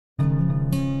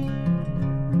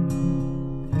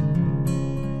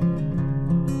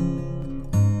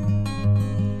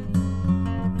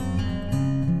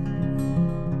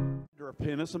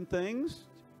repent of some things,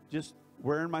 just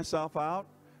wearing myself out,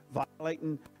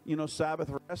 violating, Sabbath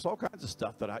rest, all kinds of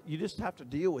stuff you just have to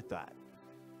deal with that,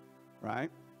 right?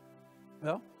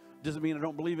 Well, doesn't mean I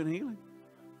don't believe in healing.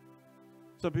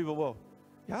 Some people, well,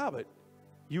 yeah, but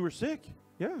you were sick.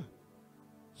 Yeah.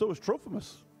 So was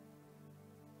Trophimus.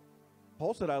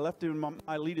 Paul said, I left him,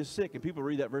 my lead is sick. And people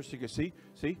read that verse and go, see?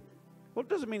 Well, it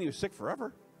doesn't mean he was sick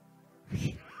forever.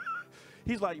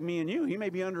 He's like me and you. He may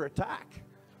be under attack.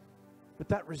 But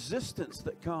that resistance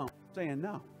that comes, saying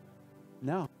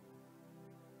no.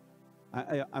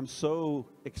 I'm so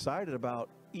excited about,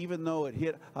 even though it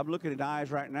hit, I'm looking at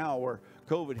eyes right now where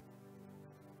COVID hit.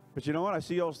 But you know what? I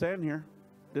see y'all standing here.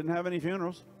 Didn't have any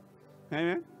funerals.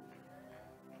 Amen.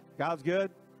 God's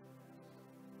good.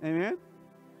 Amen.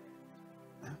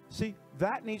 See,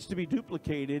 that needs to be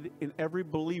duplicated in every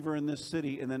believer in this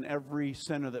city, and then every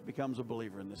sinner that becomes a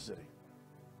believer in this city.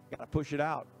 Got to push it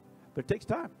out. But it takes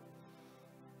time.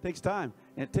 It takes time.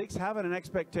 And it takes having an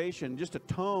expectation, just a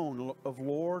tone of,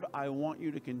 Lord, I want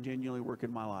you to continually work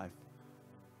in my life.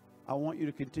 I want you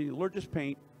to continue. Lord, just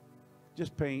paint,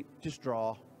 just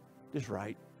draw, just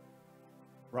write.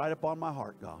 Right up on my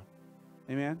heart, God.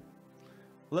 Amen.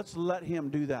 Let's let him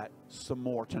do that some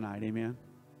more tonight. Amen.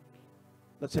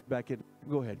 Let's head back in.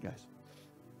 Go ahead, guys.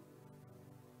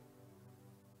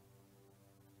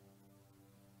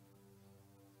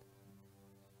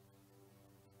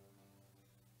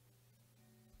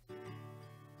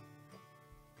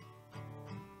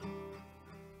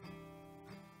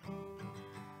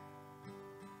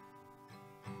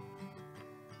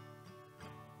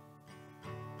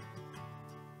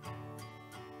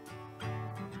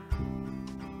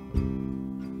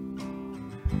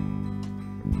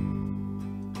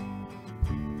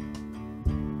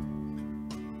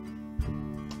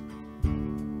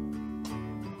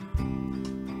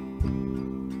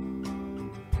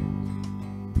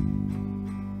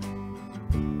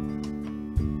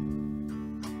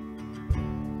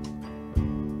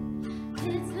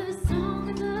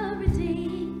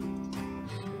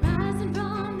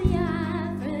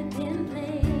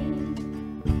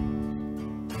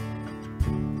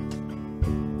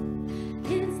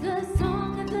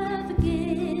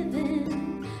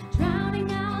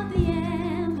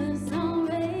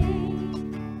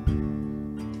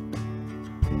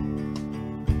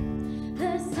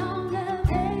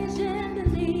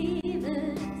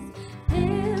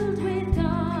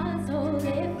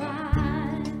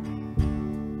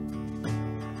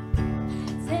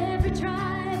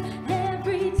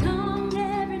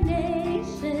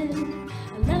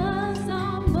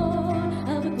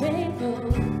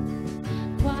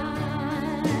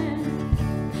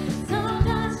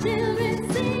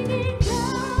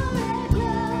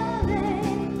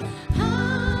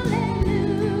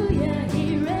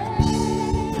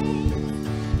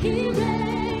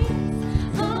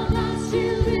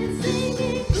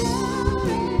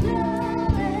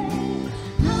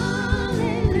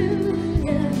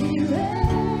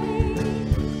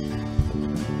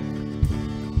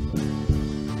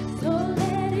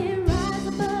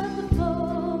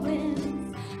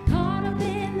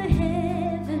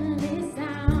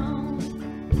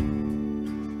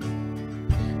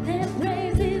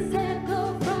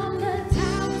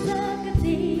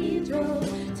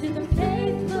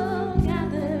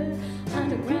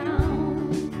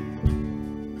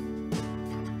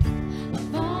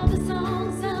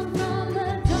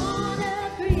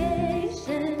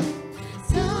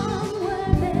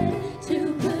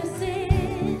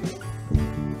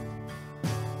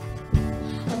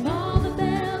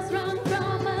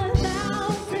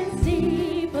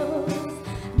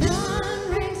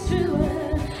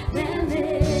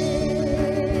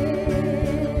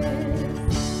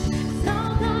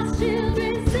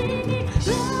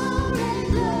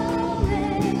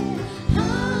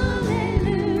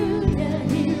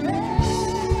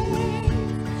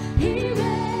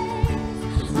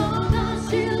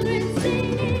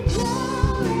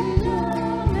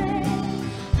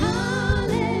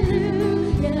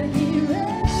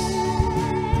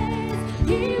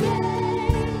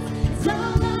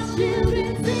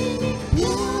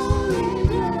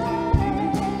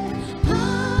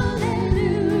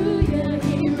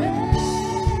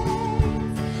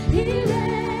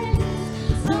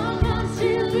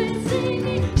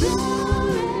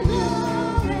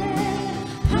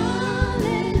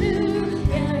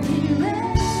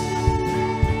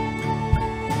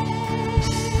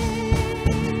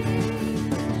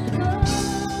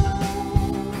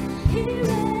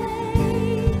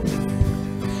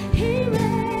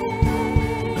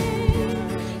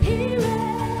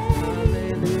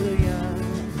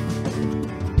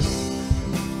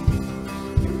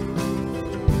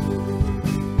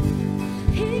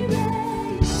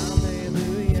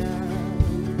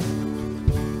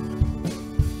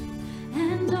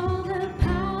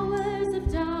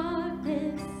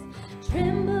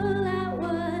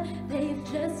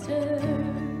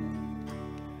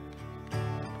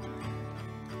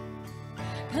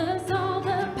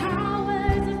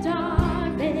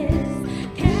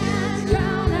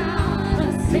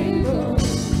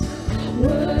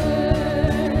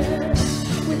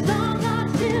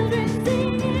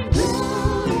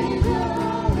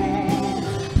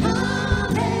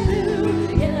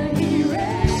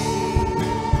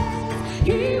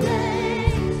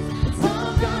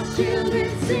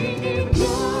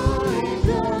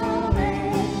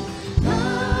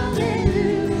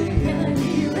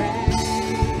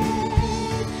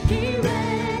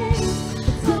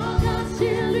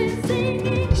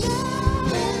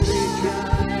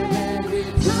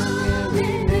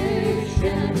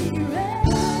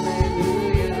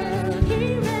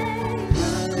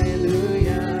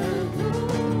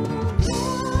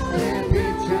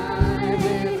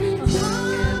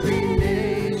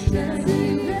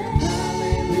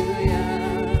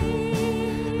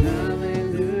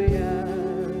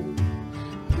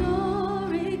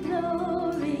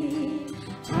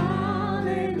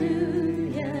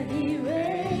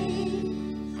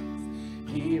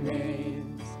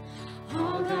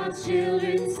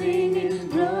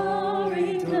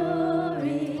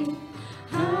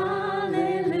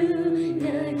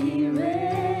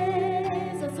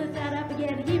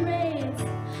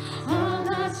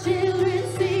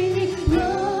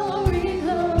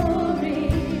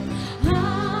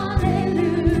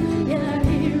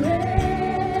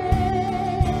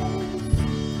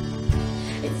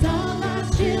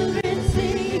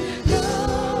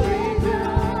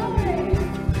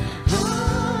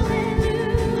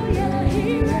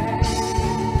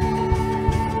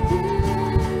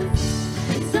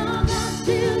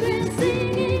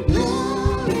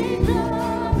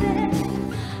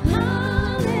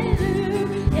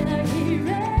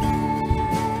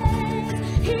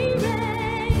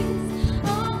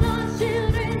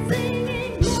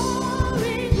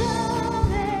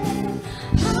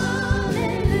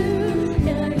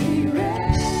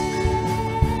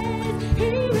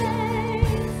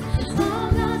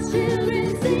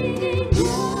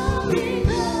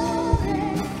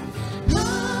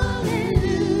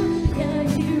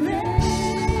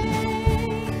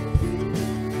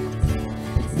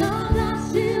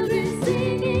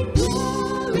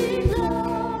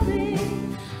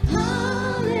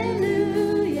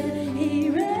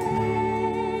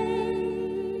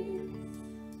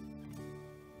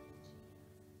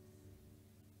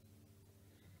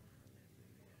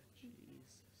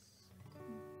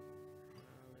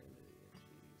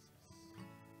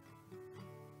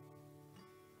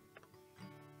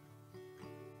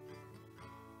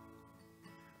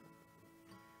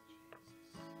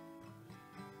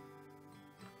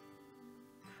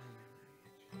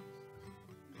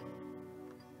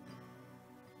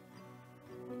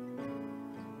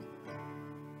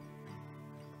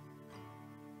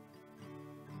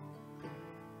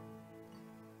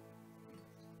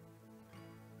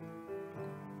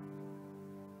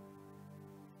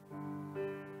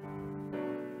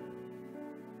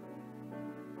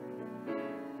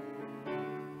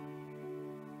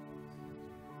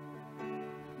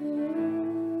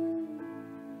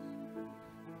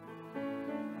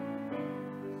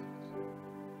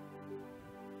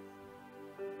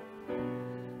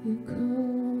 You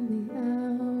call me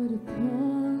out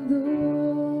upon the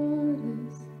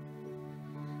waters,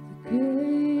 the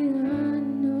great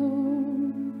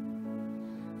unknown,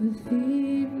 where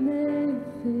feet may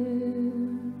fail.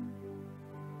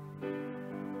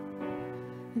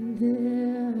 And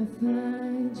there I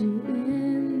find you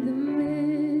in the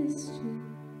mystery,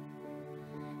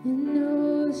 in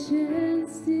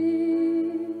oceans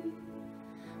deep,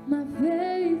 my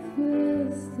faith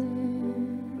will stand.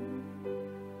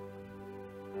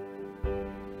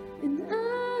 And I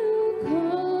will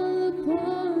call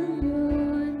upon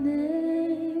your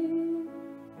name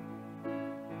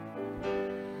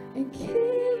and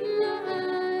keep my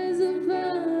eyes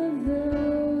above the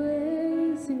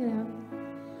waves. Sing it out.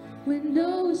 When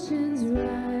oceans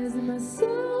rise, my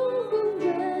soul will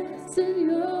rest in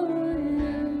your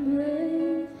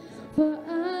embrace, for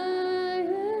I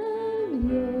am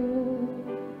yours,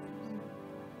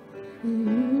 and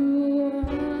you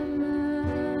are mine.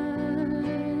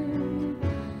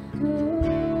 Oh,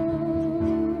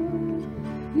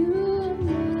 you are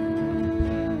mine.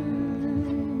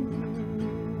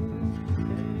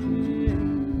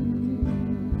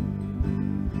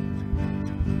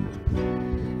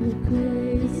 Your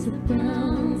grace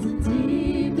abounds in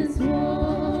deepest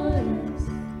waters.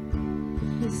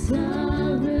 Your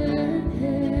sovereign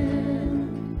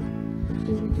hand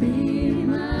will be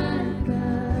my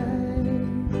guide.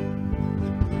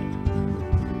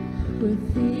 Where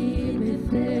feet may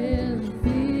fail and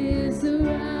fear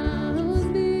surrounds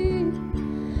me,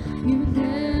 you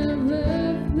never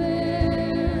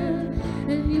fail,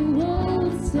 and you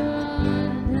won't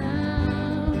start now.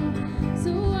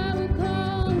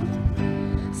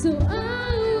 So I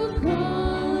will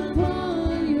call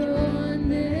upon your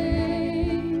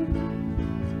name,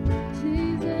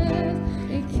 Jesus,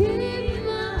 and keep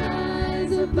my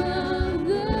eyes above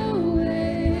the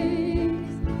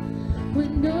waves.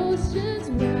 When oceans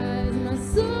rise, my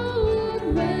soul will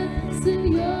rest in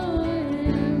your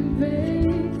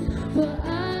embrace, for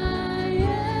I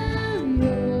am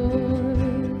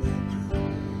yours,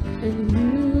 and you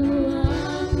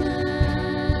are mine.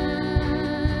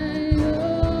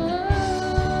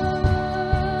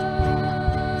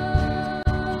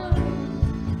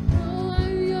 Oh,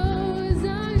 I'm yours,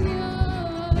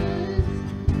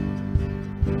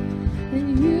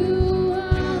 and you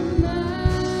are mine.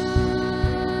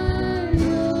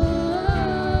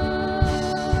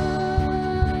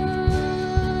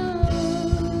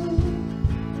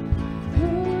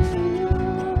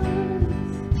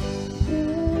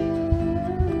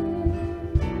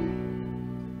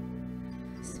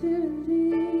 Spirit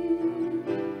lead,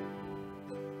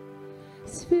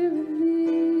 Spirit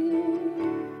lead,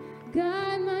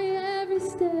 guide my every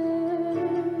step.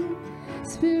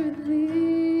 Spirit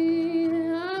lead,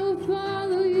 I will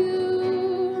follow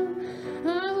you.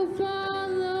 I will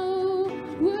follow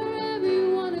wherever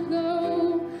you want to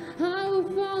go. I will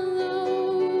follow.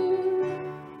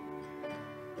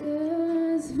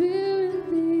 Yeah,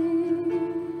 Spirit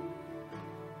lead.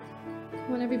 I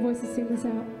want every voice to sing this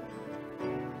out.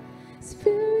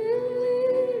 Spirit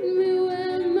lead me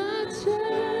where my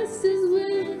trust is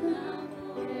without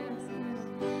borders.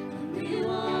 Let me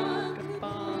walk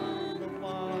upon the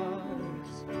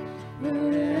waters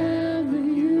wherever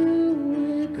you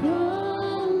would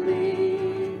call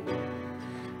me.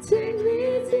 Take me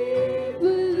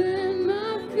deeper than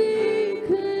my feet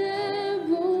could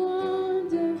ever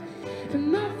wander, and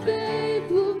my faith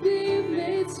will be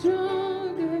made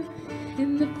stronger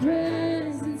in the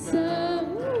presence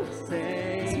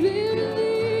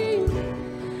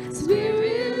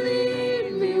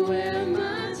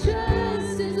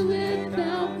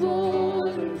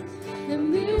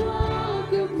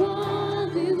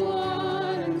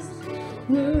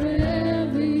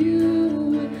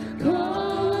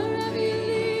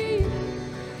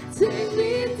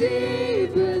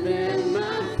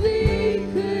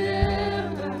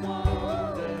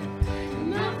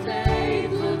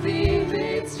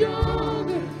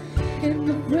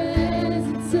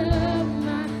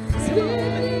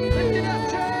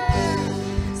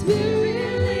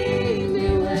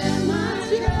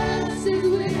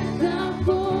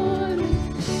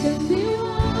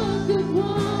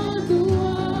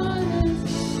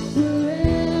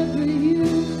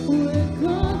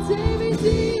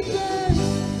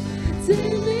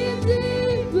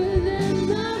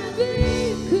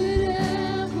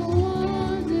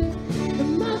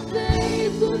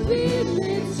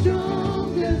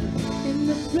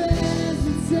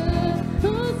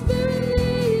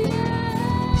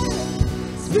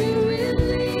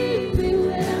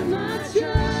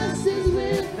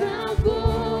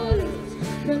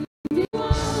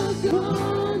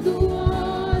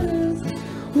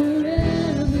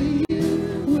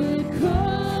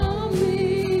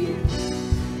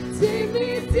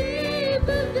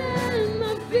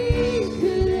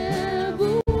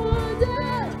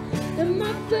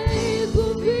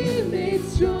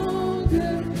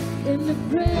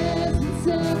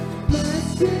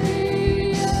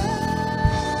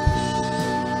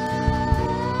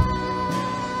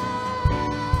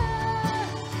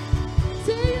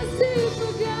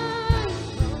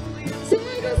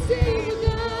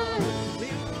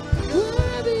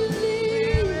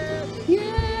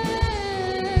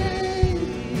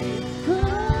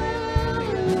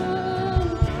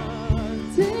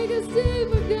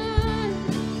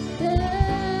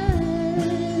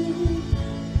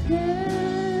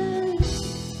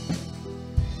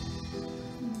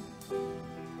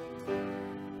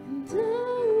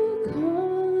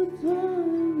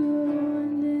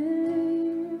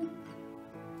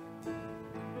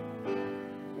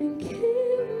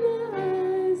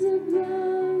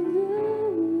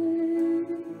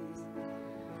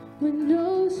When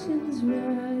oceans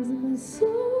rise and my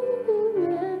soul will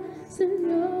rest in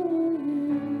your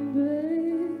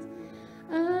embrace,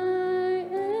 I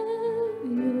am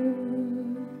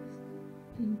yours,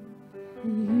 and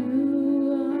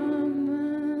you are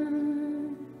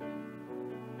mine.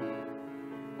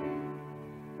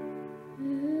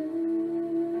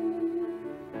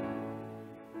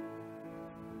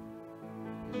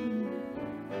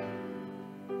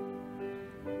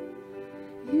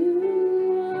 You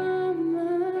are mine.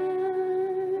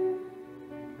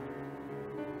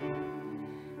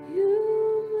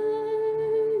 You're mine.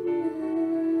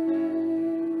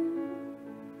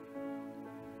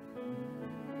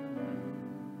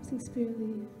 Sing Spirit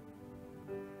lead.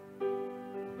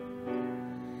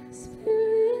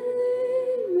 Spirit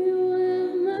lead me where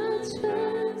my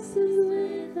trust is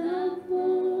without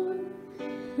borders,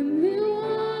 and me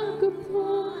walk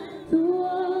upon the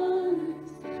waters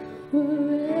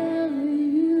wherever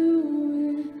you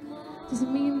will. Just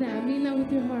mean that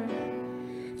with your heart.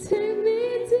 Take me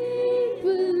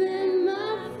deeper than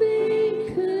my feet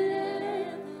could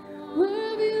ever.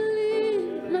 Wherever you lead,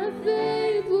 my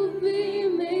faith will be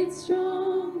made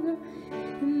stronger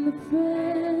in the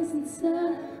presence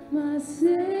of my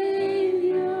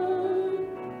Savior.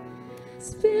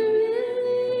 Spirit,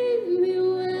 lead me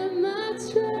where my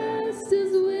trust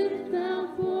is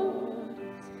without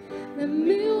borders. Let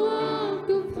me walk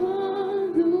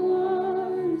upon the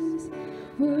waters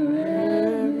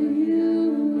wherever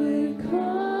you may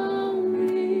call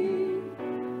me.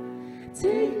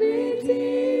 Take me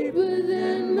deeper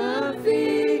than my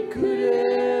feet could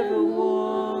ever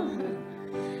wander,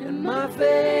 and my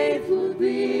faith will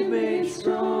be made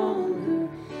stronger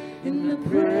in the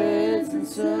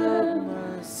presence of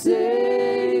my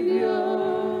Savior.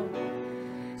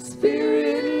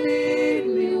 Spirit, lead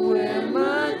me where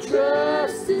my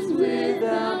trust is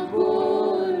without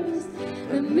borders.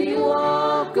 Let me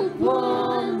walk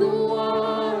upon the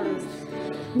waters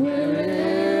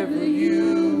wherever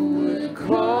you would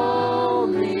call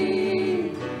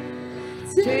me.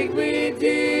 Take me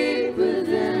deeper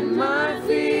than my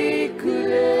feet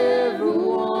could ever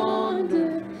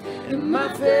wander, and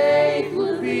my faith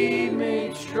will be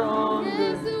made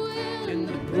stronger in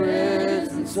the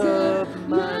presence of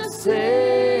my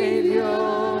Savior.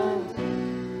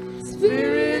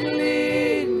 Spirit,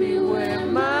 lead me where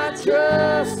my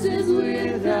trust is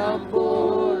without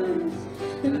borders.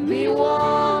 Let me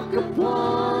walk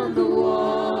upon the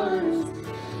waters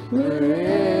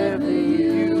wherever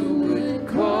you would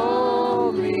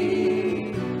call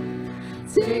me.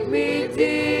 Take me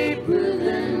deeper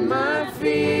than my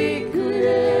feet could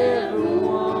ever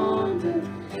wander,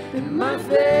 and my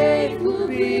faith will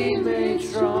be made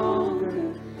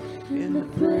stronger in the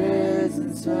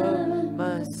presence of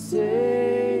my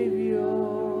Savior.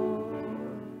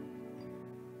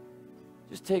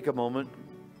 Just take a moment,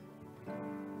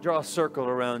 draw a circle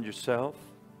around yourself.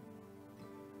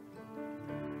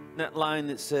 That line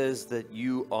that says that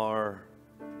you are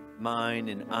mine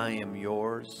and I am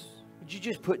yours. Would you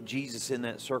just put Jesus in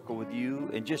that circle with you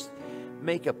and just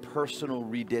make a personal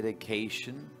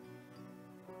rededication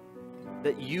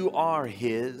that you are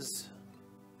His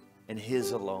and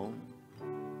His alone?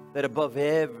 That above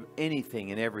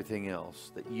anything and everything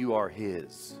else, that you are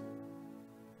His.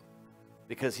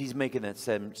 Because He's making that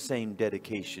same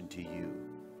dedication to you.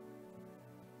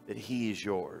 That He is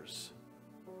yours.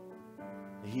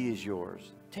 He is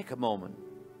yours. Take a moment.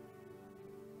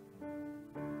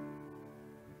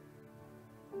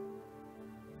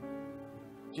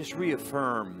 Just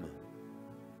reaffirm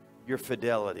your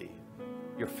fidelity,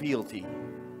 your fealty,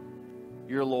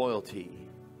 your loyalty.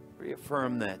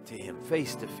 Reaffirm that to Him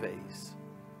face to face.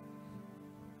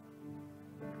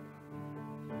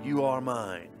 You are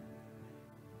mine.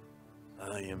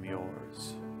 I am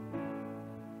yours.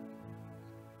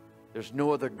 There's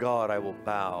no other God I will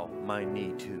bow my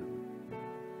knee to.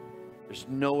 There's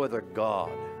no other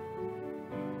God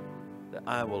that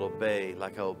I will obey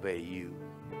like I obey you.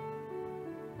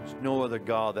 There's no other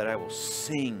God that I will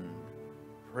sing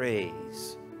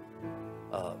praise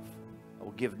of. I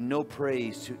will give no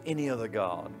praise to any other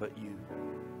God but you.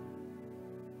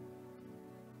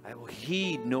 I will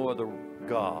heed no other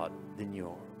God than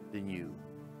you.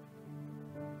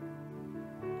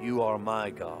 You are my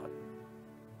God.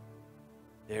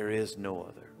 There is no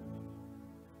other.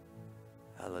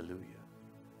 Hallelujah.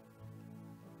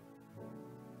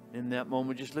 In that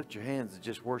moment, just lift your hands and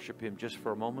just worship Him just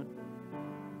for a moment.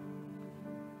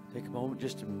 Take a moment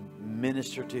just to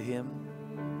minister to Him.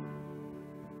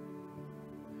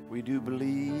 We do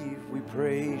believe, we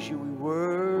praise you, we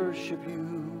worship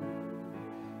you.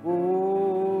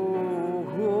 Oh,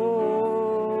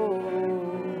 oh,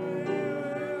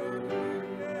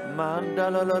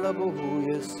 Mandala la la bohu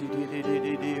yes di di di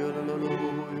di di la la la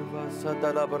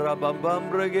vasata la brabam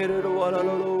bregere wala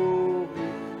la lo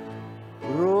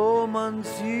Roman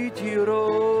city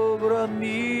ro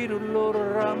bramir lo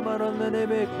ramara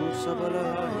nebe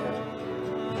kusabalaya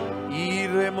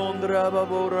Ire mondraba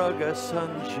boraga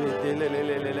sanche de la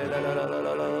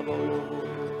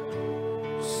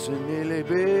Senele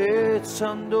bet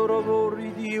sandoro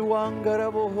bori di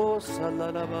wangara boho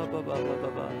salala baba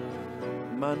baba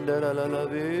Mandala la la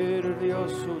ver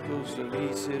Dios tu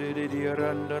salisere di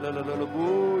aranda la la la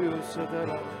buyo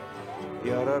sadara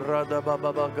Yara rada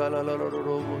baba bagala la la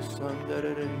robo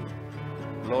sandere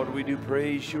Lord, we do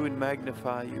praise you and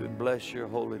magnify you and bless your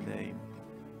holy name.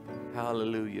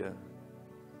 Hallelujah.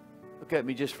 Look at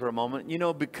me just for a moment. You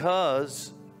know,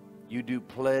 because you do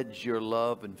pledge your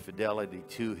love and fidelity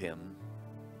to him,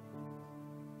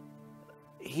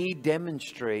 he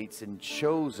demonstrates and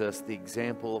shows us the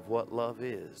example of what love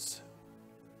is.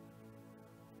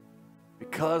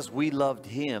 Because we loved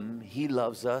him, he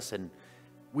loves us, and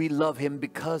we love him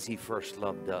because he first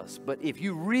loved us. But if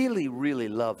you really, really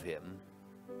love him,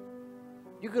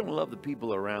 you're going to love the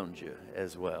people around you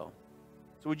as well.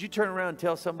 So would you turn around and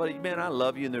tell somebody, man, I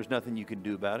love you and there's nothing you can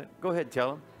do about it? Go ahead and tell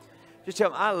them. Just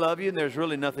tell them, I love you and there's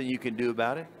really nothing you can do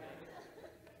about it.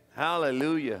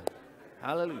 Hallelujah.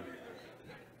 Hallelujah.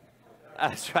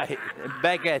 That's right.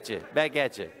 Back at you. Back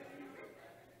at you.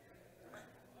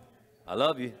 I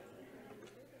love you.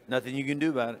 Nothing you can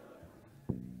do about it.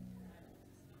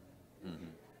 Mm-hmm.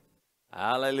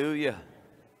 Hallelujah.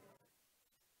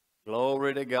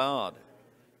 Glory to God.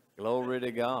 Glory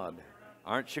to God.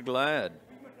 Aren't you glad?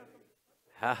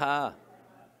 Ha ha.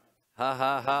 Ha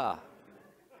ha ha.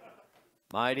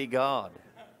 Mighty God.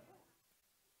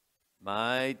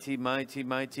 Mighty, mighty,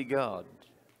 mighty God.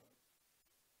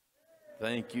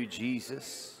 Thank you,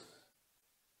 Jesus.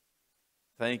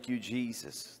 Thank you,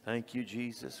 Jesus. Thank you,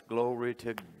 Jesus. Glory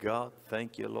to God.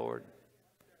 Thank you, Lord.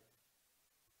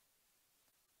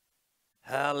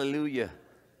 Hallelujah.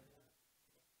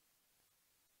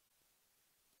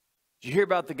 Did you hear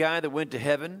about the guy that went to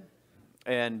heaven?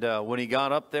 And when he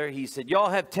got up there, he said, y'all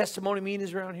have testimony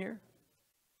meetings around here?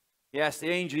 He asked the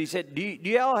angel, he said, do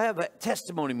y'all have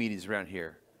testimony meetings around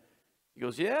here? He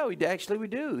goes, yeah, we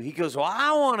do. He goes, well,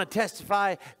 I want to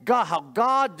testify how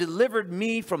God delivered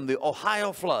me from the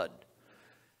Ohio flood.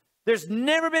 There's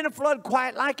never been a flood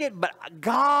quite like it, but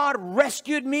God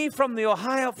rescued me from the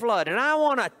Ohio flood. And I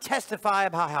want to testify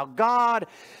about how God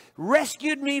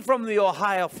rescued me from the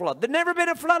Ohio flood. There's never been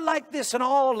a flood like this in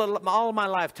all my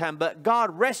lifetime, but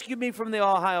God rescued me from the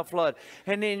Ohio flood.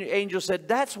 And the angel said,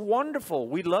 that's wonderful.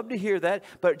 We'd love to hear that,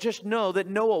 but just know that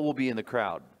Noah will be in the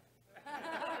crowd.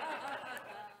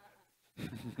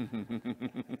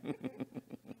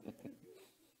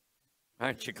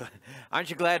 Aren't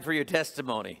you glad for your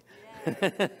testimony?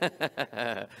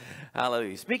 Yeah.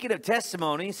 Hallelujah. Speaking of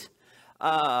testimonies,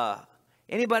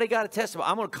 anybody got a testimony?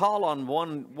 I'm going to call on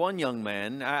one young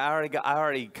man. I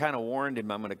already kind of warned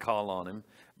him I'm going to call on him.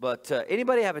 But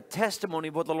anybody have a testimony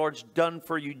of what the Lord's done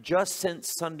for you just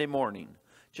since Sunday morning?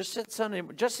 Just since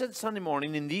Sunday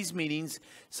morning in these meetings,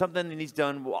 something that he's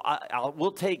done.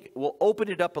 We'll open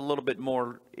it up a little bit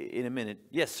more in a minute.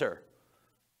 Yes, sir.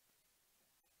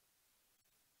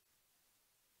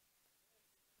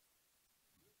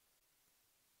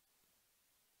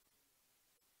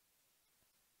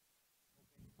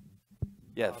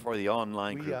 Yeah, for the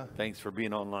online group. Thanks for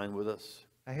being online with us.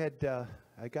 I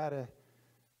got a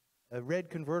red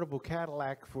convertible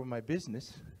Cadillac for my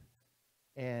business,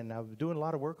 and I was doing a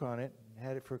lot of work on it.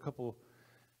 Had it for a couple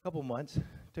months.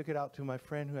 Took it out to my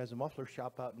friend who has a muffler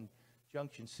shop out in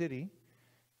Junction City.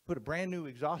 Put a brand new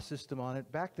exhaust system on it.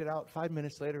 Backed it out. 5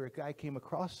 minutes later, a guy came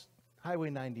across Highway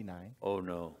 99. Oh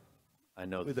no, I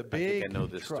know. With a big I think I know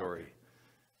this truck. story.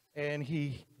 And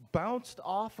he bounced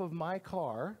off of my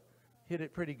car. Hit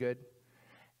it pretty good,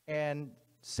 and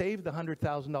saved the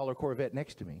 $100,000 Corvette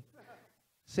next to me.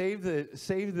 Saved the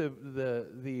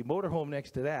motorhome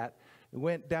next to that.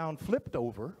 Went down, flipped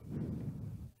over.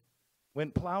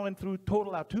 Went plowing through,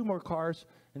 totaled out 2 more cars,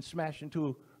 and smashed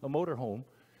into a motorhome.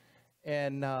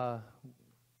 And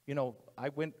you know,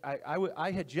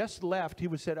 I had just left. He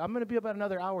said, I'm going to be about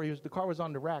another hour. The car was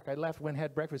on the rack. I left, went,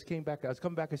 had breakfast, came back. I was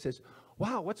coming back. I says,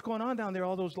 wow, what's going on down there?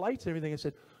 All those lights and everything. I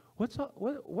said,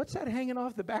 what's that hanging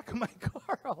off the back of my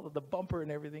car? All of the bumper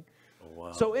and everything. Oh,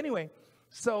 wow. So anyway,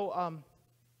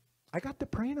 I got to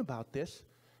praying about this,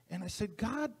 and I said,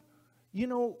 God, you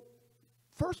know,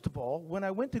 first of all, when I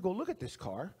went to go look at this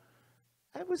car,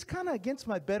 I was kind of against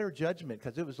my better judgment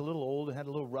because it was a little old and had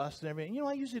a little rust and everything. You know,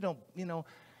 I usually don't, you know,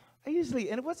 and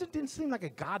it didn't seem like a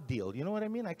God deal. You know what I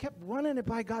mean? I kept running it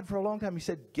by God for a long time. He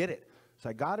said, get it. So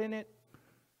I got in it.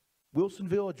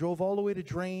 Wilsonville, I drove all the way to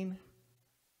Drain,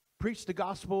 preached the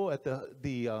gospel at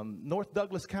the North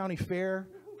Douglas County Fair,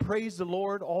 praised the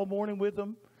Lord all morning with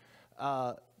them,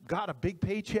 got a big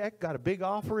paycheck, got a big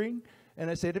offering, and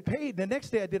I said it paid. The next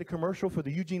day I did a commercial for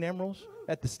the Eugene Emeralds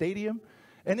at the stadium,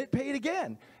 and it paid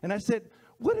again. And I said,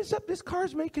 what is up? This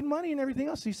car's making money and everything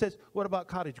else. He says, what about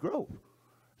Cottage Grove?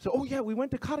 So, oh yeah, we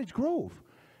went to Cottage Grove,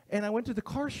 and I went to the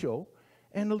car show,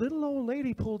 and a little old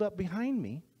lady pulled up behind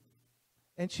me,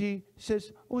 and she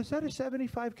says, oh, is that a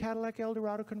 75 Cadillac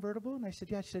Eldorado convertible? And I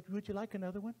said, yeah. She said, would you like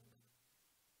another one?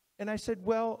 And I said,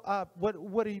 well,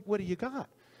 what do you got?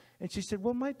 And she said,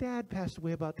 well, my dad passed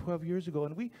away about 12 years ago,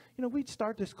 and we'd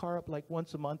start this car up like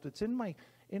once a month. It's in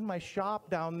my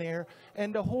shop down there,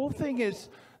 and the whole thing is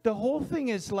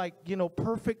like,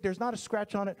 perfect. There's not a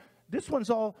scratch on it. This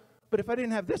one's all, but if I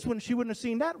didn't have this one, she wouldn't have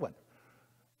seen that one.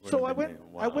 So I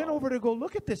went over to go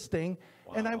look at this thing,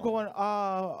 and I'm going,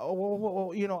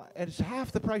 and it's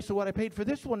half the price of what I paid for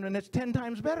this one, and it's 10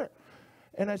 times better.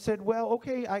 And I said, well,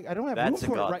 okay, I don't have room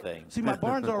for it, right? Thing. See, my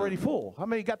barn's already full. How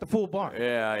many got the full barn?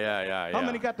 Yeah. How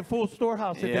many got the full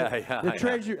storehouse? The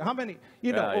treasure. How many?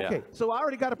 Okay. So I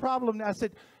already got a problem now. I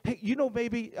said, hey,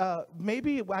 maybe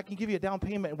I can give you a down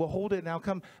payment and we'll hold it, and I'll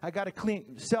come. I got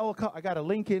to I got a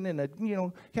Lincoln and a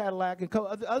Cadillac and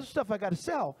other stuff I got to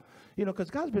sell, because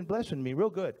God's been blessing me real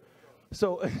good.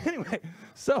 So anyway,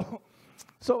 so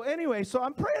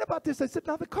I'm praying about this. I said,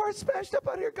 now the car's smashed up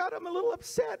out here. God, I'm a little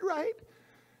upset, right?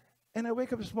 And I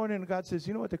wake up this morning and God says,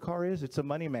 you know what the car is? It's a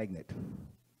money magnet.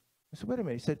 I said, wait a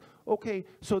minute. He said, okay,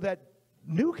 so that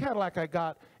new Cadillac I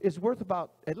got is worth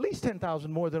about at least $10,000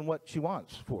 more than what she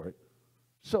wants for it.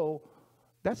 So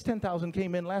that's $10,000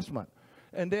 came in last month.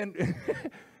 And then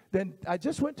then I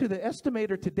just went to the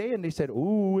estimator today, and they said,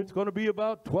 ooh, it's going to be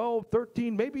about 12,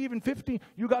 13, maybe even 15.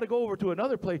 You got to go over to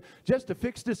another place just to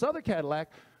fix this other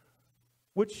Cadillac,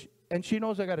 and she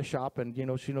knows I got a shop, and,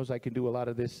 she knows I can do a lot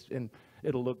of this, and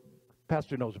it'll look,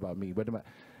 Pastor knows about me. But and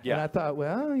I thought,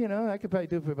 well, I could probably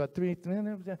do it for about 3.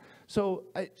 So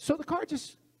the car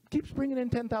just keeps bringing in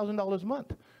 $10,000 a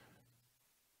month.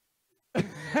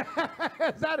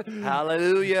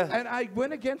 Hallelujah. And I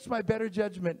went against my better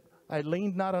judgment. I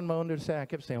leaned not on my understanding. I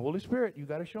kept saying, Holy Spirit, you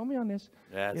got to show me on this.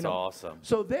 That's awesome.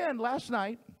 So then last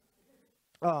night,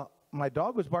 my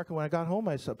dog was barking when I got home.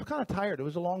 I was kind of tired. It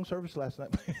was a long service last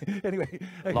night. Anyway.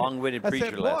 Long-winded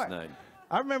preacher last night.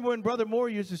 I remember when Brother Moore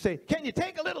used to say, can you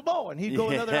take a little more? And he'd go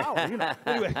another hour.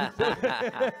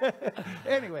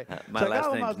 Anyway. So I got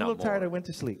home. I was a little tired. I went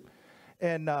to sleep.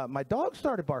 And my dog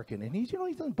started barking, and he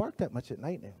doesn't bark that much at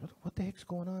night. And what the heck's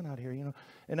going on out here,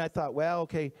 And I thought, well,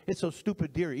 okay, it's those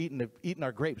stupid deer eating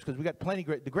our grapes, because we got plenty of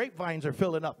grapes. The grapevines are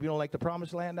filling up, like the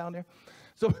promised land down there.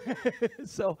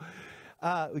 So,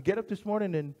 we get up this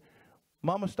morning, and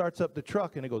Mama starts up the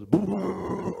truck, and it goes,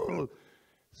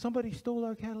 somebody stole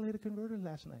our catalytic converter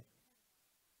last night.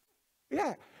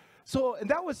 Yeah. So, and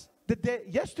that was the day,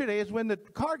 yesterday is when the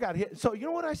car got hit. So, you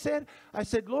know what I said? I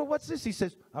said, Lord, what's this? He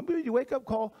says, I'm giving you a wake-up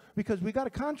call because we got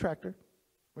a contractor.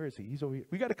 Where is he? He's over here.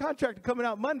 We got a contractor coming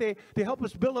out Monday to help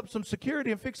us build up some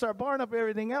security and fix our barn up and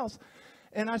everything else.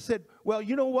 And I said, well,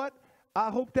 you know what? I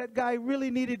hope that guy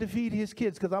really needed to feed his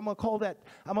kids, because I'm gonna call that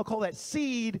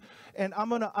seed, and I'm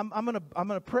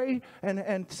gonna pray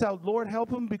and tell Lord help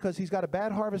him, because he's got a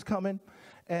bad harvest coming,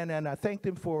 and I thanked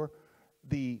him for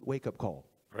the wake-up call.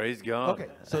 Praise God. Okay,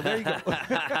 so there you go.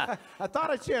 I thought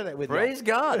I'd share that with you. Praise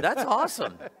God. That's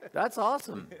awesome. That's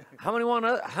awesome. How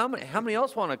many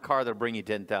else want a car that'll bring you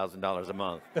 $10,000 a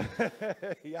month?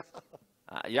 Yeah.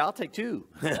 Yeah, I'll take 2.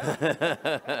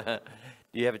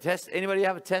 Do you have a anybody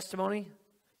have a testimony?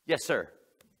 Yes, sir.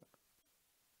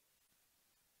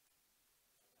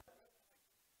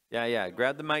 Yeah.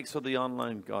 Grab the mic so the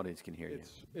online audience can hear you.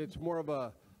 It's more of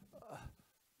a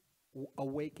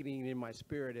awakening in my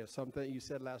spirit of something you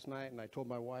said last night, and I told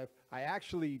my wife. I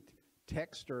actually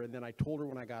texted her, and then I told her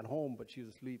when I got home, but she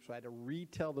was asleep, so I had to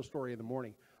retell the story in the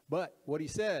morning. But what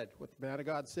the man of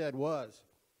God said was,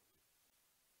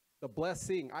 the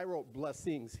blessing, I wrote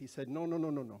blessings. He said,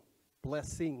 no.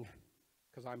 Blessing,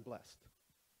 because I'm blessed.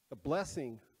 The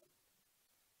blessing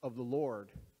of the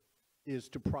Lord is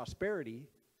to prosperity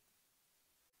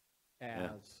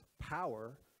as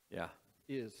power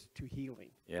is to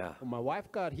healing. Yeah. Well, my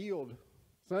wife got healed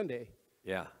Sunday.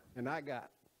 Yeah. And I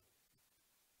got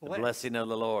blessed. The blessing of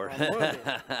the Lord.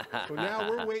 So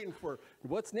now we're waiting for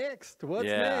what's next. What's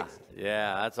next?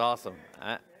 Yeah, that's awesome.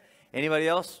 Anybody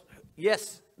else?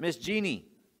 Yes, Miss Jeannie,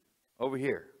 over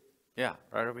here. Yeah,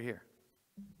 right over here.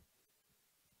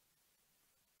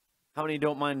 How many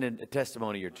don't mind a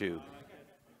testimony or two?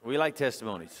 We like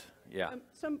testimonies. Yeah.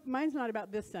 Mine's not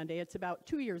about this Sunday. It's about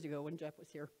 2 years ago when Jeff was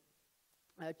here.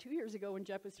 2 years ago when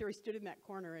Jeff was here, he stood in that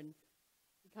corner and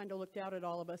he kind of looked out at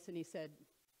all of us and he said,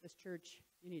 "This church,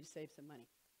 you need to save some money."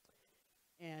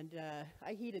 And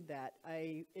I heeded that.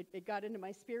 It got into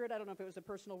my spirit. I don't know if it was a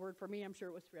personal word for me. I'm sure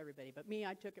it was for everybody. But me,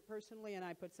 I took it personally and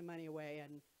I put some money away.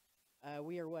 And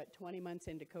we are, 20 months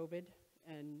into COVID,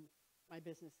 and my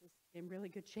business is in really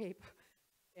good shape.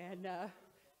 And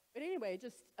but anyway,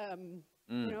 just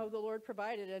the Lord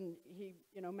provided, and He,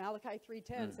 Malachi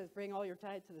 3:10 says, "Bring all your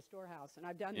tithes to the storehouse," and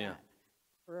I've done that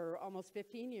for almost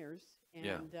 15 years.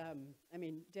 And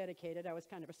dedicated. I was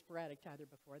kind of a sporadic tither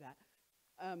before that.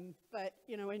 But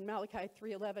in Malachi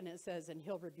 3:11 it says, "And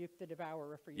He'll rebuke the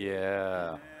devourer for you."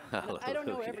 Yeah. And I don't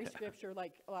know every scripture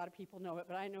like a lot of people know it,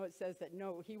 but I know it says that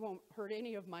no, He won't hurt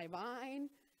any of my vine.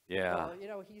 Yeah.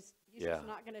 He's just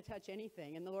not going to touch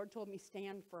anything. And the Lord told me,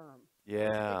 stand firm.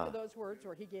 Yeah. Stick to those words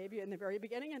where He gave you in the very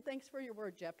beginning. And thanks for your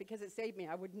word, Jeff, because it saved me.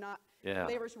 I would not,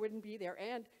 Flavors wouldn't be there.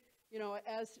 And,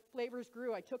 as Flavors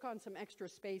grew, I took on some extra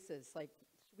spaces, like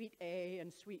Suite A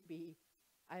and Suite B.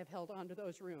 I have held on to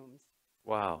those rooms.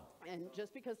 Wow. And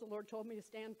just because the Lord told me to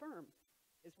stand firm,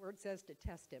 His word says to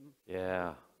test Him.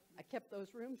 Yeah. I kept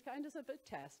those rooms kind of as a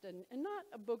test, and not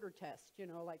a booger test,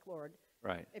 like, Lord,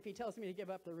 right. If He tells me to give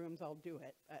up the rooms, I'll do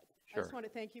it. But Sure. I just want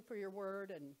to thank you for your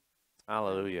word. And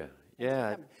Hallelujah.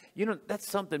 Yeah. That's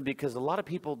something, because a lot of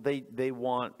people, they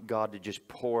want God to just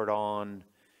pour it on.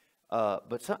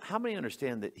 But how many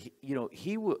understand that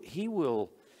he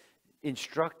will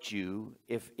instruct you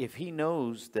if He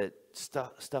knows that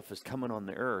stuff is coming on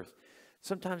the earth.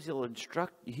 Sometimes He'll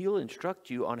instruct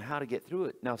you on how to get through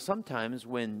it. Now, sometimes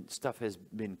when stuff has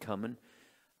been coming,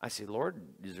 I say, "Lord,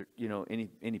 is there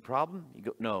any problem?" You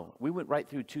go, "No." We went right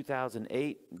through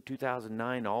 2008,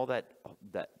 2009, all that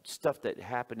stuff that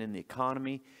happened in the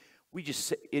economy.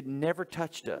 It never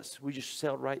touched us. We just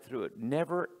sailed right through it.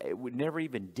 It would never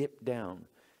even dip down.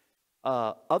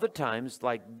 Other times,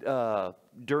 like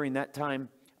during that time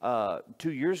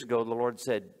 2 years ago, the Lord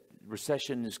said,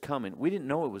 recession is coming. We didn't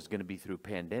know it was going to be through a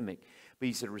pandemic, but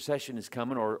He said recession is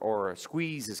coming, or a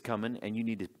squeeze is coming, and you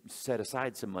need to set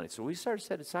aside some money. So we started to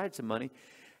set aside some money,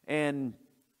 and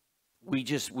we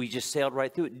just sailed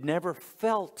right through it.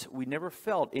 We never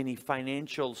felt any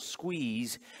financial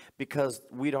squeeze, because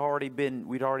we'd already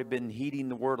been heeding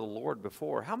the word of the Lord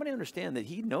before. How many understand that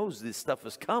He knows this stuff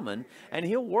is coming and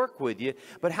He'll work with you?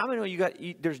 But how many know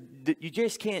you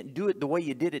just can't do it the way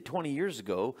you did it 20 years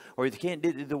ago, or you can't do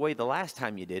it the way the last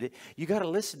time you did it? You got to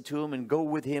listen to Him and go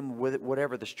with Him with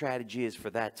whatever the strategy is for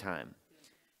that time.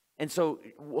 And so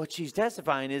what she's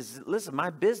testifying is, listen, my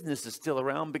business is still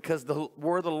around because the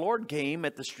word of the Lord came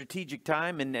at the strategic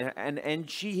time, and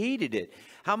she heeded it.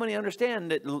 How many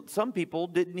understand that some people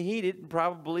didn't heed it and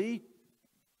probably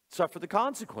suffer the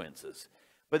consequences?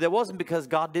 But that wasn't because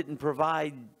God didn't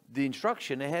provide the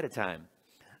instruction ahead of time.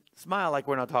 Smile like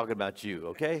we're not talking about you,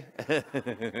 okay?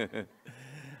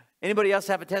 Anybody else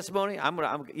have a testimony?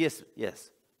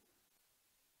 Yes.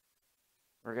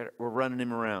 We're running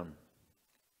him around.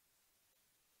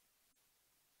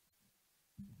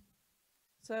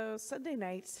 So Sunday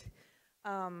night,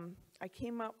 I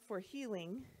came up for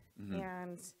healing,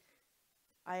 and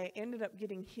I ended up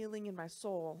getting healing in my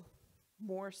soul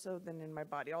more so than in my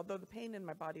body, although the pain in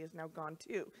my body is now gone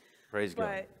too. Praise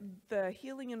God. But the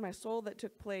healing in my soul that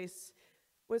took place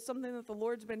was something that the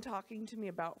Lord's been talking to me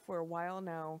about for a while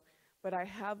now, but I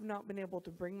have not been able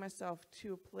to bring myself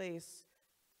to a place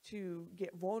to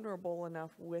get vulnerable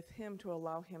enough with Him to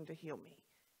allow Him to heal me.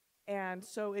 And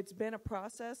so it's been a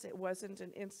process. It wasn't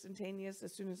an instantaneous,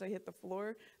 as soon as I hit the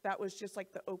floor. That was just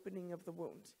like the opening of the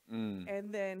wound.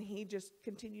 And then He just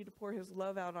continued to pour His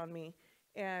love out on me.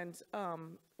 And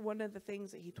one of the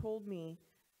things that He told me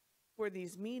for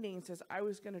these meetings is I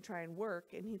was going to try and work.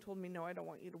 And He told me, "No, I don't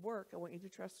want you to work. I want you to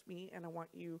trust me, and I want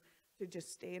you to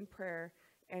just stay in prayer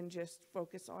and just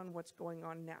focus on what's going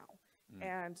on now."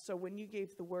 And so when you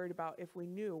gave the word about if we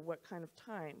knew what kind of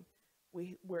time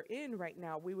we're in right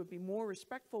now, we would be more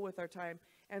respectful with our time.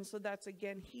 And so that's,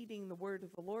 again, heeding the word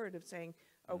of the Lord of saying,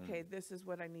 okay, this is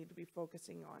what I need to be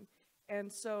focusing on.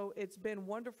 And so it's been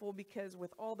wonderful, because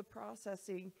with all the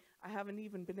processing, I haven't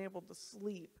even been able to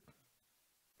sleep.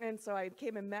 And so I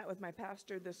came and met with my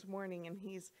pastor this morning, and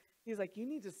he's like, "You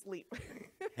need to sleep.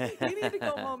 You need to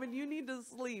go home and you need to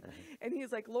sleep." And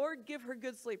he's like, "Lord, give her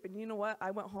good sleep." And you know what? I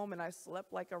went home and I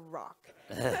slept like a rock.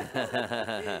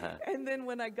 And then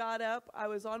when I got up, I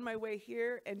was on my way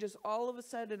here, and just all of a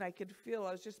sudden I could feel,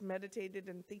 I was just meditated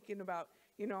and thinking about,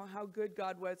 how good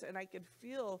God was, and I could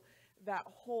feel that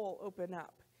hole open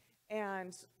up.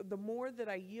 And the more that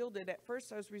I yielded, at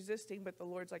first I was resisting, but the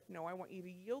Lord's like, no, I want you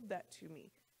to yield that to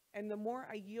me. And the more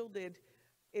I yielded,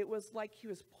 it was like he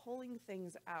was pulling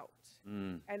things out.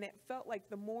 And it felt like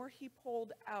the more he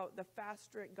pulled out, the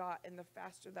faster it got and the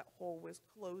faster that hole was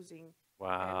closing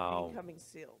and becoming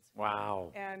sealed.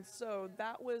 Wow. And so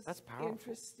that was That's powerful.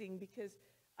 interesting because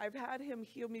I've had him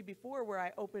heal me before where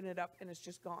I open it up and it's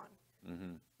just gone.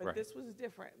 But Right. this was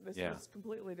different. This Yeah. was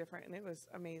completely different, and it was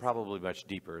amazing. Probably much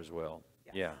deeper as well.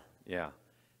 Yes. Yeah, yeah.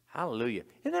 Hallelujah.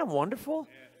 Isn't that wonderful?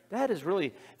 That is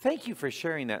really, thank you for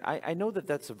sharing that. I know that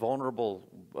that's a vulnerable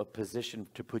position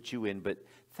to put you in, but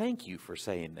thank you for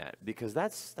saying that, because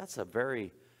that's a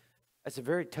very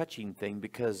touching thing,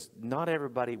 because not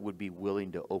everybody would be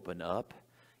willing to open up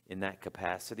in that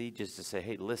capacity, just to say,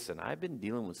 hey, listen, I've been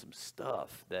dealing with some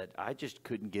stuff that I just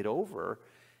couldn't get over,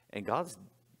 and God's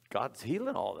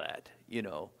healing all that, you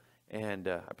know. And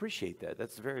I appreciate that.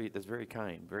 That's very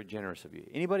kind, very generous of you.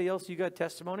 Anybody else, you got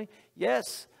testimony?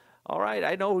 Yes. All right.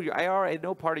 I already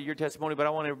know part of your testimony, but I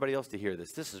want everybody else to hear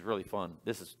this. This is really fun.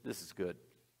 This is good.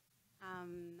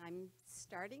 I'm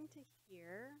starting to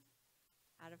hear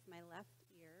out of my left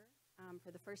ear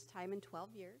for the first time in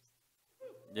 12 years.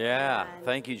 Yeah. And,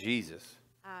 Thank you, Jesus.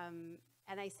 And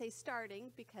I say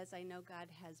starting because I know God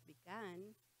has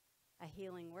begun a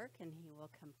healing work and he will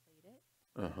complete it.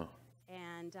 Uh-huh.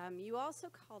 And you also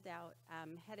called out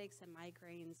headaches and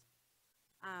migraines.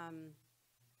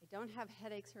 I don't have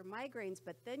headaches or migraines,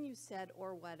 but then you said,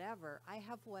 or whatever. I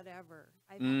have whatever.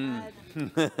 I've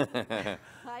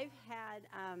had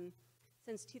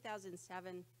since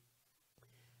 2007,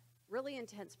 really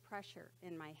intense pressure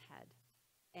in my head.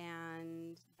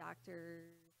 And doctors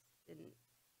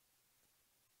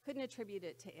couldn't attribute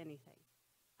it to anything.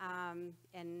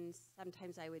 And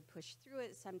sometimes I would push through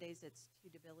it. Some days it's too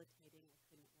debilitating. I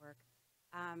couldn't work.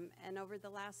 And over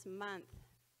the last month,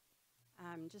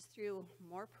 just through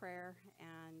more prayer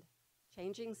and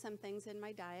changing some things in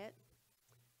my diet,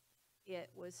 it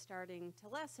was starting to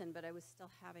lessen, but I was still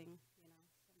having,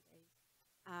 some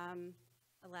days.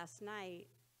 Last night,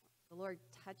 the Lord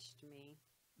touched me.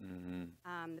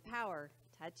 The power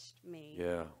touched me.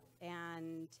 Yeah.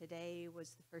 And today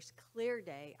was the first clear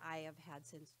day I have had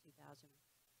since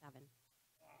 2007.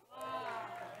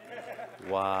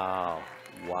 Wow.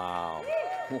 Wow.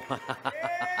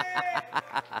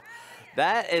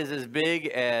 That is as big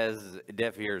as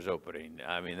deaf ears opening.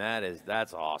 I mean,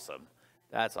 that's awesome.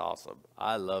 That's awesome.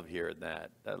 I love hearing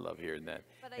that. I love hearing that.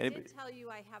 But I did tell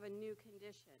you I have a new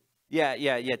condition. Yeah.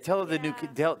 Tell the new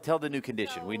tell the new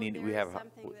condition. So we have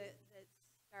something that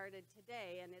started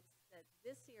today, and it's that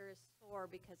this ear is sore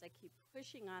because I keep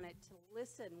pushing on it to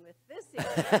listen with this ear.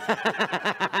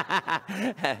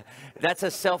 That's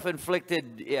a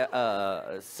self-inflicted.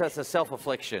 That's a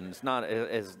self-affliction. It's not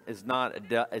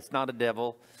a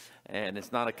devil, and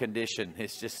it's not a condition.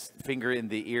 It's just finger in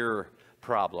the ear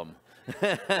problem.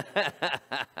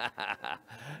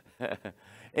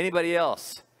 Anybody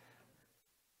else?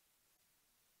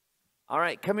 All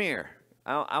right, come here.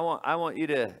 I want you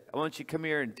to come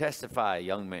here and testify,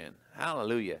 young man.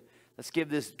 Hallelujah. Let's give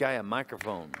this guy a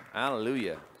microphone.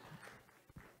 Hallelujah.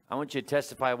 I want you to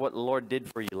testify what the Lord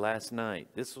did for you last night.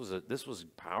 This was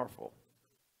powerful.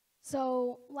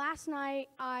 So last night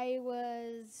I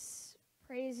was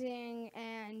praising,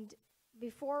 and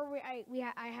before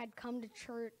I had come to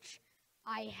church,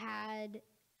 I had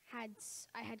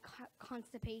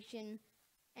constipation,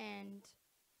 and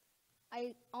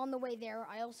on the way there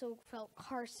I also felt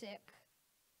car sick,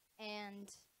 and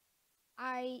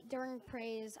during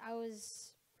praise I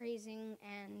was praising,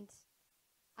 and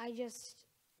I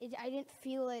didn't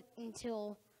feel it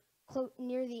until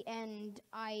near the end.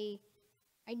 I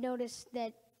noticed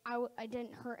that I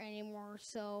didn't hurt anymore,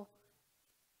 so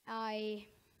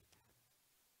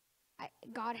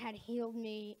God had healed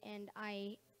me, and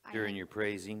during your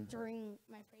praising? During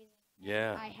my praising.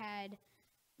 Yeah. I had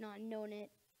not known it,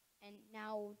 and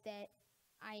now that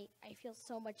I feel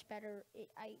so much better.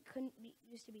 I couldn't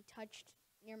used to be touched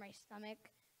near my stomach,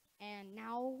 and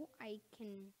now I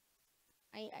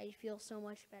feel so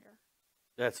much better.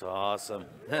 That's awesome.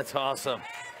 That's awesome.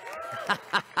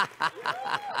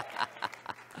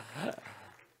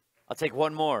 I'll take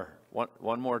one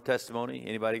more testimony.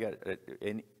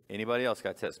 Anybody else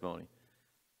got testimony?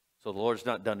 So the Lord's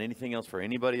not done anything else for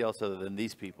anybody else other than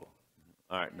these people.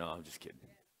 All right, no, I'm just kidding.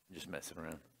 I'm just messing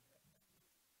around.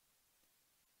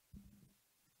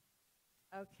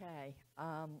 Okay.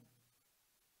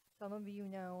 Some of you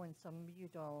know and some of you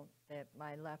don't that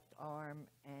my left arm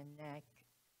and neck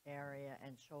area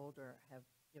and shoulder have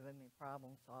given me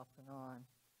problems off and on.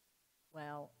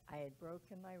 Well, I had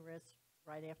broken my wrist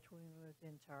right after we moved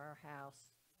into our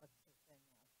house. What's it been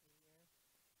now, 2 years?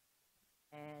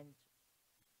 And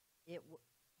it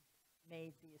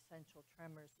made the essential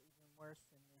tremors even worse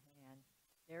in the hand.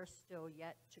 They're still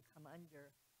yet to come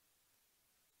under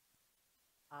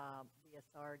the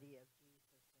authority of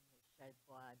Jesus and his shed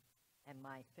blood and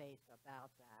my faith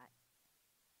about that.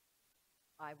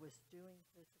 I was doing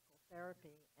physical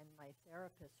therapy, and my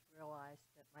therapist realized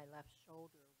that my left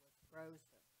shoulder was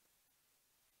frozen.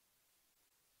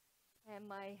 And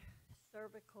my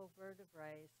cervical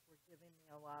vertebrae were giving me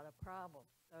a lot of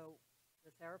problems. So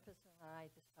the therapist and I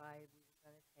decided we were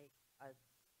going to take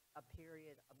a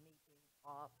period of me being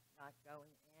off, not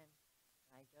going in.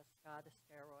 And I just got a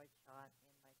steroid shot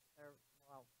in my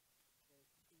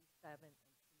the C7 and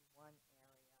C1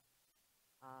 area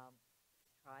to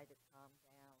try to calm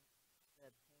down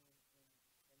the pain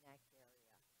in the neck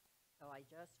area. So I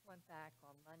just went back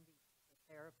on Monday to the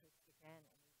therapist again,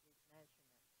 and we did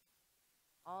measurements.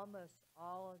 Almost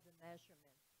all of the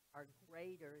measurements are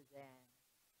greater than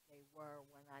they were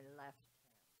when I left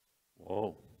him.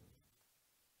 Whoa.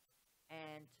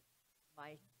 And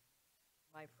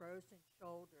my frozen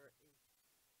shoulder is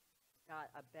got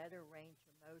a better range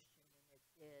of motion than it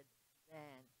did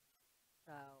then.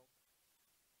 So,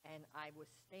 and I was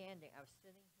sitting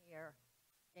here,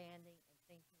 standing and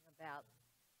thinking about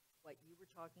what you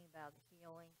were talking about,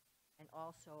 healing, and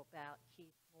also about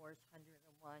Keith Moore's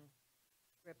 101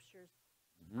 scriptures.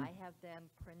 Mm-hmm. I have them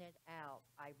printed out.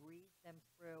 I read them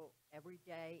through every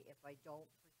day if I don't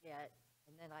forget,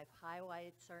 and then I've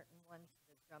highlighted certain ones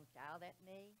that jumped out at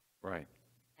me. Right.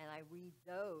 And I read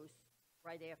those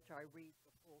right after I read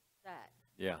the full set.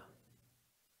 Yeah.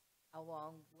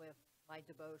 Along with my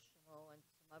devotional and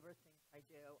some other things I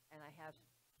do. And I have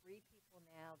 3 people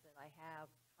now that I have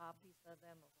copies of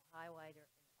them, of a highlighter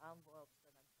and envelopes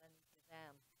that I'm sending to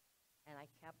them. And I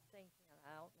kept thinking, and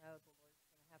I don't know, the Lord's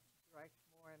going to have to direct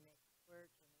more and make it clear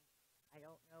to me. I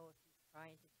don't know if he's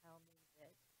trying to tell me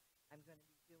that I'm going to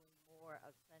be doing more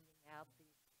of sending out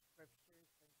these scriptures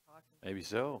and talking Maybe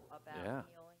so. about Yeah.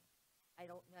 healing. I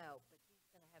don't know, but he's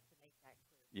going to have to make that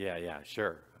clear. Yeah,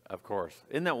 sure. Of course.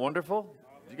 Isn't that wonderful?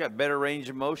 You got better range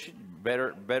of motion,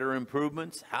 better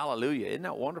improvements. Hallelujah. Isn't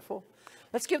that wonderful?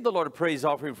 Let's give the Lord a praise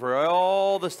offering for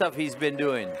all the stuff he's been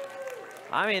doing.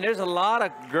 I mean, there's a lot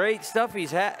of great stuff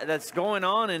that's going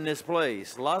on in this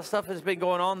place. A lot of stuff has been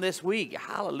going on this week.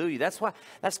 Hallelujah.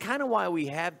 That's kind of why we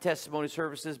have testimony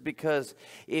services, because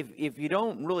if you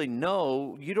don't really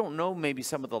know, you don't know maybe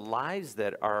some of the lives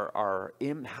that are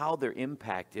how they're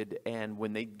impacted, and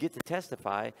when they get to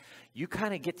testify, you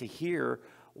kind of get to hear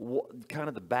kind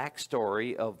of the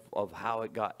backstory of how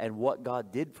it got and what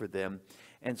God did for them.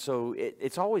 And so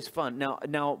it's always fun. Now,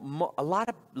 a lot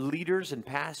of leaders and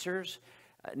pastors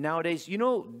nowadays,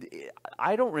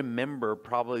 I don't remember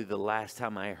probably the last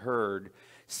time I heard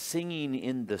singing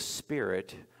in the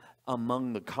Spirit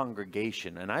among the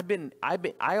congregation. And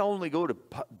I only go to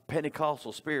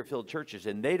Pentecostal Spirit-filled churches,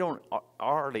 and they don't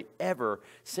hardly ever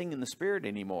sing in the Spirit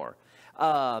anymore.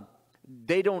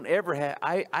 They don't ever have.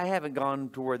 I haven't gone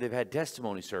to where they've had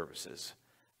testimony services.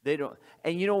 They don't,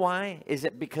 and you know why? Is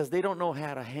it because they don't know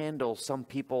how to handle some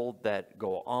people that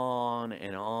go on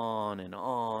and on and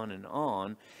on and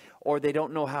on, or they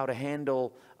don't know how to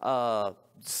handle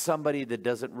somebody that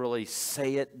doesn't really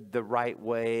say it the right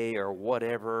way or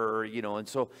whatever, and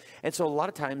so a lot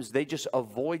of times they just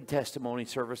avoid testimony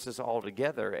services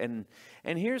altogether. And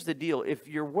here's the deal: if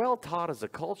you're well taught as a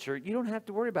culture, you don't have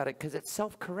to worry about it because it's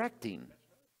self-correcting.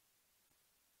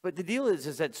 But the deal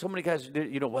is that so many guys,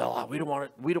 we don't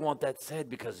want that said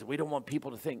because we don't want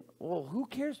people to think. Well, who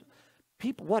cares?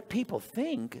 What people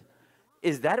think?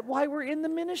 Is that why we're in the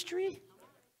ministry?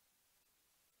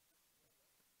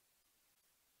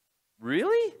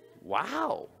 Really?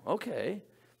 Wow. Okay.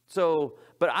 So,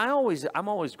 but I'm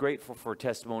always grateful for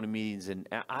testimony meetings, and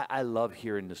I love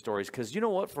hearing the stories, because you know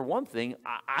what? For one thing,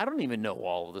 I don't even know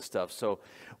all of the stuff. So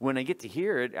when I get to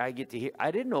hear it, I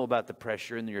didn't know about the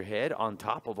pressure in your head on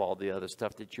top of all the other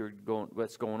stuff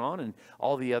what's going on, and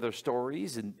all the other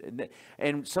stories,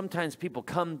 and sometimes people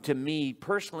come to me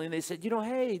personally and they said,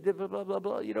 hey, blah blah blah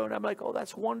blah, and I'm like, oh,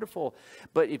 that's wonderful.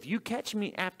 But if you catch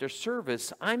me after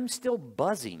service, I'm still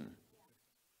buzzing.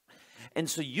 And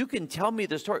so you can tell me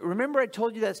the story. Remember I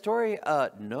told you that story?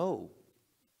 No.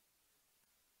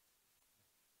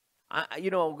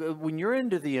 When you're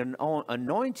into the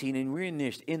anointing and we're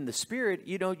in the Spirit,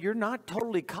 you're not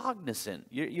totally cognizant.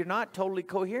 You're not totally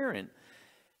coherent.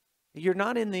 You're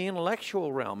not in the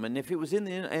intellectual realm. And if it was in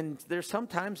the, and there's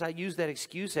sometimes I use that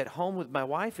excuse at home with my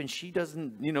wife and she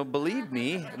doesn't, believe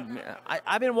me.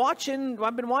 I've been watching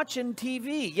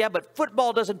TV. Yeah, but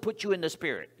football doesn't put you in the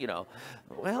spirit,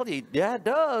 Well, yeah, it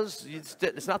does.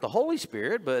 It's not the Holy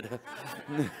Spirit, but,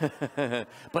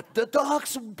 but the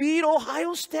Ducks beat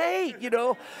Ohio State,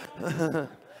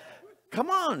 Come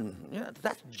on. Yeah,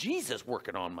 that's Jesus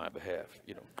working on my behalf,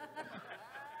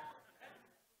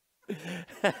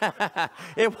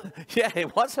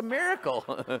 it was a miracle,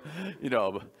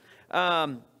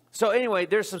 So anyway,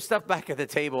 there's some stuff back at the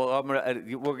table.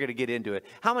 We're going to get into it.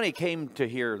 How many came to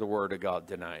hear the Word of God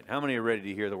tonight? How many are ready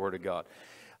to hear the Word of God?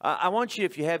 I want you,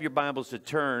 if you have your Bibles, to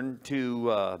turn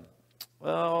to,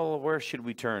 where should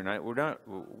we turn?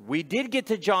 We did get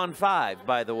to John 5,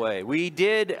 by the way. We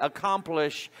did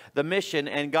accomplish the mission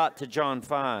and got to John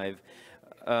 5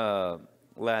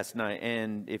 last night.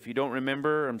 And if you don't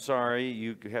remember, I'm sorry,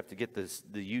 you have to get the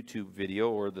YouTube video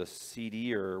or the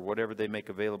CD or whatever they make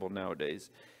available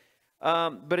nowadays.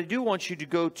 But I do want you to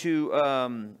go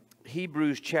to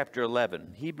Hebrews chapter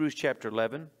 11. Hebrews chapter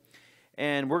 11.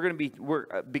 And we're going to be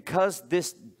because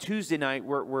this Tuesday night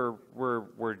we're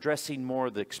addressing more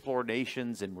of the Xplore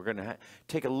Nations, and we're going to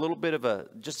take a little bit of a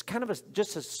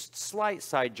slight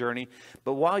side journey.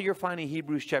 But while you're finding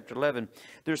Hebrews chapter 11,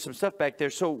 there's some stuff back there.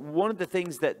 So one of the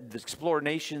things that the Xplore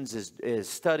Nations is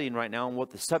studying right now, and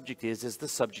what the subject is the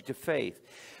subject of faith.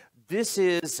 This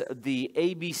is the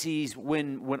ABCs.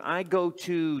 When I go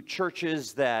to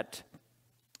churches that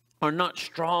are not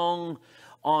strong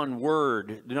on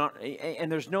word,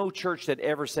 and there's no church that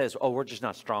ever says, oh, we're just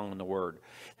not strong in the word.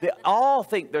 They all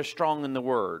think they're strong in the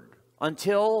word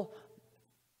until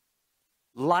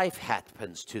life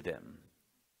happens to them.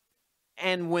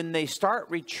 And when they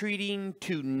start retreating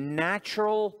to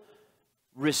natural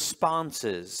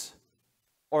responses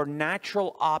or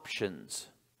natural options,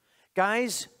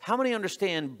 guys, how many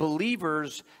understand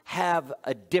believers have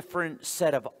a different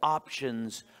set of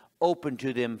options open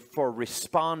to them for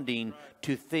responding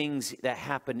to things that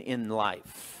happen in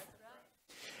life?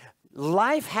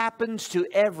 Life happens to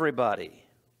everybody.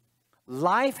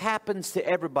 Life happens to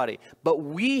everybody. But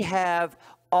we have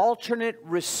alternate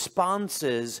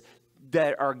responses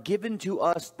that are given to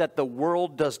us that the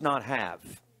world does not have.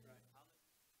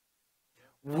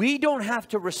 We don't have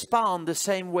to respond the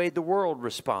same way the world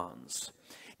responds.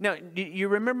 Now, do you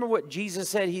remember what Jesus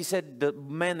said? He said, the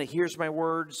man that hears my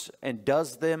words and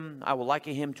does them, I will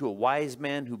liken him to a wise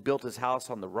man who built his house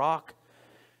on the rock.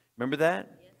 Remember that?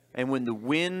 Yes. And when the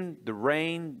wind, the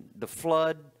rain, the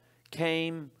flood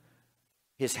came,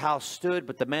 his house stood.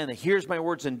 But the man that hears my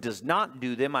words and does not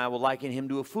do them, I will liken him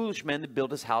to a foolish man that built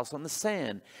his house on the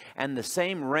sand. And the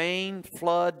same rain,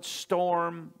 flood,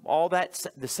 storm, all that,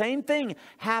 the same thing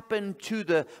happened to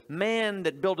the man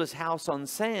that built his house on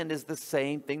sand is the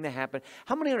same thing that happened.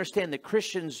 How many understand that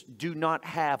Christians do not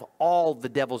have all the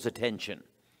devil's attention?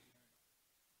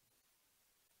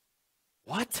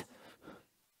 What?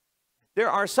 There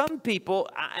are some people,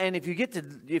 and if you get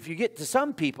to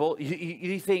some people,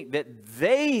 you think that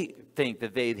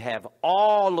they have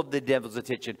all of the devil's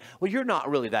attention. Well, you're not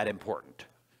really that important.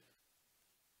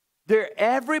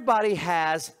 Everybody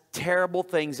has terrible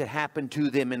things that happen to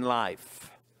them in life.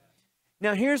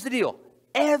 Now, here's the deal.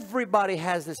 Everybody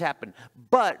has this happen.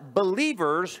 But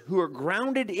believers who are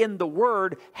grounded in the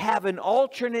Word have an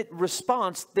alternate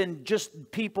response than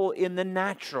just people in the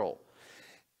natural.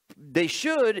 They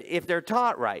should if they're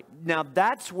taught right. Now,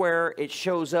 that's where it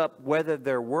shows up, whether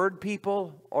they're word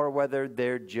people or whether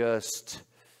they're just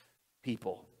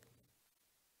people.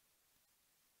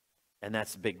 And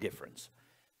that's the big difference.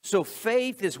 So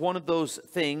faith is one of those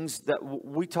things that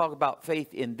we talk about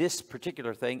faith in this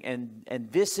particular thing. And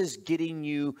this is getting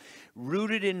you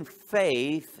rooted in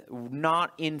faith,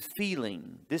 not in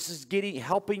feeling. This is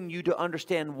helping you to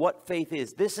understand what faith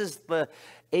is. This is the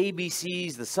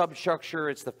ABCs, the substructure,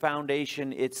 it's the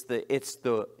foundation, it's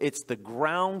the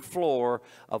ground floor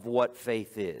of what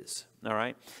faith is. All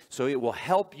right? So it will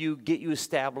help you get you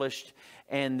established.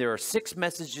 And there are 6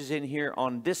 messages in here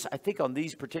on this. I think on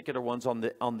these particular ones on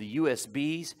the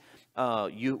USBs,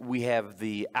 we have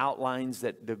the outlines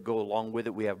that go along with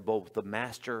it. We have both the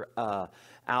master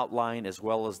outline as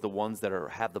well as the ones that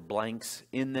have the blanks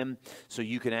in them, so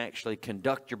you can actually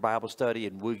conduct your Bible study,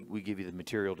 and we give you the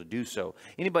material to do so.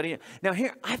 Anybody now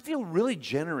here? I feel really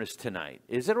generous tonight.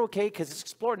 Is it okay? Because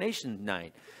it's Xplore Nations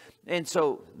night, and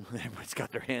so everybody's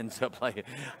got their hands up like.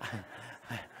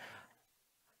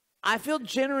 I feel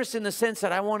generous in the sense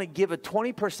that I want to give a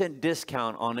 20%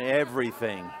 discount on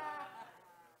everything.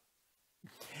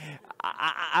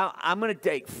 I'm going to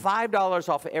take $5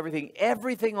 off of everything.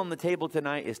 Everything on the table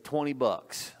tonight is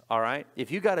 $20. All right.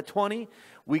 If you got a 20,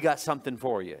 we got something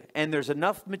for you. And there's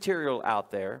enough material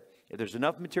out there. There's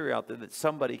enough material out there that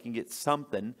somebody can get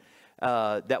something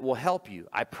that will help you.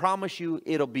 I promise you,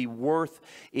 it'll be worth,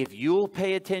 if you'll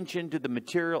pay attention to the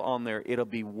material on there, it'll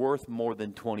be worth more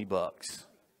than $20.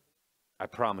 I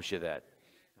promise you that.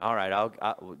 All right.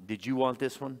 Did you want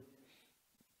this one?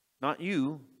 Not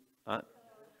you.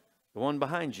 The one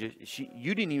behind you.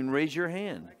 You didn't even raise your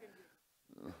hand.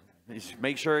 Just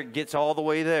make sure it gets all the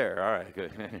way there. All right.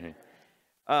 Good.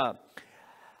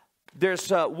 There's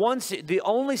the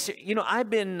only, I've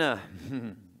been,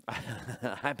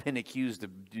 I've been accused of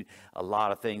a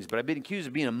lot of things, but I've been accused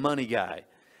of being a money guy.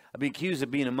 I've been accused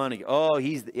of being a money guy. Oh,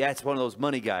 that's one of those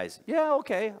money guys. Yeah,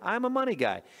 okay, I'm a money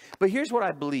guy. But here's what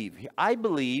I believe. I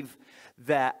believe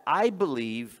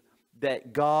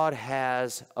that God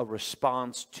has a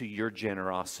response to your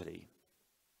generosity.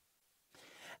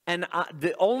 And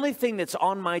the only thing that's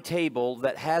on my table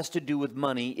that has to do with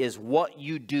money is what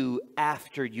you do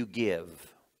after you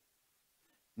give.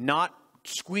 Not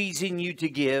squeezing you to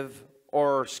give,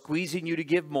 or squeezing you to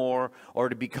give more, or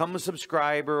to become a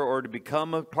subscriber, or to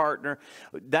become a partner.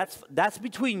 That's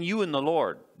between you and the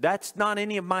Lord. That's not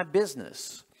any of my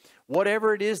business.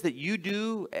 Whatever it is that you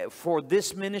do for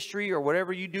this ministry, or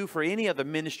whatever you do for any other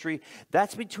ministry,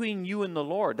 that's between you and the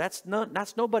Lord. That's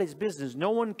nobody's business. No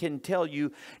one can tell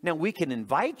you. Now, we can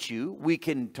invite you. We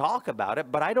can talk about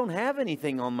it. But I don't have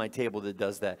anything on my table that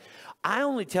does that. I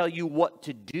only tell you what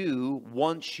to do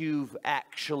once you've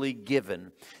actually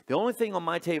given. The only thing on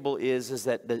my table is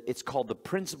that it's called the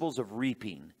principles of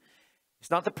reaping.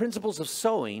 It's not the principles of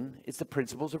sowing. It's the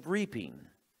principles of reaping.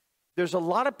 There's a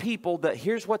lot of people that,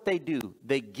 here's what they do.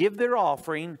 They give their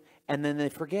offering, and then they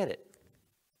forget it.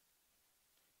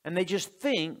 And they just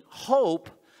hope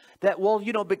that, well,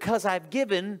 because I've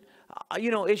given,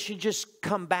 it should just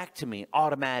come back to me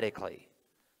automatically.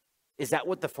 Is that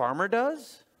what the farmer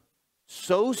does?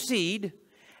 Sow seed,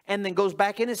 and then goes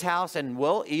back in his house, and,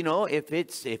 well, if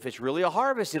it's really a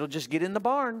harvest, it'll just get in the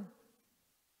barn.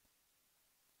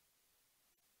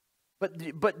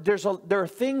 But there are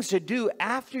things to do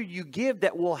after you give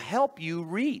that will help you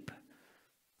reap.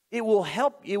 It will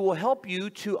help you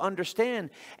to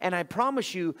understand. And I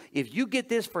promise you, if you get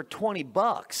this for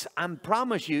 $20, I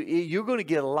promise you, you're going to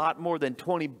get a lot more than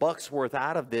 $20 worth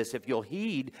out of this if you'll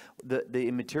heed the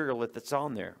material that's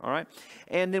on there. All right.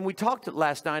 And then we talked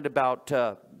last night about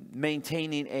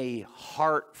maintaining a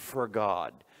heart for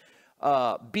God,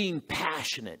 being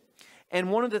passionate. And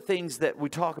one of the things that we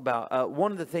talk about,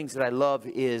 one of the things that I love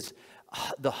is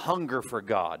the hunger for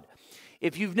God.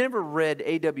 If you've never read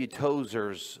A.W.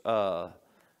 Tozer's,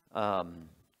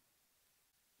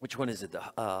 which one is it?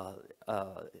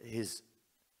 His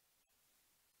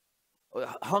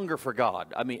Hunger for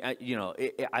God. I mean,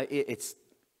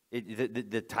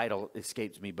 the title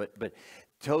escapes me, but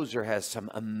Tozer has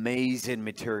some amazing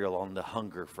material on the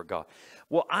hunger for God.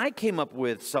 Well, I came up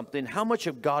with something. How much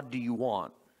of God do you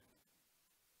want?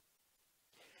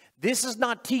 This is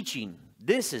not teaching.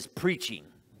 This is preaching.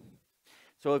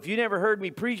 So if you never heard me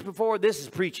preach before, this is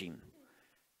preaching.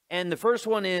 And the first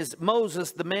one is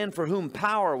Moses, the man for whom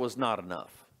power was not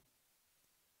enough.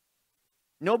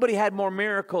 Nobody had more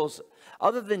miracles.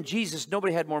 Other than Jesus,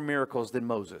 nobody had more miracles than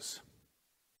Moses.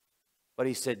 But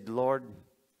he said, Lord,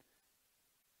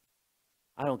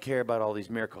 I don't care about all these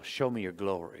miracles. Show me your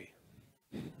glory.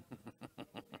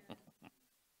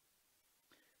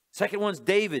 Second one's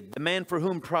David, the man for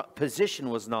whom position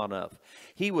was not enough.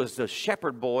 He was the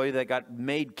shepherd boy that got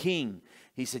made king.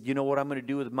 He said, you know what I'm going to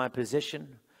do with my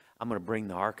position? I'm going to bring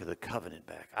the Ark of the Covenant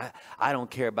back. I don't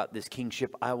care about this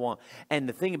kingship. I want. And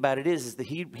the thing about it is that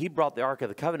he brought the Ark of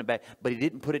the Covenant back, but he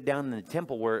didn't put it down in the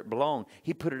temple where it belonged.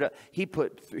 He put it up. He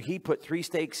put 3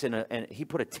 stakes and he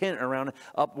put a tent around it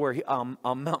up where on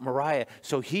Mount Moriah,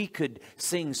 so he could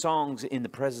sing songs in the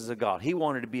presence of God. He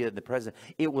wanted to be in the presence.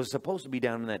 It was supposed to be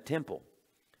down in that temple,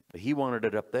 but he wanted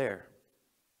it up there,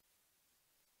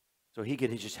 so he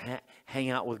could just hang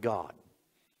out with God.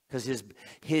 Because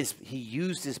he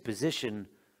used his position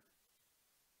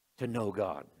to know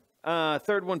God.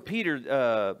 Third one, Peter,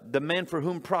 the man for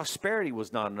whom prosperity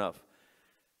was not enough.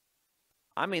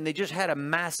 I mean, they just had a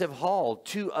massive haul,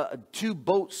 two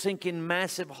boats sinking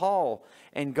massive haul.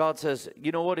 And God says,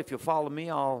 you know what, if you'll follow me,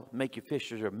 I'll make you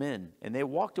fishers of men. And they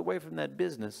walked away from that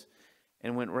business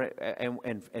and went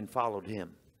and followed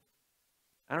him.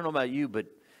 I don't know about you, but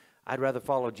I'd rather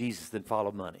follow Jesus than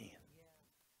follow money.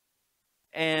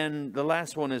 And the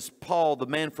last one is Paul, the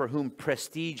man for whom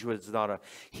prestige was not a.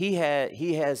 He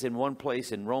has in one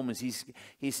place in Romans,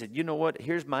 he said, you know what?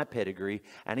 Here's my pedigree,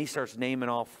 and he starts naming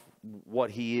off what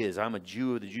he is. I'm a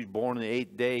Jew of the Jews, born on the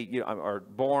 8th day, you know, or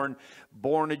born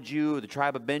a Jew of the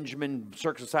tribe of Benjamin,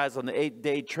 circumcised on the 8th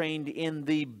day, trained in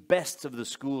the best of the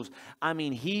schools. I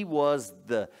mean, he was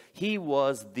the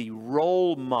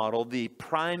role model, the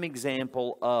prime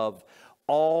example of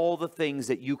all the things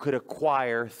that you could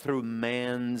acquire through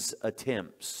man's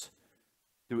attempts,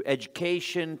 through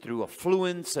education, through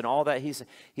affluence, and all that. He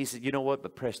said, you know what?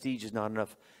 But prestige is not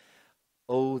enough.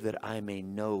 Oh, that I may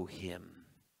know him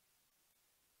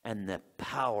and the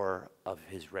power of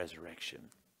his resurrection.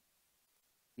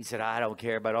 He said, I don't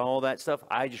care about all that stuff.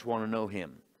 I just want to know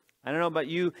him. I don't know about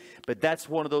you, but that's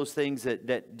one of those things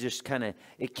that just kind of,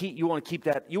 you want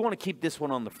to keep this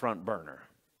one on the front burner.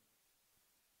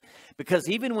 Because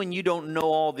even when you don't know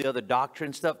all the other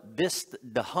doctrine stuff,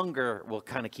 the hunger will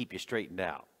kind of keep you straightened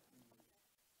out.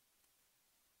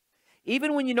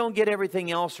 Even when you don't get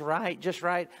everything else right, just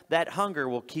right, that hunger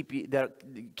will keep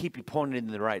you pointed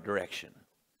in the right direction.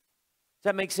 Does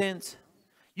that make sense?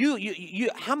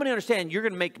 How many understand you're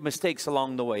going to make mistakes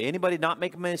along the way? Anybody not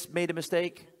made a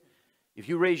mistake? If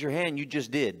you raise your hand, you just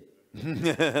did.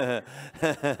 I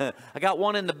got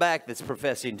one in the back that's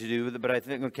professing to do, but I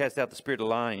think I'm going to cast out the spirit of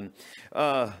lying.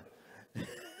 I'm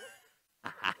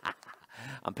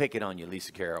picking on you,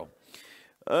 Lisa Carroll.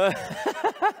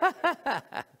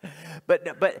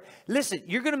 But listen,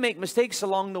 you're going to make mistakes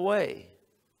along the way.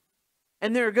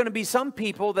 And there are going to be some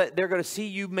people that they're going to see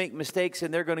you make mistakes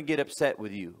and they're going to get upset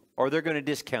with you, or they're going to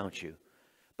discount you.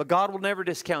 But God will never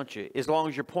discount you as long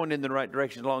as you're pointed in the right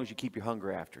direction, as long as you keep your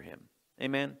hunger after him.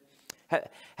 Amen?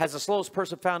 Has the slowest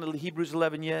person found Hebrews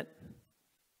 11 yet?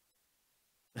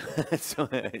 So,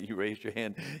 you raised your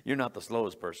hand. You're not the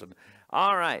slowest person.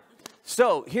 All right.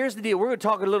 So here's the deal. We're going to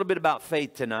talk a little bit about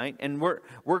faith tonight. And we're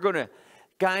going to,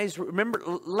 guys, remember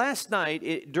last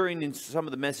night during some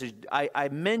of the message, I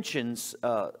mentioned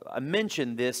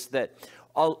this, that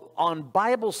on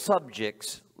Bible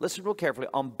subjects, listen real carefully,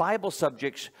 on Bible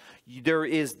subjects, there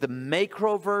is the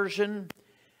macro version,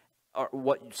 or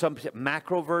what some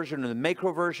macro version, or the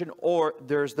macro version, or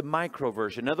there's the micro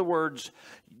version. In other words,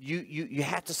 you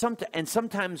have to and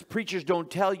sometimes preachers don't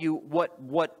tell you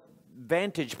what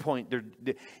vantage point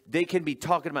they can be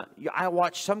talking about. I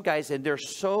watch some guys and they're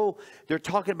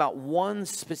talking about one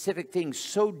specific thing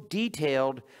so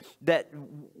detailed that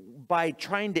by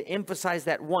trying to emphasize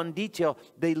that one detail,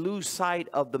 they lose sight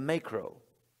of the macro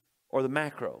or the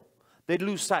macro. They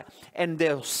lose sight, and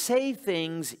they'll say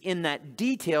things in that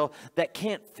detail that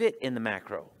can't fit in the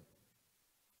macro.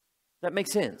 That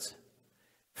makes sense.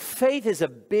 Faith is a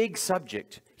big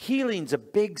subject. Healing's a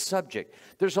big subject.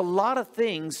 There's a lot of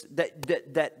things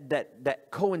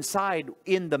that coincide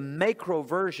in the macro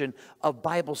version of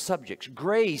Bible subjects.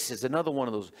 Grace is another one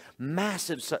of those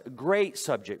massive, great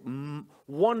subject,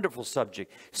 wonderful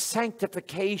subject.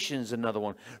 Sanctification is another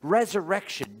one.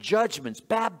 Resurrection, judgments,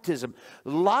 baptism,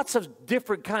 lots of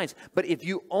different kinds. But if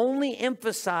you only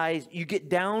emphasize, you get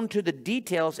down to the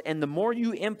details, and the more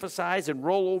you emphasize and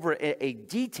roll over a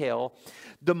detail,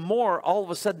 the more all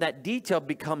of a sudden that detail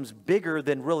becomes bigger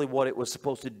than really what it was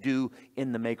supposed to do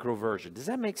in the macro version. Does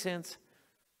that make sense?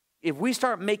 If we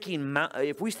start making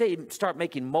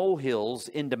molehills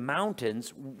into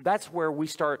mountains, that's where we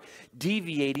start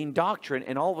deviating doctrine,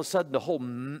 and all of a sudden the whole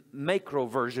macro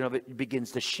version of it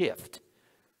begins to shift.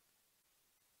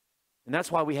 And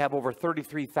that's why we have over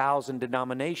 33,000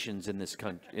 denominations in this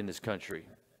country.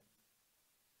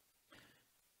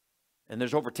 And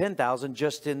there's over 10,000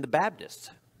 just in the Baptists.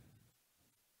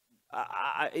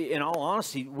 In all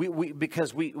honesty,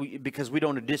 because we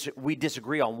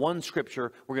disagree on one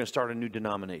scripture, we're going to start a new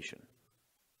denomination.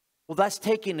 Well, that's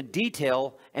taking a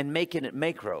detail and making it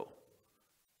macro.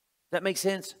 That makes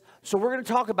sense? So we're going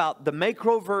to talk about the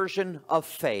macro version of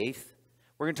faith.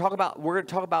 We're going to talk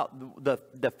about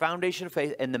the foundation of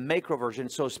faith and the macro version.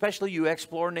 So especially you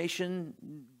Xplore Nation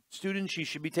students, you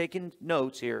should be taking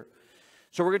notes here.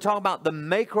 So we're going to talk about the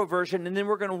macro version, and then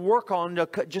we're going to work on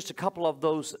just a couple of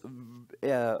those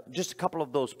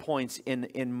points in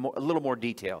a little more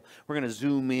detail. We're going to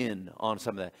zoom in on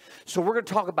some of that. So we're going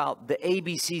to talk about the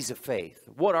ABCs of faith.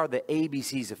 What are the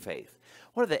ABCs of faith?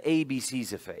 What are the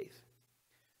ABCs of faith?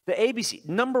 The ABC,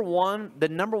 number one,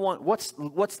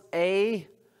 what's A?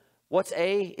 What's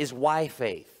A is why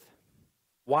faith.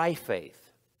 Why faith?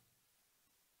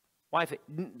 Why faith?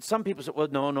 Some people say, well,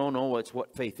 no, it's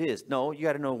what faith is. No, you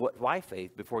got to know why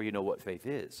faith before you know what faith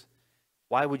is.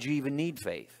 Why would you even need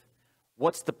faith?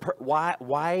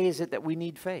 Why is it that we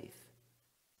need faith?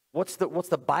 What's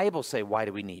the Bible say? Why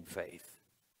do we need faith?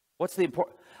 What's the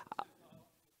important?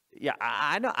 Yeah,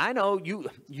 I know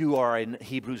you are in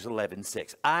Hebrews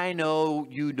 11:6. I know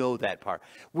you know that part.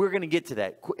 We're going to get to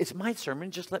that. It's my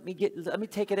sermon. Just let me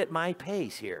take it at my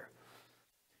pace here.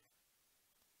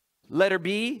 Letter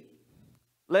B.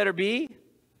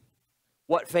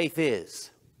 What faith is.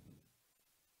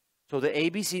 So the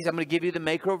ABCs, I'm going to give you the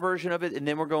macro version of it, and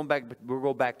then we'll go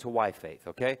back to why faith,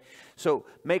 okay? So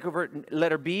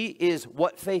letter B is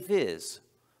what faith is.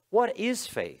 What is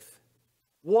faith?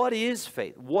 What is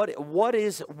faith?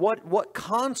 What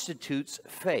constitutes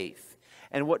faith?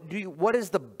 And what is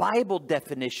the Bible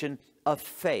definition of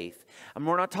faith? And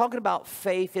we're not talking about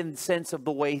faith in the sense of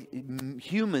the way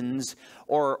humans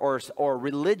or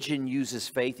religion uses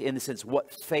faith, in the sense,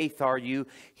 what faith are you?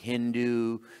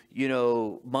 Hindu,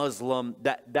 Muslim,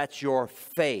 that's your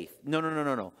faith.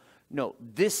 No. No,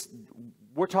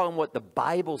 we're talking what the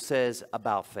Bible says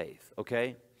about faith,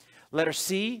 okay? Letter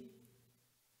C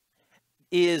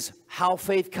is how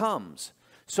faith comes.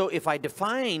 So if I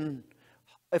define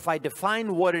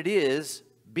what it is,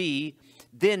 B,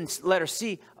 then letter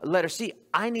C,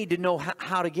 I need to know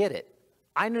how to get it.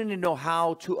 I need to know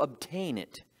how to obtain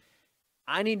it.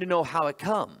 I need to know how it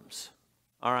comes.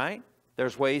 All right?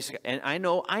 There's ways, and I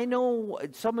know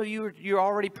some of you, you're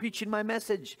already preaching my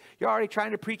message. You're already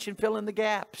trying to preach and fill in the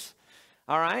gaps.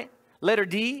 All right? Letter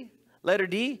D,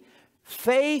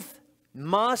 faith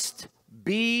must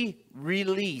be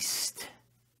released.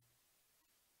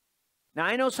 Now,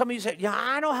 I know some of you say, yeah,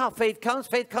 I know how faith comes.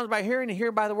 Faith comes by hearing, and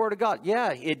hearing by the word of God.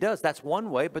 Yeah, it does. That's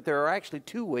one way, but there are actually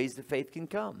two ways that faith can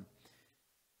come.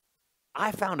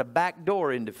 I found a back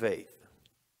door into faith.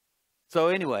 So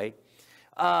anyway,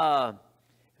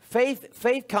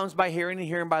 faith comes by hearing, and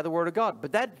hearing by the word of God.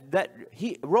 But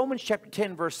Romans chapter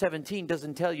 10, verse 17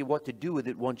 doesn't tell you what to do with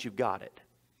it once you've got it.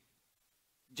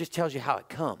 It just tells you how it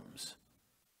comes.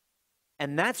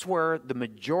 And that's where the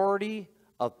majority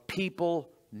of people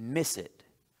miss it.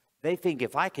 They think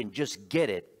if I can just get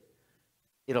it,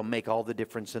 it'll make all the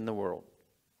difference in the world.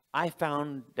 I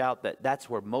found out that that's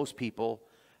where most people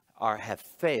have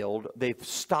failed. They've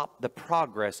stopped the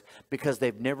progress because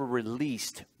they've never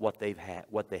released what they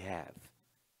have.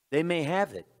 They may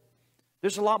have it.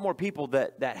 There's a lot more people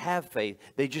that have faith.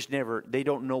 They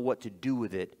don't know what to do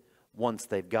with it once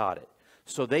they've got it.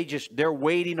 So they're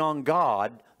waiting on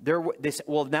God. They say,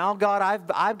 well, now God,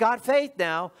 I've got faith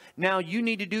now. Now you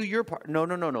need to do your part.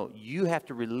 No. You have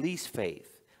to release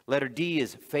faith. Letter D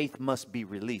is faith must be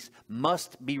released.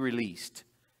 Must be released.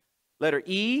 Letter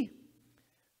E,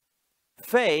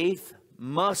 faith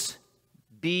must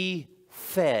be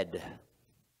fed.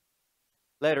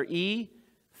 Letter E,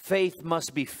 faith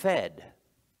must be fed.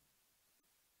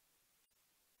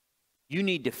 You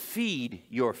need to feed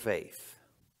your faith.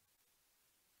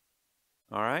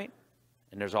 All right?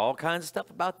 And there's all kinds of stuff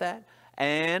about that.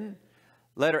 And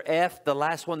letter F, the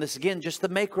last one, this again, just the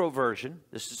macro version.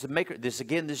 This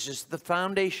is just the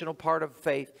foundational part of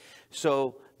faith.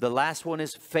 So the last one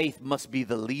is faith must be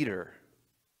the leader.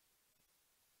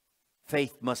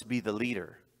 Faith must be the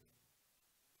leader.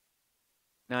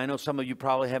 Now, I know some of you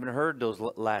probably haven't heard the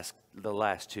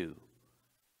last two.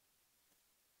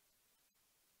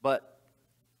 But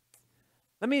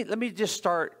let me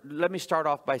start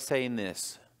off by saying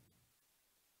this.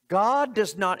 God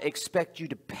does not expect you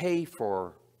to pay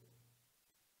for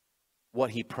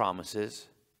what he promises.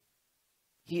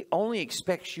 He only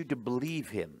expects you to believe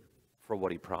him for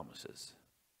what he promises.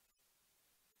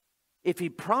 If he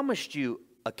promised you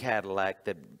a Cadillac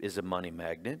that is a money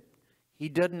magnet, he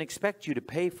doesn't expect you to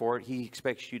pay for it. He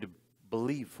expects you to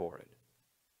believe for it.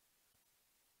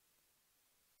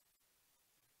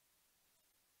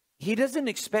 He doesn't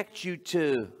expect you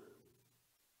to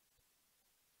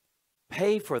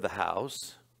pay for the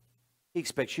house. He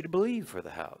expects you to believe for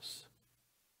the house.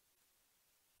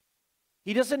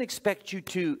 He doesn't expect you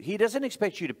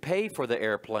to pay for the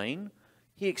airplane.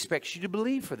 He expects you to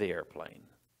believe for the airplane.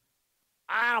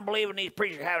 I don't believe in these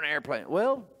preachers having an airplane.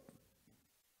 Well,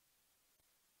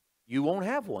 you won't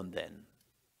have one then.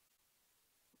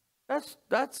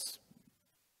 That's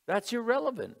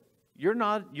irrelevant. You're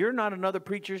not another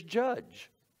preacher's judge.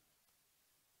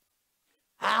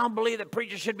 I don't believe that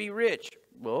preachers should be rich.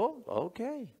 Well,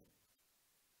 okay.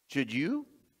 Should you?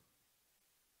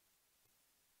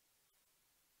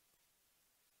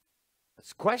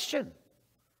 That's a question.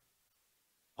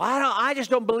 I just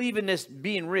don't believe in this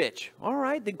being rich. All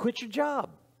right, then quit your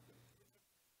job.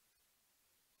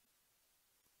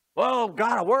 Well,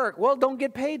 gotta work. Well, don't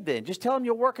get paid then. Just tell them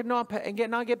you'll work and not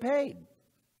get paid.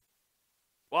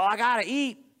 Well, I gotta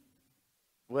eat.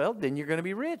 Well, then you're going to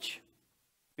be rich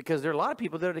because there are a lot of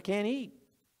people there that can't eat.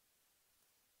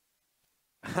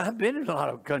 I've been in a lot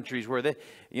of countries where they,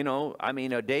 you know, I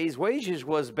mean, a day's wages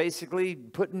was basically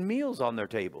putting meals on their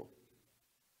table.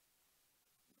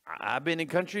 I've been in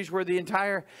countries where the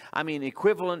entire, I mean,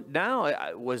 equivalent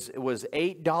now was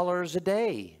 $8 a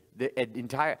day. The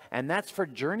entire, and that's for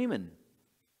journeyman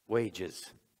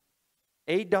wages.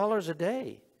 $8 a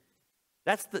day.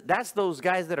 That's those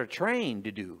guys that are trained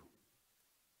to do.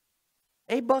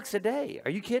 $8 a day.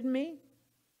 Are you kidding me?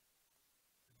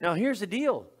 Now here's the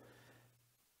deal.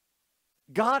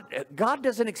 God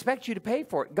doesn't expect you to pay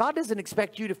for it. God doesn't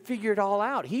expect you to figure it all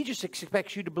out. He just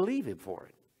expects you to believe Him for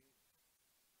it.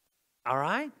 All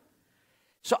right?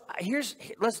 So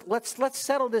let's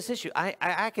settle this issue.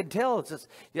 I can tell it's just,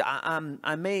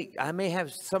 I may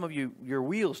have some of your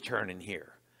wheels turning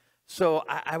here. So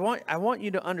I want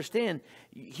you to understand,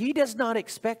 He does not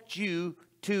expect you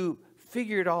to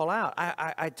figure it all out.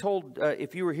 I told,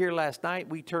 if you were here last night,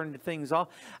 we turned things off.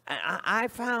 I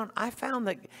found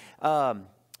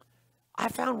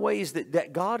ways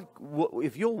that God,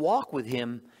 if you'll walk with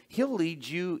Him, He'll lead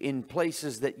you in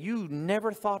places that you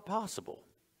never thought possible.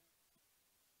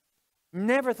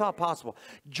 Never thought possible.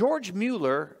 George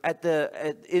Mueller at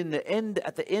the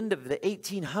end of the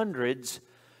 1800s,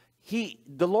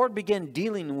 the Lord began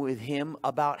dealing with him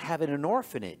about having an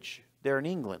orphanage there in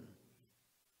England.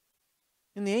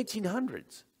 In the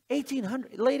 1800s,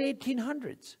 late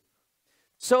 1800s.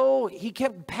 So he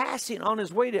kept passing on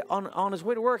his way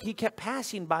to work. He kept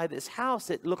passing by this house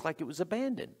that looked like it was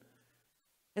abandoned,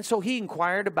 and so he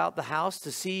inquired about the house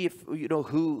to see if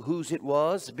whose it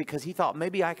was, because he thought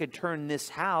maybe I could turn this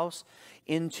house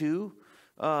into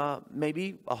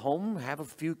maybe a home, have a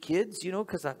few kids,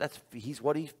 because he's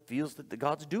what he feels that the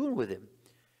God's doing with him,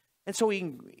 and so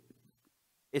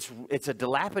it's a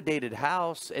dilapidated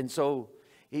house, and so.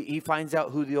 He finds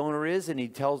out who the owner is, and he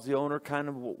tells the owner kind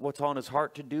of what's on his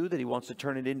heart to do, that he wants to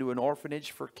turn it into an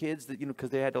orphanage for kids, that because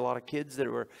they had a lot of kids that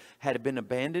had been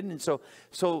abandoned, and so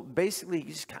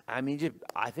basically, I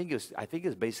think it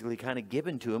was basically kind of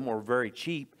given to him, or very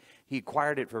cheap. He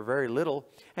acquired it for very little,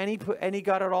 and he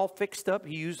got it all fixed up.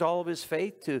 He used all of his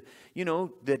faith to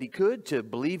that he could to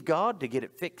believe God to get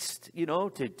it fixed,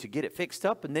 to get it fixed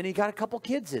up, and then he got a couple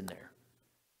kids in there.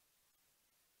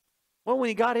 Well, when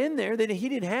he got in there, then he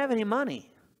didn't have any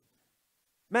money.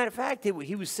 Matter of fact,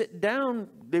 he was sitting down.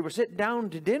 They were sitting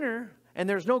down to dinner, and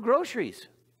there's no groceries.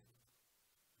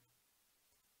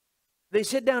 They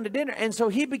sit down to dinner, and so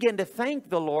he began to thank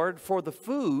the Lord for the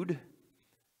food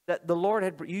that the Lord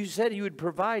had. You said you would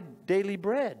provide daily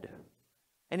bread,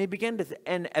 and he began to.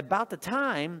 And about the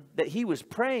time that he was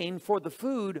praying for the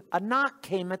food, a knock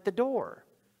came at the door,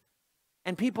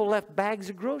 and people left bags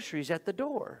of groceries at the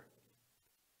door.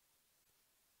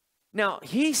 Now,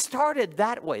 he started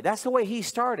that way. That's the way he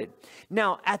started.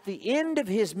 Now, at the end of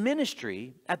his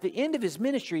ministry,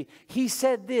 he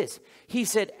said this. He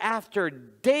said, after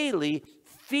daily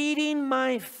feeding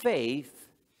my faith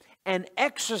and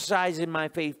exercising my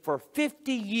faith for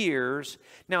 50 years,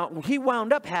 now, he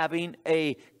wound up having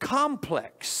a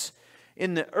complex.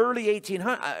 In the early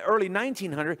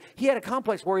 1900s, he had a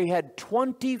complex where he had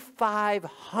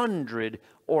 2,500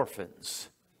 orphans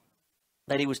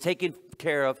that he was taking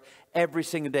care of every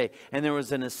single day. And there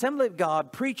was an Assembly of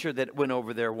God preacher that went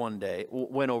over there one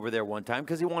time,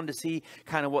 because he wanted to see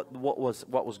kind of what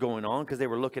was going on, because they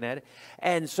were looking at it.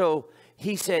 And so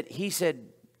he said he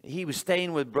was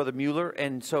staying with Brother Mueller,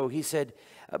 and so he said,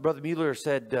 Brother Mueller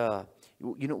said,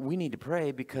 we need to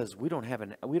pray, because we don't have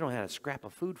a scrap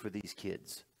of food for these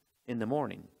kids in the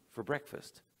morning for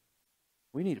breakfast.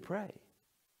 We need to pray.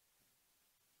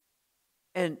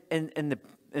 And the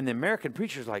American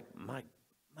preacher's like, my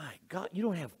God, you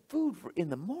don't have food in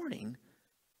the morning?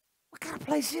 What kind of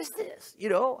place is this?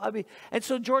 And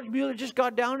so George Mueller just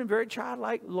got down and very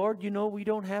childlike, Lord, we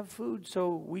don't have food,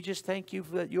 so we just thank you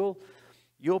for that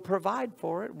you'll provide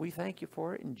for it. We thank you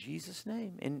for it in Jesus'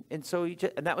 name. And so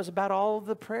and that was about all of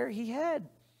the prayer he had.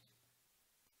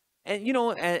 And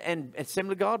and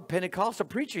Assembly of God Pentecostal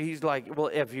preacher, he's like,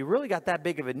 well, if you really got that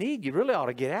big of a need, you really ought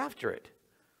to get after it.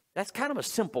 That's kind of a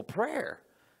simple prayer.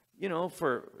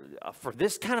 For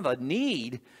this kind of a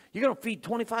need, you're going to feed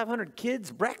 2,500 kids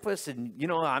breakfast, and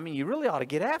you really ought to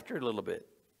get after it a little bit.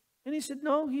 And he said,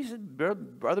 no. He said,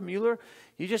 Brother Mueller,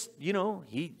 he just,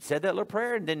 he said that little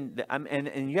prayer, and then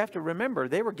and you have to remember,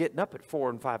 they were getting up at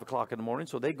 4 and 5 o'clock in the morning,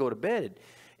 so they go to bed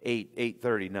at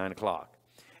 8:30, 9 o'clock,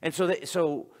 and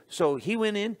so he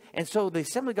went in, and so the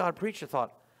Assembly of God preacher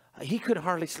thought he couldn't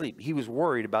hardly sleep. He was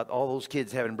worried about all those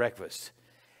kids having breakfast.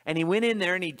 And he went in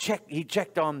there and he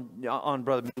checked on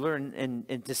Brother Mueller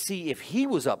and to see if he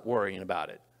was up worrying about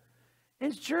it.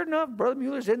 And sure enough, Brother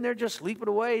Mueller's in there just sleeping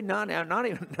away, not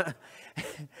even.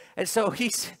 And so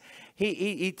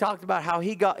he talked about how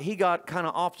he got kind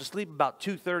of off to sleep about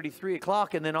 2:30, 3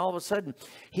 o'clock, and then all of a sudden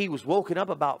he was woken up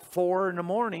about 4 in the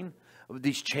morning with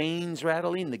these chains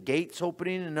rattling, the gates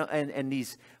opening, and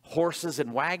these horses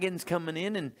and wagons coming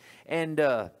in,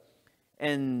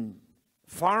 and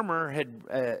farmer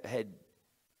had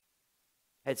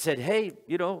said, hey,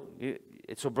 you know.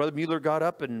 So Brother Mueller got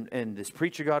up and this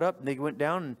preacher got up and they went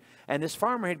down and this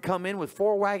farmer had come in with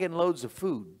 4 wagon loads of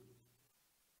food.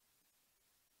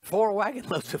 4 wagon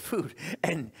loads of food.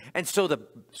 And so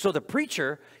the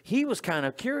preacher, he was kind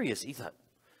of curious. He thought,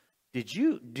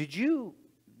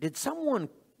 did someone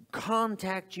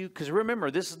contact you? Because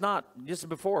remember, this is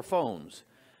before phones.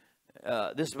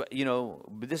 This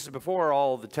is before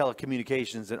all the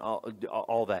telecommunications and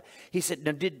all that. He said,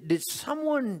 now did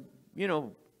someone,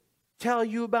 tell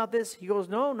you about this? He goes,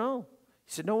 no.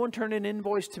 He said, no one turned an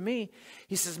invoice to me.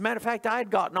 He says, as a matter of fact, I had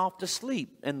gotten off to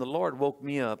sleep, and the Lord woke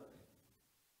me up,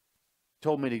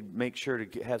 told me to make sure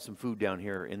to have some food down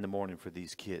here in the morning for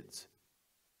these kids.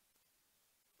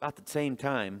 About the same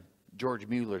time, George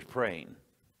Mueller's praying.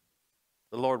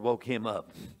 The Lord woke him up,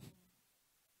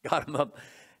 got him up,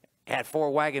 had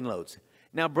 4 wagon loads.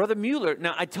 Now, Brother Mueller,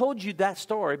 I told you that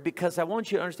story because I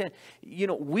want you to understand,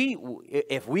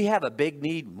 if we have a big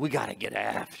need, we got to get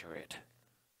after it.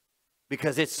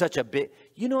 Because it's such a big,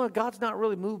 God's not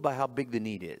really moved by how big the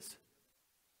need is.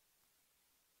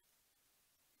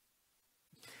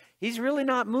 He's really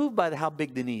not moved by how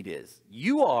big the need is.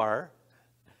 You are,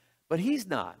 but he's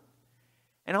not.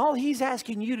 And all he's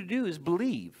asking you to do is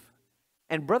believe.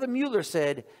 And Brother Mueller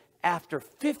said, after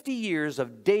 50 years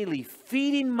of daily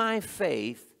feeding my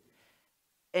faith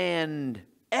and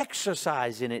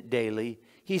exercising it daily,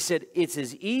 he said, it's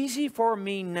as easy for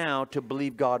me now to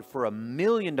believe God for $1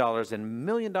 million, and $1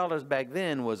 million back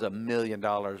then was $1 million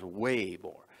way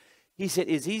more. He said,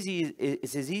 it's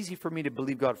as easy for me to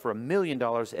believe God for $1 million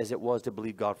as it was to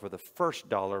believe God for the first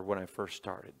dollar when I first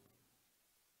started.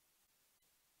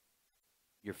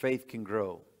 Your faith can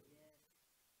grow.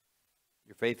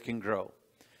 Your faith can grow.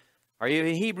 Are you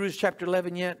in Hebrews chapter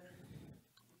 11 yet?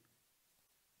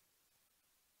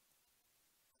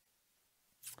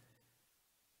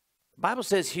 The Bible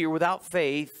says here, without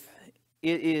faith,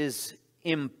 it is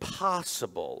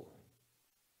impossible.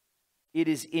 It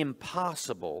is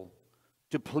impossible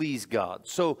to please God.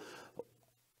 So,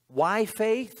 why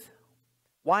faith?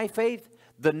 Why faith?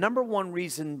 The number one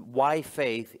reason why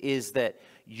faith is that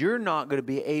you're not going to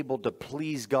be able to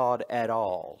please God at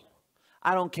all.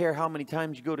 I don't care how many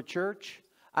times you go to church.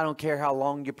 I don't care how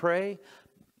long you pray.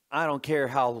 I don't care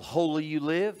how holy you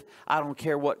live. I don't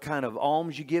care what kind of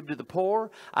alms you give to the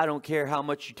poor. I don't care how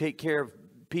much you take care of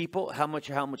people, how much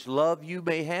love you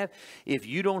may have. If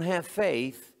you don't have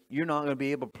faith, you're not going to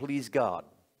be able to please God.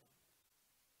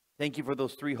 Thank you for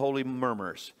those 3 holy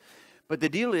murmurs. But the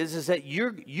deal is that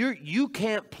you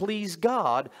can't please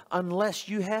God unless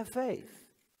you have faith.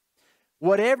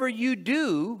 Whatever you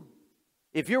do,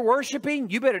 if you're worshiping,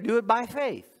 you better do it by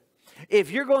faith.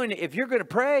 If you're going to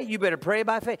pray, you better pray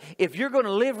by faith. If you're going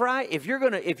to live right, if you're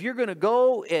going to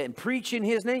go and preach in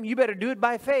His name, you better do it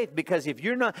by faith. Because if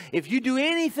you do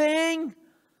anything,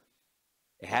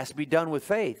 it has to be done with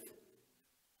faith.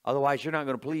 Otherwise, you're not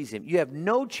going to please Him. You have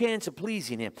no chance of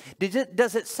pleasing Him.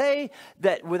 Does it say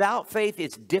that without faith,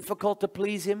 it's difficult to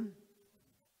please Him?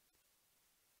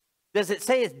 Does it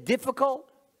say it's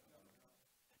difficult?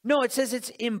 No, it says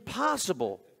it's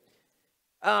impossible.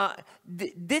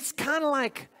 It's kind of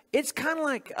like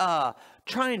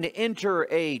trying to enter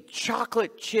a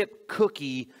chocolate chip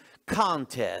cookie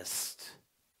contest.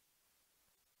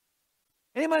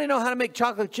 Anybody know how to make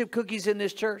chocolate chip cookies in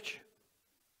this church?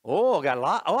 Oh, I got a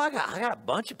lot. Oh, I got a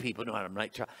bunch of people know how to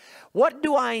make chocolate. What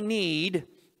do I need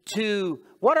to?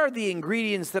 What are the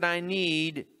ingredients that I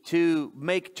need to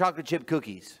make chocolate chip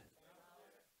cookies?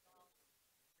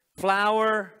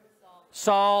 Flour,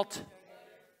 salt,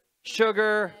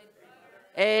 sugar,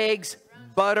 eggs,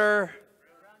 butter,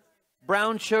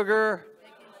 brown sugar,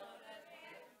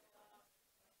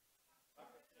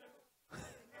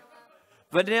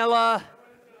 vanilla,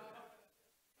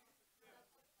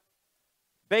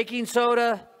 baking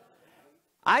soda.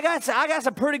 I got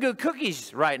some pretty good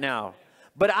cookies right now,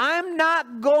 but I'm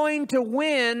not going to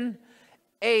win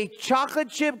a chocolate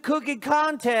chip cookie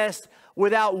contest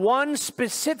without one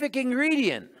specific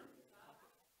ingredient.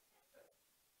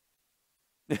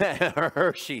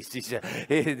 Hershey's. He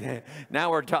said,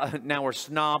 now we're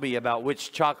snobby about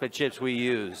which chocolate chips we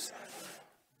use.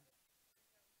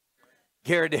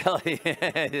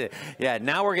 Ghirardelli. Yeah,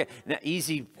 now we're getting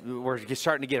easy. We're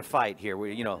starting to get a fight here.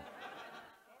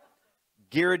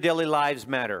 Ghirardelli Lives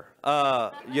Matter.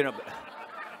 You know.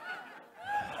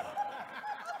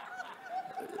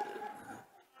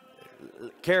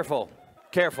 Careful,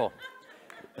 careful.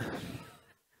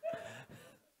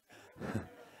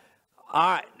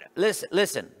 All right,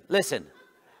 listen.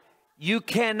 You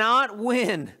cannot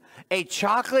win a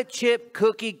chocolate chip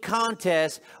cookie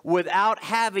contest without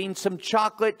having some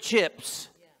chocolate chips.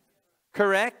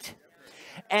 Correct?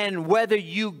 And whether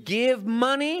you give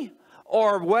money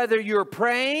or whether you're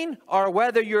praying or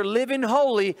whether you're living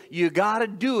holy, you got to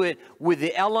do it with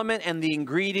the element and the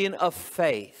ingredient of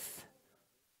faith.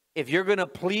 If you're going to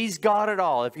please God at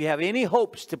all, if you have any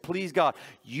hopes to please God,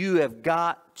 you have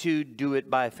got to do it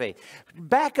by faith.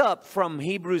 Back up from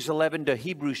Hebrews 11 to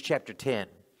Hebrews chapter 10.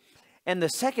 And the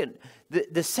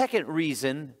second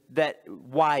reason that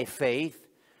why faith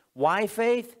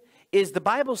is the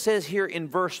Bible says here in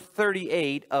verse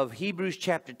 38 of Hebrews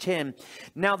chapter 10,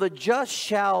 now the just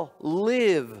shall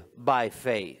live by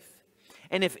faith.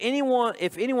 And if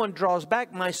anyone draws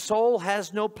back, my soul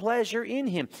has no pleasure in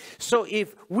him. So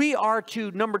if we are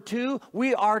to, number two,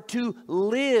 we are to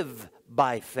live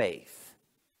by faith.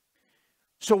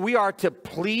 So we are to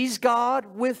please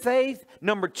God with faith.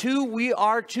 Number two, we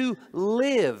are to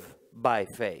live by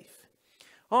faith.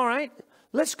 All right,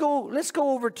 let's go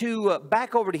over to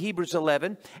back over to Hebrews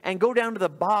 11 and go down to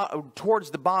the towards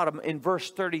the bottom in verse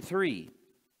 33.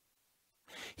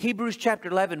 Hebrews chapter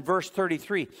 11, verse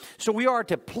 33. So we are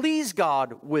to please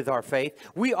God with our faith.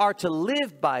 We are to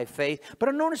live by faith. But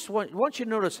I want you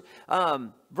to notice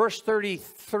verse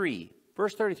 33.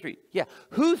 Verse 33. Yeah.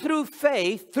 Who through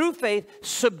faith,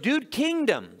 subdued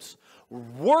kingdoms,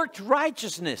 worked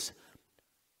righteousness,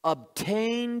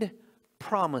 obtained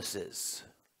promises.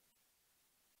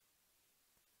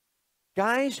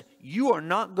 Guys, you are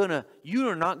not gonna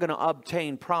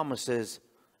obtain promises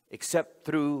except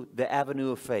through the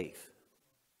avenue of faith.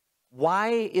 Why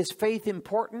is faith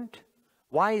important?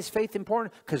 Why is faith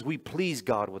important? Because we please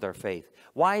God with our faith.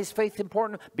 Why is faith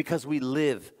important? Because we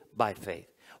live by faith.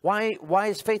 Why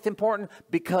is faith important?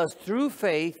 Because through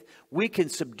faith, we can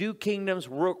subdue kingdoms,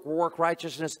 work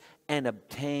righteousness, and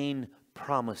obtain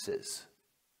promises.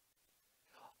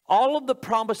 All of the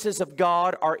promises of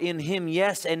God are in Him,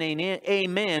 yes and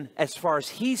amen, as far as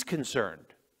He's concerned.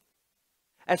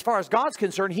 As far as God's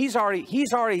concerned, He's already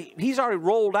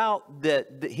rolled out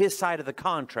His side of the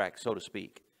contract, so to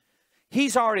speak.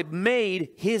 He's already made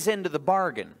His end of the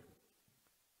bargain.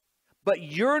 But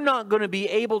you're not going to be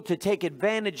able to take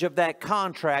advantage of that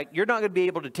contract. You're not going to be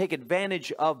able to take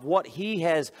advantage of what He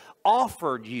has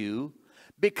offered you,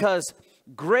 because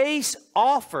grace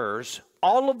offers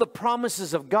all of the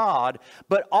promises of God,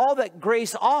 but all that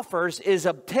grace offers is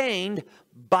obtained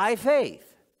by faith.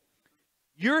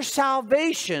 Your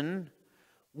salvation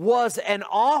was an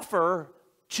offer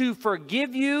to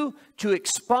forgive you, to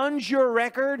expunge your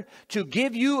record, to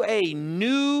give you a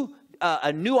new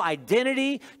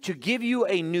identity, to give you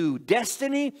a new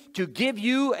destiny, to give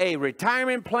you a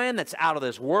retirement plan that's out of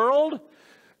this world.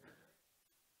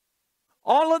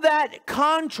 All of that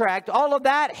contract, all of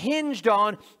that hinged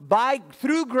on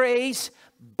through grace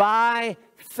by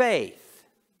faith.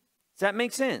 Does that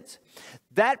make sense?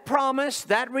 That promise,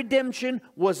 that redemption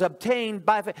was obtained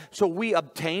by faith. So we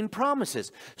obtain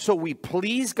promises. So we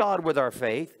please God with our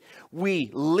faith. We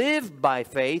live by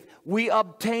faith. We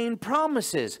obtain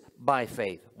promises by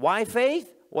faith. Why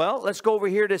faith? Well, let's go over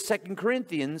here to 2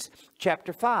 Corinthians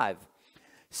chapter 5.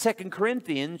 2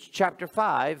 Corinthians chapter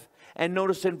 5, and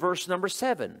notice in verse number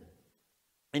 7.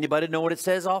 Anybody know what it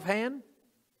says offhand?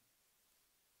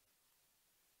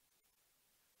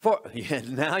 Yeah,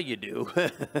 now you do.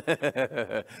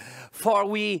 For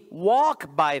we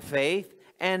walk by faith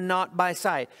and not by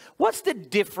sight. What's the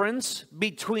difference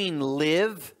between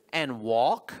live and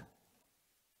walk?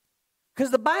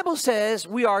 Because the Bible says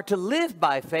we are to live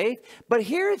by faith, but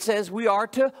here it says we are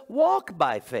to walk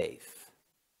by faith.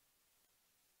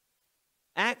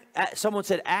 Someone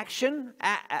said action.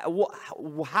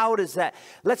 How does that?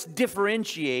 Let's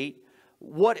differentiate.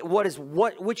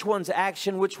 Which one's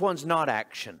action, which one's not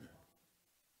action?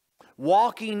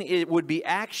 Walking, it would be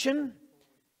action,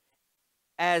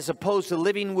 as opposed to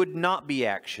living would not be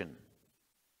action.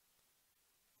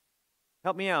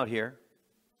 Help me out here.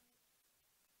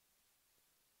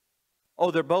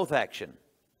 Oh, they're both action.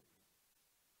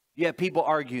 You have people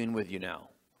arguing with you now.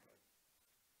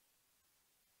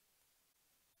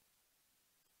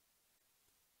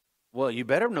 Well, you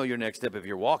better know your next step if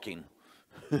you're walking.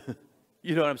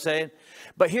 You know what I'm saying?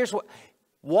 But here's what,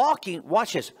 walking,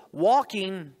 watch this.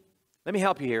 Walking, let me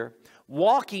help you here.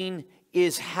 Walking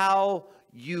is how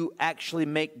you actually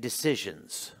make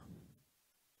decisions.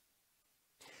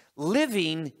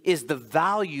 Living is the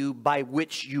value by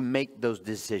which you make those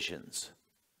decisions.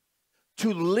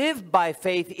 To live by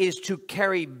faith is to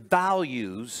carry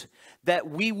values that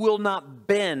we will not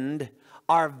bend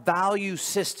our value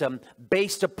system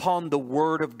based upon the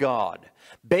Word of God.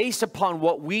 Based upon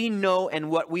what we know and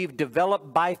what we've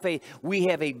developed by faith, we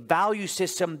have a value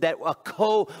system that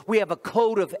we have a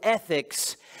code of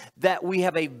ethics that we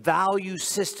have a value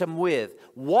system with.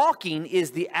 Walking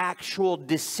is the actual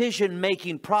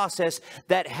decision-making process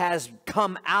that has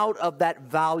come out of that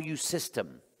value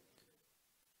system.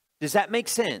 Does that make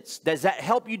sense? Does that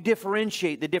help you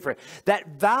differentiate the difference?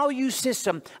 That value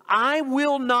system, I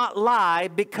will not lie,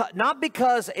 not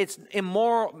because it's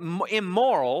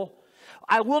immoral.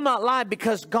 I will not lie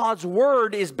because God's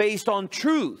word is based on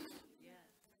truth.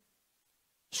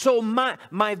 So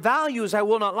my value is I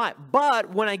will not lie.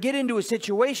 But when I get into a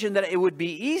situation that it would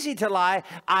be easy to lie,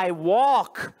 I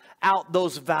walk out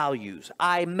those values.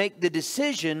 I make the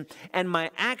decision and my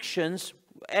actions.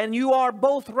 And you are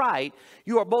both right.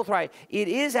 You are both right. It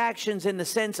is actions in the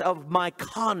sense of my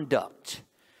conduct.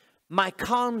 My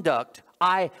conduct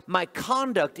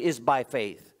is by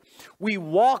faith. We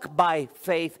walk by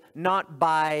faith, not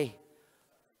by...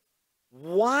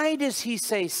 Why does he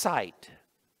say sight?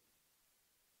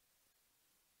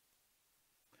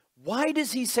 Why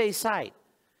does he say sight?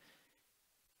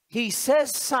 He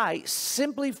says sight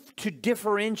simply to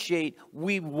differentiate.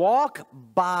 We walk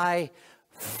by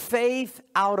faith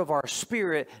out of our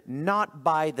spirit, not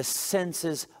by the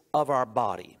senses of our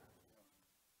body.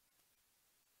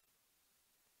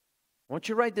 I want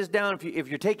you to write this down if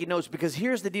you're taking notes, because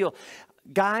here's the deal.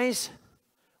 Guys,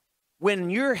 when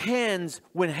hands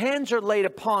are laid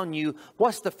upon you,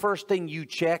 what's the first thing you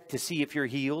check to see if you're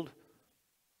healed?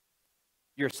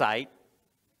 Your sight.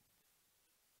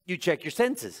 You check your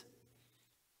senses.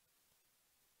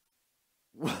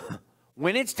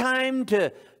 When it's time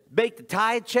to make the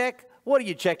tithe check, what are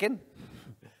you checking?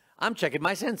 I'm checking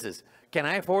my senses. Can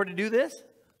I afford to do this?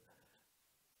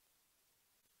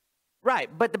 Right,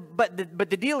 but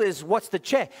the deal is, what's the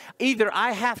check? Either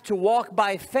I have to walk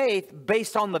by faith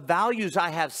based on the values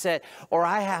I have set, or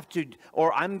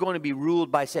I'm going to be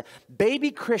ruled by sin.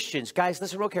 Baby Christians, guys,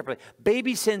 listen real carefully.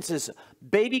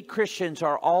 Baby Christians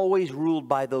are always ruled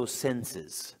by those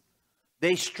senses.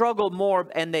 They struggle more,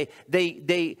 and they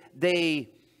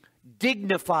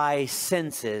dignify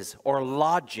senses or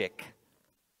logic.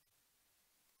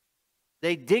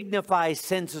 They dignify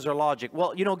senses or logic.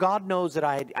 Well, you know, God knows that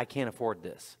I can't afford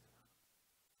this.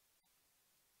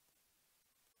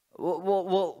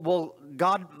 Well,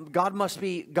 God must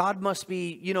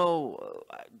be, you know,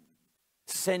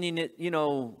 sending it, you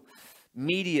know,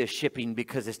 media shipping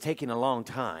because it's taking a long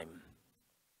time.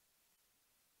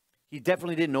 He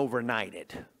definitely didn't overnight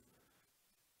it.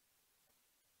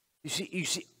 You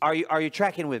see, are you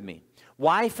tracking with me?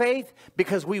 Why faith?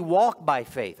 Because we walk by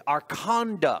faith. Our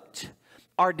conduct,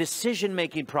 our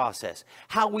decision-making process,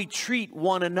 how we treat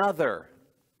one another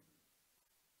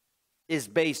is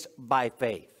based by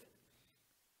faith.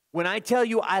 When I tell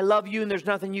you I love you and there's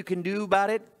nothing you can do about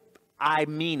it, I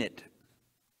mean it.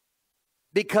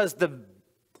 Because the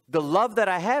love that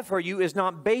I have for you is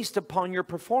not based upon your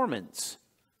performance,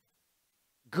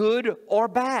 good or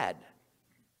bad.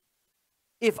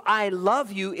 If I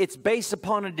love you, it's based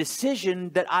upon a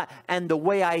decision and the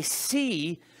way I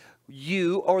see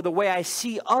you or the way I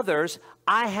see others.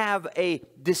 I have a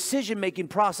decision-making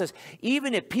process.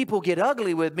 Even if people get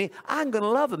ugly with me, I'm going to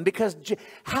love them, because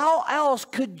how else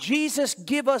could Jesus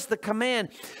give us the command?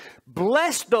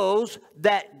 Bless those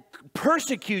that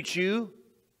persecute you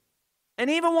and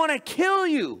even want to kill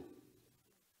you.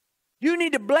 You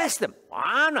need to bless them.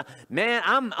 I'm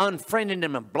unfriending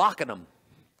them and blocking them.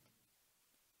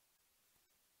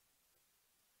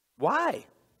 Why?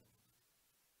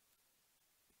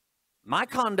 My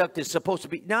conduct is supposed to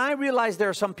be... Now, I realize there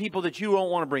are some people that you don't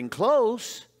want to bring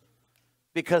close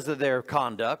because of their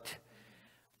conduct.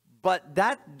 But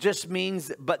that doesn't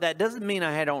mean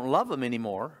I don't love them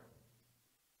anymore.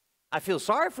 I feel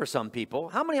sorry for some people.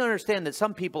 How many understand that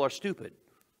some people are stupid?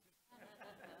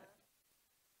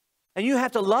 And you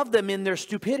have to love them in their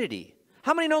stupidity.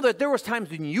 How many know that there was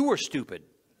times when you were stupid?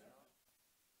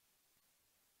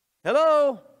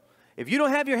 Hello? If you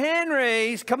don't have your hand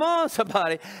raised, come on,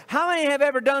 somebody. How many have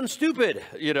ever done stupid?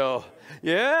 You know,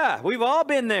 yeah, we've all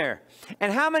been there.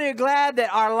 And how many are glad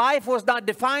that our life was not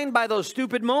defined by those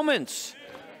stupid moments?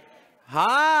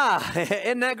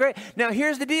 Isn't that great? Now,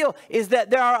 here's the deal, is that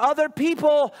there are other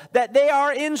people that they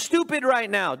are in stupid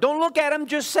right now. Don't look at them,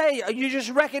 just say, you just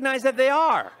recognize that they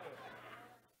are.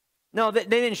 No, they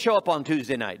didn't show up on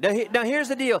Tuesday night. Now, here's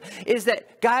the deal, is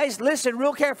that, guys, listen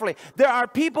real carefully. There are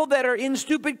people that are in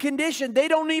stupid condition. They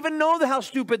don't even know how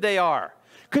stupid they are.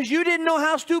 Because you didn't know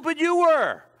how stupid you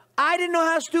were. I didn't know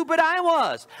how stupid I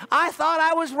was. I thought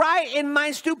I was right in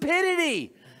my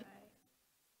stupidity.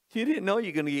 You didn't know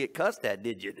you're going to get cussed at,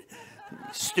 did you?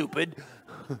 Stupid.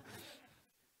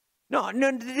 No,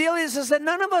 the deal is that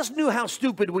none of us knew how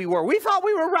stupid we were. We thought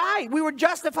we were right. We were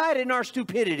justified in our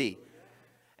stupidity.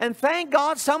 And thank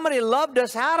God somebody loved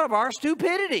us out of our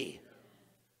stupidity.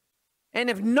 And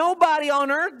if nobody on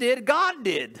earth did, God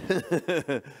did.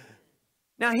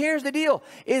 Now here's the deal,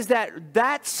 is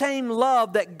that same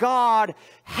love that God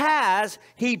has,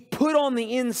 He put on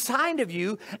the inside of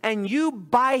you, and you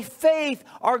by faith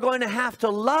are going to have to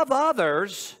love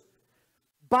others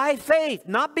by faith,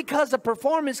 not because of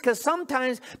performance, because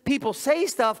sometimes people say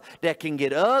stuff that can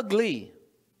get ugly.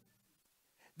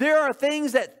 There are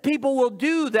things that people will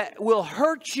do that will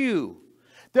hurt you.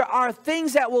 There are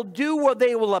things that will do where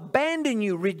they will abandon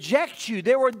you, reject you.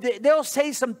 They'll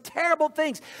say some terrible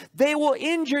things. They will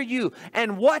injure you.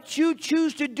 And what you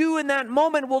choose to do in that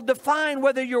moment will define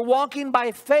whether you're walking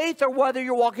by faith or whether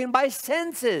you're walking by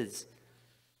senses.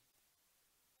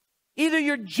 Either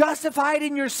you're justified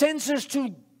in your senses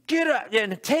to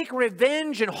and take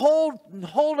revenge and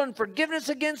hold unforgiveness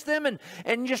against them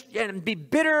and be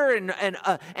bitter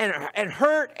and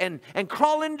hurt and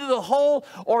crawl into the hole,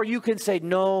 or you can say,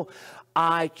 no,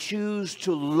 I choose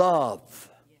to love,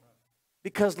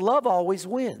 because love always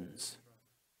wins.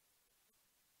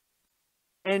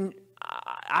 And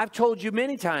I've told you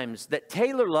many times that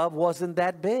Taylor love wasn't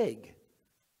that big.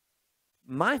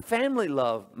 My family,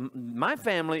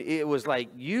 it was like,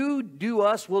 you do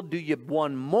us, we'll do you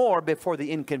one more before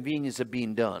the inconvenience of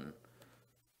being done.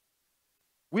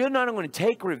 We're not going to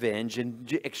take revenge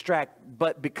and extract,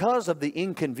 but because of the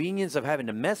inconvenience of having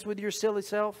to mess with your silly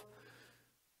self,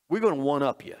 we're going to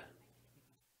one-up you.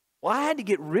 Well, I had to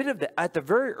get rid of that. At the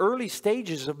very early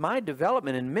stages of my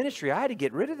development in ministry, I had to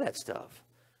get rid of that stuff.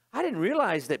 I didn't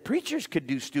realize that preachers could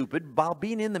do stupid while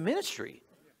being in the ministry.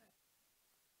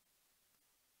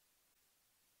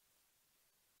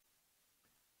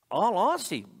 All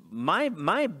honesty,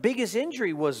 my biggest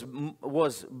injury was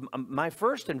my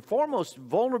first and foremost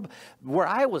vulnerable. Where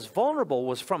I was vulnerable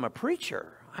was from a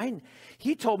preacher.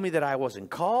 He told me that I wasn't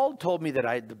called. Told me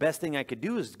that the best thing I could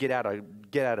do is get out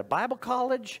of Bible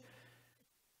college.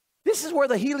 This is where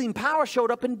the healing power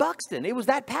showed up in Buxton. It was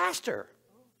that pastor.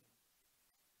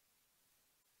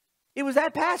 It was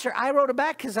that pastor. I wrote it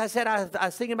back because I said I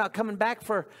was thinking about coming back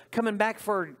for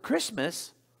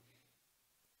Christmas.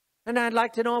 And I'd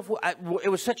like to know if it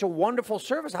was such a wonderful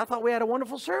service. I thought we had a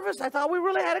wonderful service. I thought we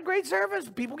really had a great service.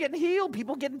 People getting healed.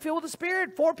 People getting filled with the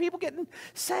Spirit. 4 people getting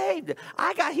saved.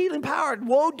 I got healing power.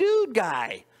 Whoa, dude,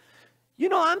 guy. You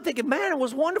know, I'm thinking, man, it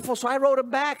was wonderful. So I wrote him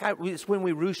back. It's when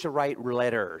we used to write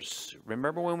letters.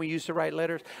 Remember when we used to write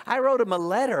letters? I wrote him a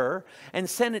letter and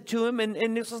sent it to him. And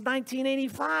this was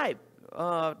 1985.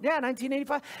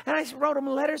 1985. And I wrote him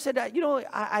a letter, said,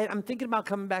 I'm thinking about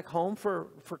coming back home for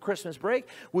Christmas break.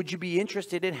 Would you be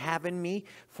interested in having me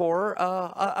for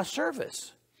a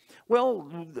service?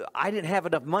 Well, I didn't have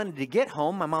enough money to get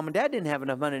home. My mom and dad didn't have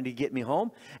enough money to get me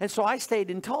home. And so I stayed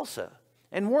in Tulsa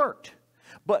and worked.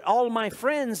 But all of my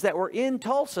friends that were in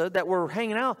Tulsa that were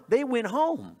hanging out, they went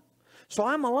home. So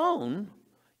I'm alone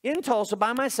in Tulsa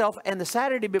by myself, and the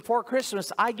Saturday before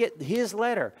Christmas, I get his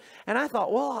letter. And I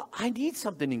thought, well, I need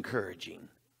something encouraging.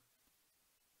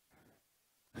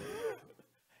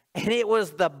 And it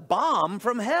was the bomb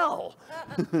from hell.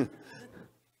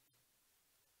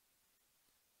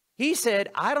 He said,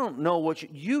 I don't know what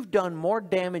you've done more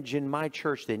damage in my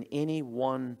church than any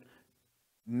one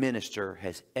minister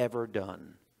has ever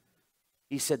done.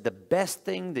 He said, the best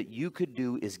thing that you could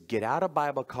do is get out of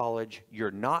Bible college.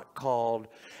 You're not called.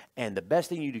 And the best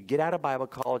thing you do, get out of Bible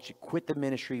college, quit the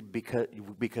ministry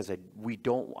because I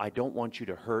don't want you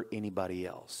to hurt anybody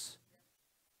else.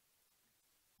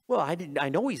 Well, I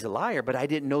know he's a liar, but I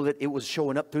didn't know that it was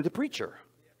showing up through the preacher.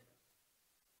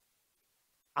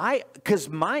 Because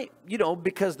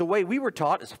the way we were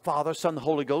taught is Father, Son, the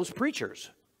Holy Ghost, preachers.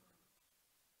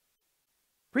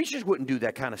 Preachers wouldn't do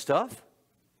that kind of stuff.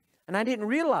 And I didn't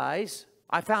realize,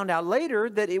 I found out later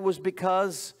that it was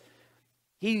because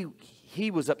he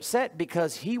was upset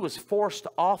because he was forced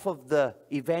off of the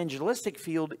evangelistic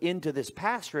field into this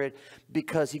pastorate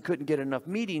because he couldn't get enough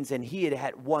meetings. And he had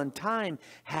at one time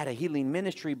had a healing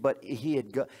ministry, but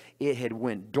it had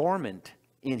went dormant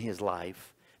in his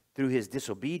life through his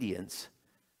disobedience.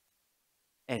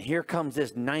 And here comes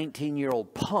this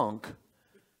 19-year-old punk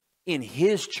in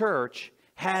his church,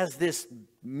 has this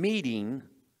meeting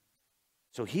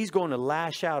So he's going to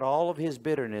lash out all of his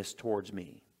bitterness towards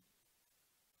me.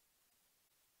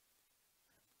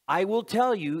 I will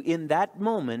tell you, in that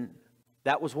moment,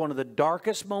 that was one of the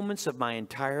darkest moments of my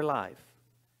entire life.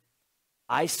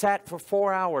 I sat for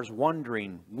 4 hours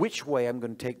wondering which way I'm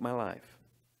going to take my life.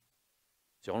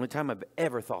 It's the only time I've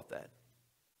ever thought that.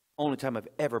 Only time I've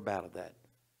ever battled that.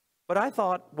 But I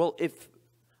thought, well, if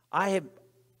I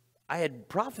had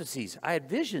prophecies, I had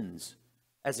visions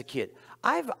as a kid.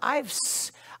 I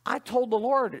told the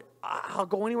Lord, I'll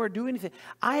go anywhere, do anything.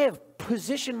 I have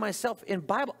positioned myself in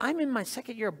Bible. I'm in my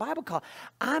second year of Bible college.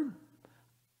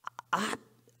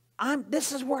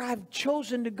 This is where I've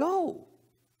chosen to go.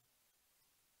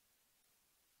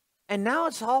 And now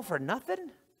it's all for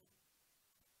nothing?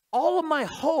 All of my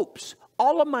hopes,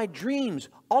 all of my dreams,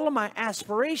 all of my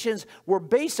aspirations were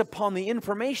based upon the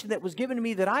information that was given to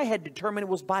me that I had determined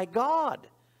was by God.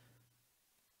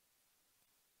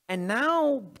 And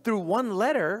now, through one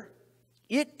letter,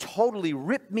 it totally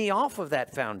ripped me off of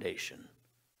that foundation.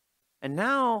 And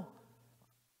now,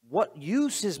 what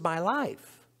use is my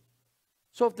life?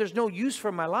 So if there's no use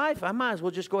for my life, I might as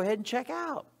well just go ahead and check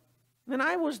out. And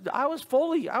I was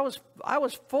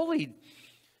fully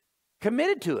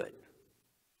committed to it.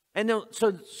 And then,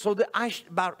 so that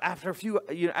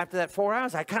after that 4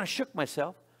 hours, I kind of shook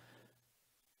myself.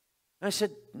 And I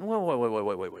said,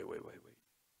 wait.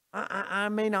 I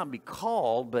may not be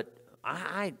called, but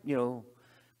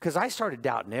because I started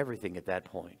doubting everything at that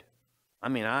point. I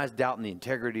mean, I was doubting the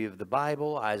integrity of the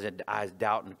Bible. I was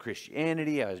doubting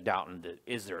Christianity. I was doubting,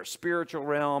 is there a spiritual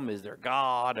realm? Is there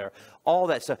God? Or all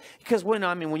that stuff. Because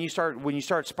when you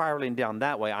start spiraling down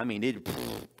that way, I mean, it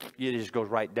just goes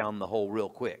right down the hole real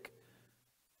quick.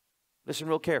 Listen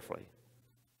real carefully.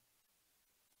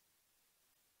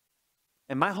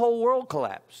 And my whole world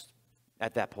collapsed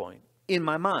at that point. In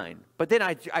my mind. But then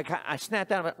I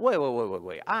snapped out of it.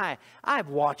 Wait. I've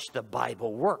watched the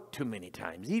Bible work too many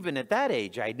times. Even at that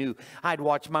age, I knew I'd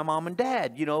watch my mom and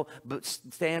dad,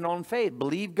 stand on faith,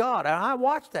 believe God. And I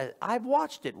watched that. I've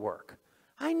watched it work.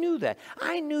 I knew that.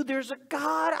 I knew there's a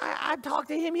God. I talked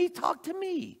to him. He talked to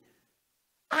me.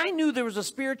 I knew there was a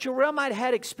spiritual realm. I'd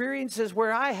had experiences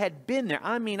where I had been there.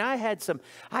 I mean, I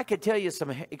could tell you some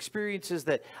experiences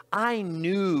that I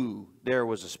knew there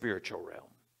was a spiritual realm.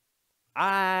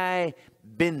 I've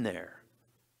been there.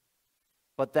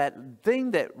 But that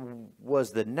thing that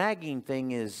was the nagging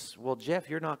thing is, well, Jeff,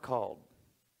 you're not called.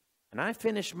 And I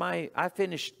finished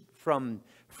from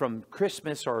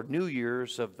Christmas or New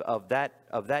Year's of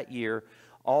that year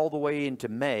all the way into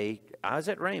May. I was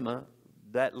at Rhema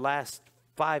that last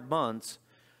 5 months.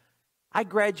 I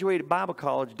graduated Bible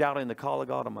college doubting the call of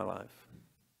God on my life.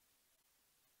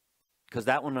 Because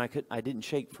that one I didn't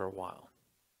shake for a while.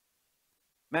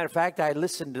 Matter of fact, I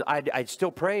still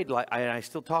prayed, and I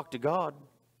still talked to God.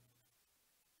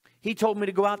 He told me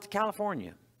to go out to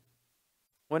California.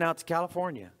 Went out to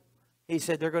California. He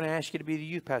said, they're going to ask you to be the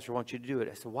youth pastor. I want you to do it.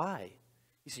 I said, why?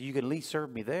 He said, you can at least serve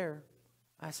me there.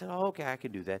 I said, oh, okay, I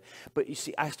can do that. But you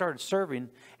see, I started serving,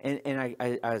 and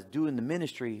I was doing the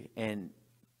ministry, and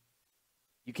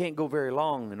you can't go very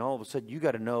long, and all of a sudden, you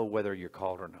got to know whether you're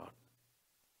called or not.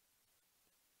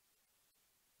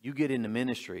 You get into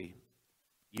ministry,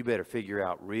 you better figure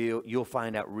out you'll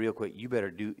find out real quick. You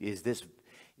better is this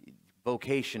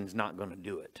vocation's not going to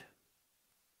do it.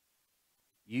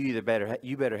 You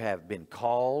better have been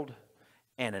called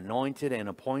and anointed and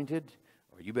appointed,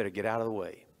 or you better get out of the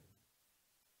way.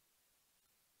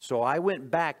 So I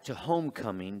went back to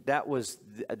homecoming. That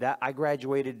I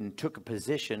graduated and took a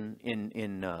position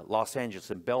in Los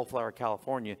Angeles, in Bellflower,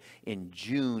 California, in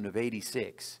June of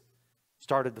 '86.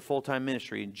 Started the full-time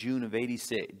ministry in June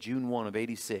 1 of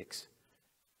 '86.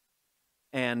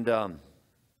 And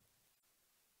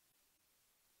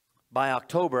by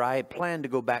October, I had planned to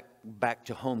go back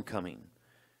to homecoming.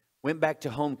 Went back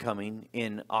to homecoming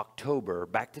in October,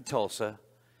 back to Tulsa.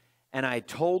 And I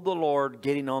told the Lord,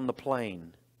 getting on the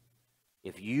plane,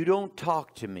 if you don't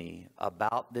talk to me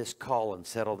about this call and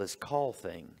settle this call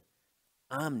thing,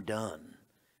 I'm done.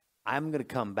 I'm going to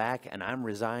come back and I'm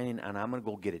resigning and I'm going to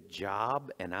go get a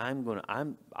job and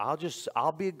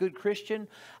I'll be a good Christian.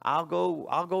 I'll go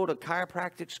to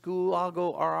chiropractic school. I'll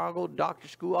go to doctor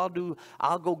school.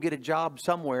 I'll go get a job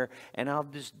somewhere and I'll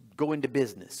just go into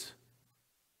business.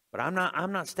 But I'm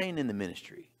not staying in the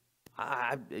ministry.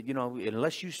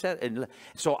 Unless you said.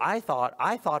 So I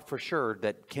thought for sure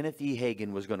that Kenneth E.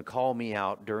 Hagin was going to call me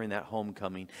out during that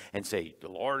homecoming and say, the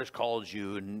Lord has called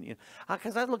you. And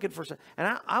because I was looking for,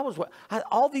 and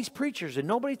all these preachers and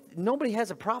nobody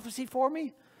has a prophecy for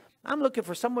me. I'm looking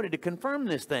for somebody to confirm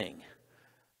this thing.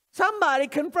 Somebody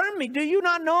confirm me. Do you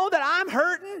not know that I'm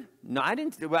hurting? No, I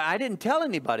didn't tell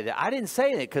anybody that. I didn't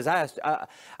say it because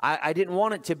I didn't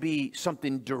want it to be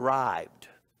something derived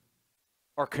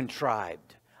or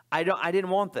contrived. I didn't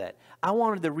want that. I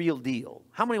wanted the real deal.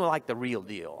 How many would like the real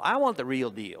deal? I want the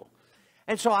real deal.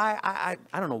 And so I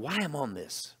don't know why I'm on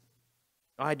this.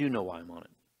 I do know why I'm on it.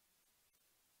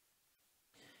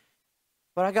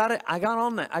 But I got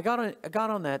on that. I got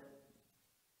on that.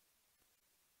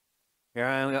 Here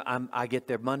I get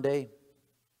there Monday.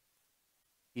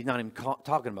 He's not even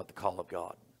talking about the call of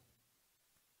God.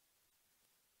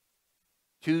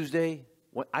 Tuesday,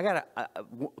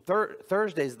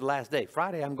 Thursday's the last day.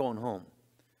 Friday, I'm going home.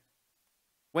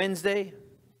 Wednesday,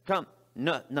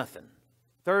 nothing.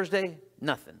 Thursday,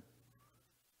 nothing.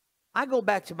 I go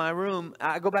back to my room.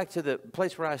 I go back to the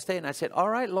place where I stay, and I said, "All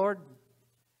right, Lord,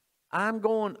 I'm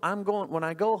going. When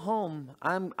I go home,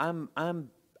 I'm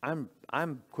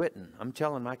quitting. I'm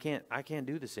telling him I can't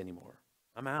do this anymore.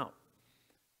 I'm out."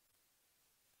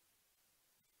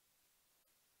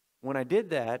 When I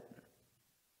did that,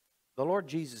 the Lord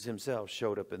Jesus himself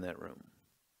showed up in that room.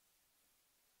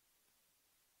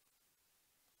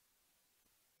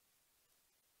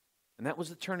 And that was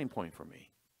the turning point for me.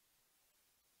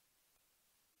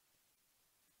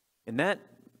 In that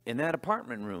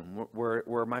apartment room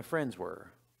where my friends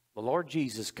were, the Lord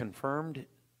Jesus confirmed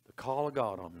the call of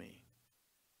God on me.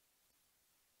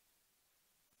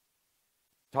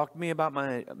 Talked to me about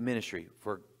my ministry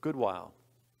for a good while.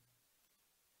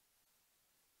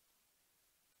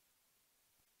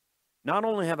 Not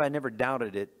only have I never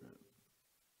doubted it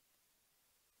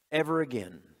ever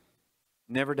again,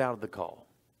 never doubted the call,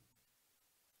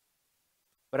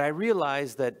 but I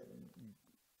realized that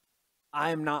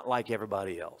I am not like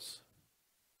everybody else.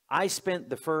 I spent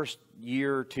the first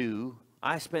year or two,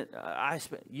 I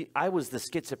was the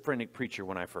schizophrenic preacher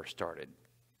when I first started.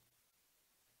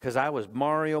 Because I was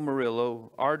Mario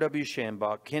Murillo, R.W.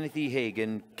 Shambach, Kenneth E.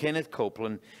 Hagin, Kenneth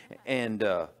Copeland, and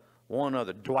one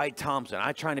other, Dwight Thompson.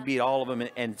 I trying to beat all of them,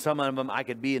 and some of them I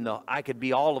could be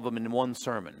all of them in one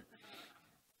sermon.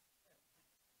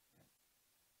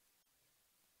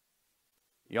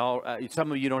 Y'all,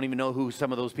 some of you don't even know who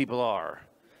some of those people are,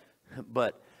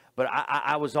 but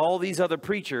I was all these other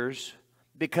preachers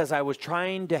because I was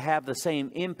trying to have the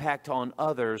same impact on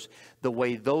others the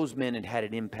way those men had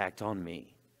an impact on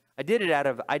me. I did it out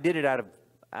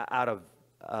of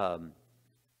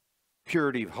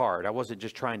purity of heart. I wasn't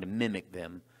just trying to mimic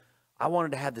them. I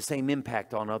wanted to have the same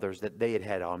impact on others that they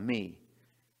had on me.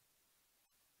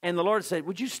 And the Lord said,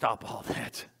 "Would you stop all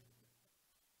that?"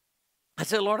 I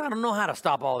said, "Lord, I don't know how to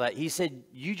stop all that." He said,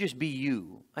 "You just be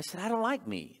you." I said, "I don't like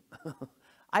me.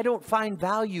 I don't find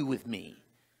value with me.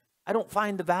 I don't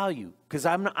find the value because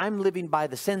I'm living by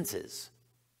the senses.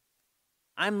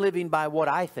 I'm living by what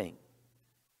I think."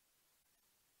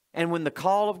 And when the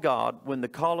call of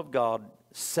God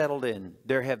settled in,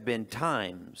 there have been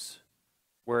times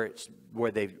where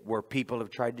people have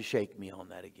tried to shake me on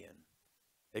that again.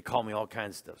 They call me all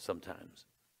kinds of stuff sometimes.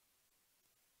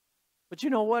 But you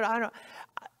know what?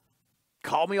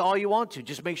 Call me all you want to.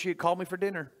 Just make sure you call me for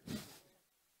dinner.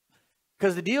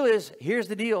 Because the deal is, here's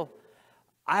the deal.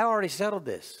 I already settled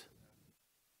this.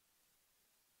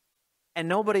 And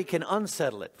nobody can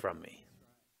unsettle it from me.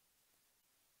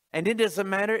 And it doesn't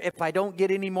matter if I don't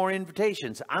get any more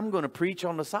invitations. I'm going to preach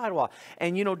on the sidewalk.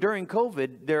 And, during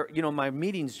COVID, my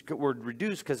meetings were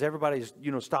reduced because everybody's,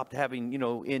 stopped having,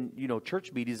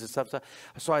 church meetings and stuff.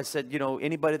 So I said,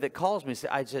 anybody that calls me,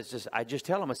 I just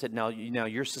tell them, I said, now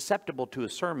you're susceptible to a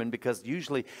sermon because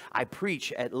usually I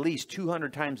preach at least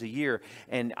 200 times a year.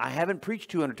 And I haven't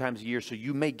preached 200 times a year. So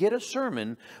you may get a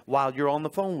sermon while you're on the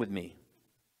phone with me.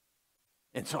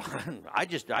 And so I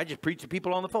just preach to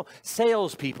people on the phone.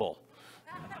 Salespeople.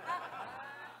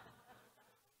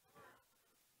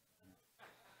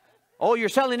 Oh, you're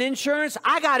selling insurance?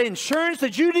 I got insurance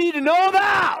that you need to know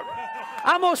about.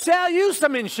 I'm going to sell you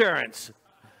some insurance.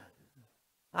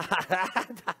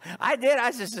 I did.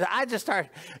 I just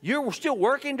started. You're still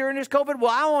working during this COVID? Well,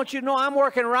 I want you to know I'm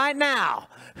working right now.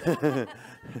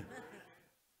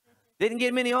 Didn't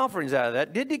get many offerings out of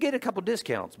that. Did get a couple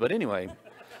discounts, but anyway.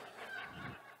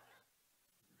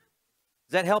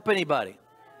 Does that help anybody?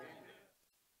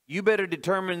 You better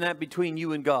determine that between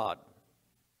you and God.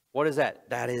 What is that?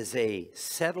 That is a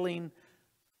settling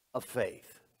of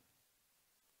faith.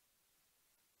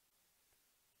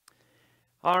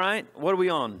 All right, what are we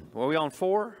on? Are we on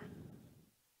 4?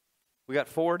 We got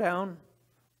 4 down.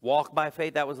 Walk by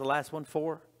faith, that was the last one,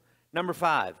 4. Number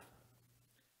 5.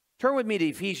 Turn with me to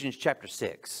Ephesians chapter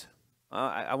 6.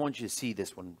 I want you to see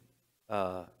this one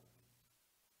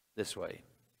this way.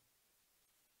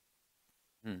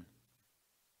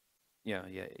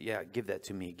 Yeah. Give that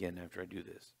to me again after I do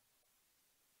this.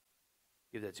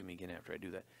 Give that to me again after I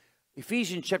do that.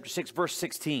 Ephesians chapter 6, verse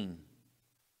 16.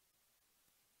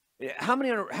 How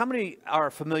many are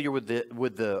familiar with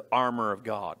the armor of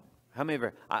God? How many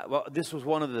ever? Well, this was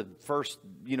one of the first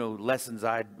lessons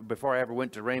before I ever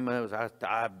went to Rhema.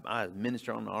 I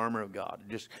minister on the armor of God.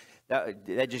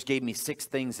 That just gave me 6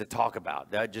 things to talk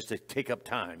about. That just to take up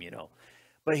time,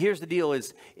 But here's the deal: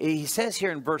 is he says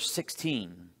here in verse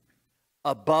 16,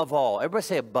 above all. Everybody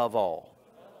say above all.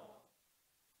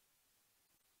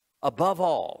 Above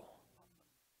all.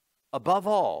 Above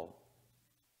all.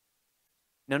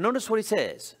 Now notice what he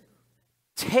says.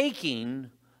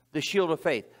 Taking the shield of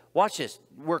faith. Watch this.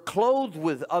 We're clothed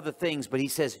with other things, but he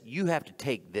says you have to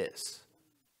take this.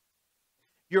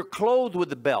 You're clothed with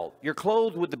the belt. You're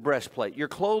clothed with the breastplate. You're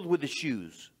clothed with the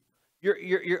shoes.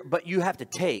 But you have to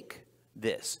take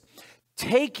this.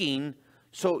 Taking,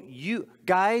 so you,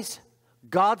 guys,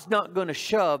 God's not going to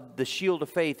shove the shield of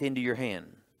faith into your hand.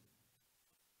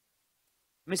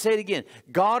 Let me say it again.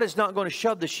 God is not going to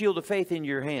shove the shield of faith into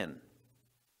your hand.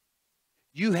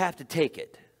 You have to take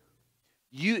it.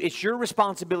 It's your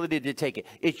responsibility to take it.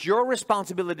 It's your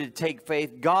responsibility to take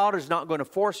faith. God is not going to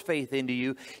force faith into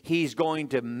you. He's going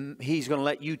to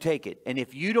let you take it. And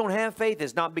if you don't have faith,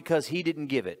 it's not because he didn't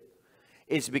give it.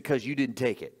 It's because you didn't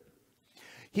take it.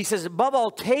 He says, above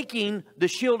all, taking the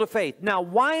shield of faith. Now,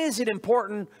 why is it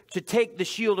important to take the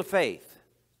shield of faith?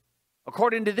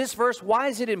 According to this verse, why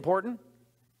is it important?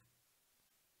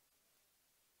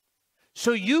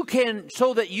 So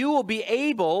that you will be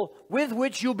able, with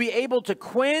which you'll be able to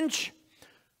quench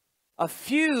a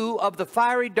few of the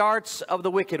fiery darts of the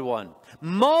wicked one.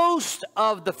 Most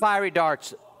of the fiery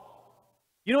darts.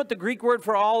 You know what the Greek word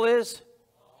for all is?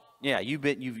 Yeah, you've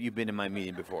been in my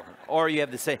meeting before, or you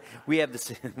have the same. We have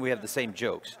the same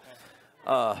jokes.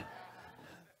 All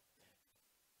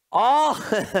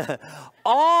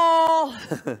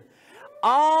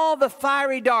the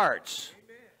fiery darts.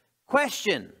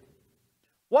 Question.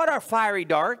 What are fiery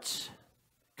darts?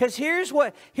 Because here's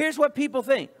what people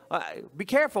think. Be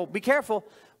careful.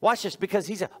 Watch this, because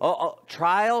he said,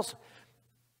 trials,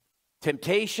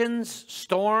 temptations,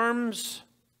 storms,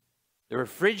 the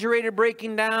refrigerator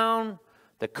breaking down,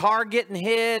 the car getting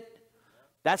hit.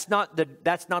 That's not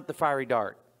the fiery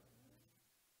dart.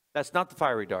 That's not the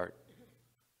fiery dart.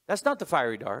 That's not the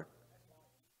fiery dart.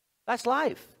 That's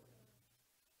life.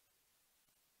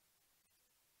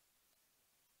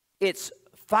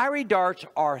 Fiery darts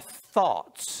are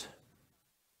thoughts.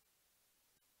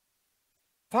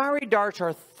 Fiery darts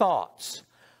are thoughts.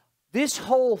 This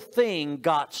whole thing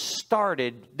got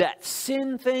started, that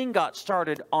sin thing got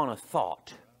started on a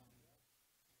thought.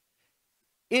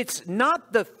 It's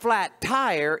not the flat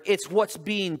tire, it's what's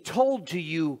being told to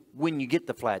you when you get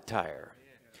the flat tire.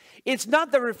 It's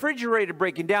not the refrigerator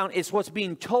breaking down, it's what's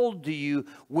being told to you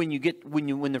when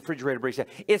the refrigerator breaks down.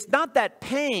 It's not that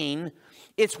pain,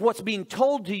 it's what's being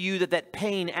told to you that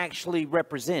pain actually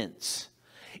represents.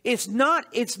 It's not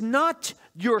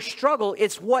your struggle,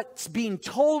 it's what's being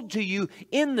told to you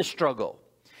in the struggle.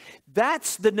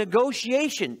 That's the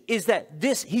negotiation, is that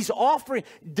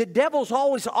the devil's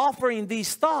always offering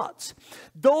these thoughts.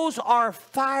 Those are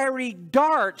fiery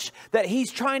darts that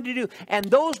he's trying to do. And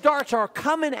those darts are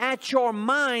coming at your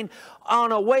mind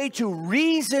on a way to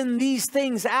reason these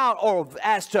things out, or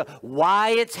as to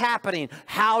why it's happening,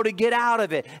 how to get out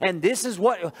of it. And this is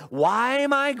why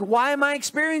am I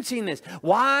experiencing this?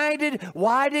 Why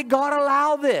did God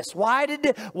allow this? Why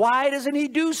doesn't he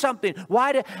do something?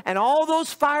 And all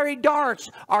those fiery darts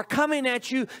are coming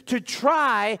at you to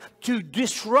try to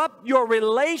disrupt your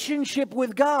relationship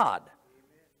with God.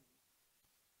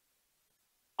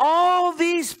 All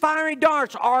these fiery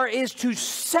darts is to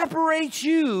separate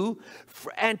you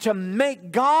and to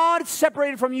make God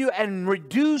separated from you and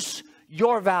reduce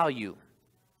your value.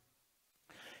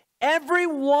 Every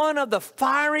one of the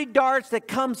fiery darts that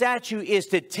comes at you is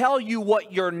to tell you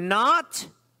what you're not,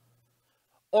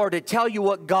 or to tell you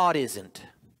what God isn't.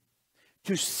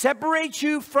 To separate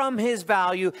you from his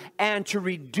value and to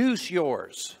reduce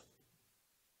yours.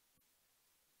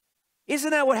 Isn't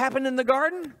that what happened in the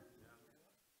garden?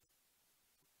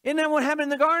 Isn't that what happened in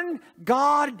the garden?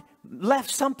 God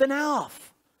left something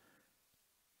off.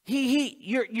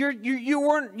 You're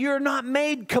not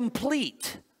made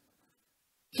complete.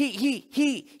 You're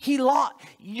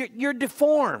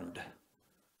deformed.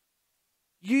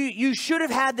 You should have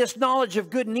had this knowledge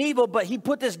of good and evil, but he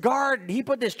put this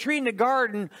tree in the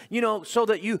garden, so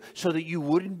that you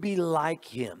wouldn't be like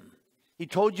him. He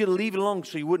told you to leave it alone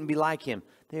so you wouldn't be like him.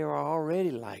 They are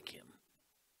already like him.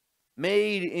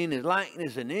 Made in his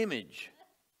likeness and image.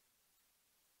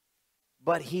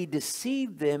 but he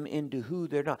deceived them into who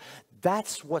they're not.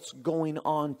 That's what's going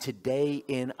on today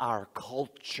in our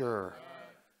culture.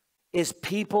 Is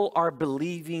people are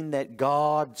believing that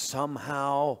God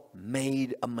somehow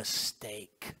made a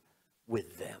mistake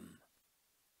with them.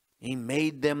 He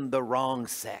made them the wrong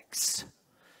sex.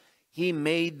 He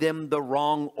made them the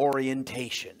wrong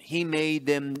orientation. He made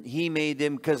them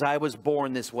because I was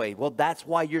born this way. Well, that's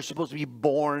why you're supposed to be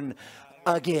born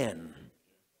again.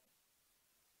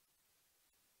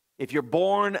 If you're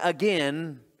born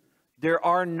again, there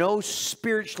are no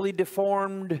spiritually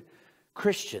deformed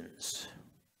Christians.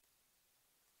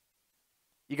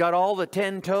 You got all the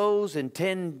 10 toes and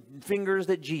 10 fingers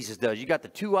that Jesus does. You got the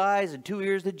 2 eyes and 2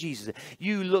 ears that Jesus does.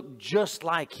 You look just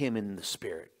like him in the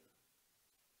spirit.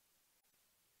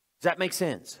 Does that make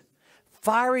sense?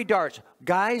 Fiery darts.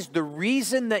 Guys, the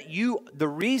reason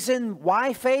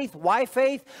why faith?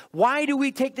 Why do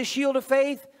we take the shield of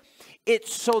faith?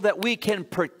 It's so that we can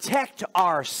protect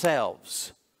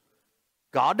ourselves.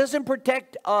 God doesn't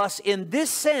protect us in this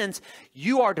sense.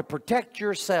 You are to protect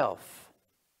yourself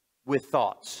with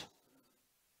thoughts.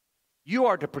 You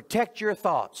are to protect your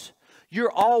thoughts.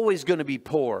 You're always going to be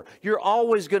poor. You're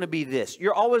always going to be this.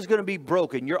 You're always going to be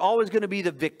broken. You're always going to be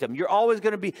the victim. You're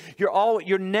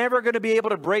never going to be able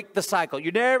to break the cycle.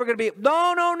 You're never going to be,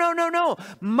 no.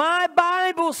 My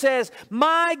Bible says,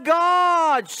 my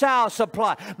God shall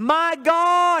supply. My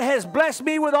God has blessed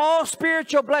me with all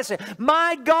spiritual blessing.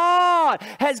 My God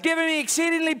has given me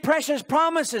exceedingly precious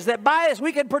promises that by this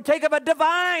we can partake of a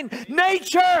divine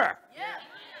nature.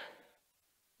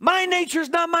 My nature's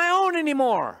not my own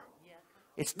anymore.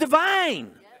 It's divine.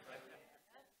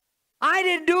 I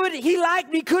didn't do it. He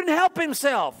liked me, couldn't help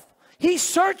himself. He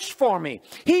searched for me.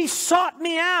 He sought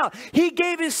me out. He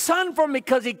gave his son for me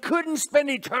because he couldn't spend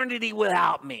eternity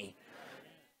without me.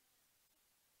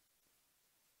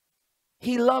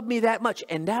 He loved me that much.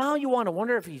 And now you want to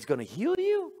wonder if he's going to heal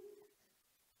you?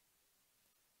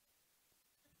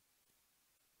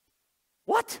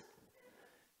 What?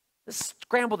 Let's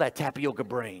scramble that tapioca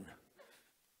brain.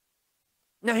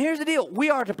 Now, here's the deal. We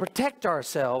are to protect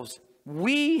ourselves.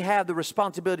 We have the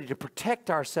responsibility to protect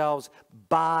ourselves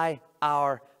by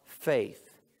our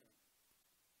faith.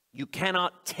 You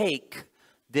cannot take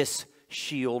this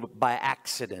shield by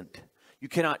accident. You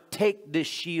cannot take this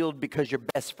shield because your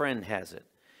best friend has it.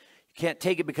 You can't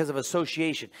take it because of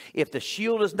association. If the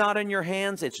shield is not in your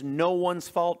hands, it's no one's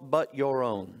fault but your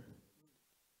own.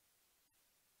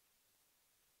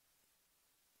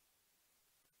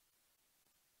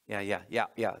 Yeah,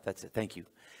 that's it. Thank you.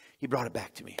 He brought it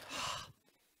back to me.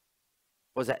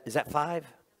 What was that? Is that 5?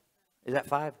 Is that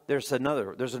 5? There's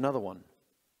another one.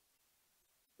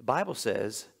 The Bible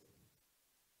says,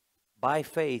 by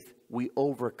faith we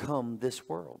overcome this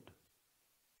world.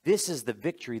 This is the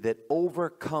victory that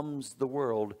overcomes the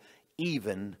world,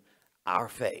 even our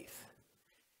faith.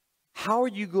 How are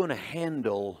you going to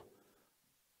handle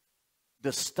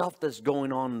the stuff that's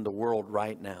going on in the world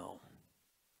right now?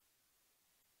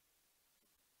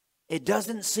 It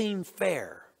doesn't seem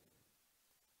fair.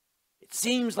 It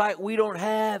seems like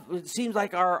it seems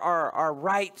like our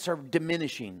rights are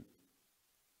diminishing.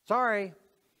 Sorry,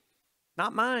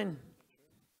 not mine.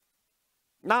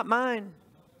 Not mine.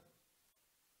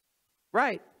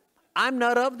 Right. I'm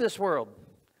not of this world.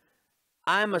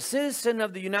 I'm a citizen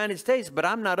of the United States, but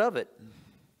I'm not of it.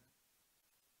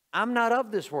 I'm not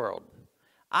of this world.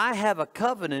 I have a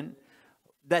covenant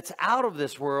that's out of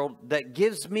this world that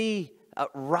gives me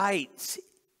rights,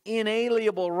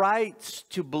 inalienable rights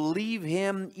to believe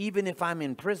him even if I'm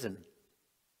in prison.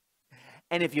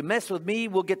 And if you mess with me,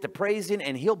 we'll get to praising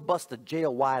and he'll bust the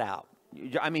jail wide out.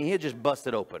 I mean, he'll just bust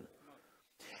it open.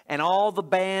 And all the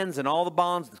bands and all the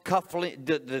bonds, the cuffs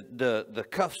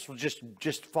will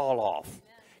just fall off.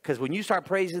 Because when you start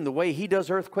praising the way he does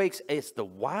earthquakes, it's the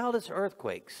wildest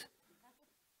earthquakes.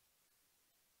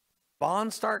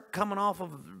 Bonds start coming off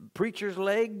of preachers'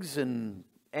 legs and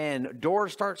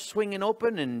doors start swinging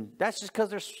open, and that's just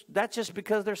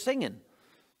because they're singing.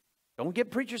 Don't get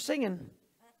preachers singing.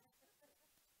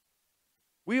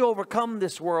 We overcome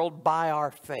this world by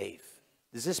our faith.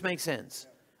 Does this make sense?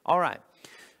 All right.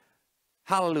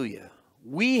 Hallelujah.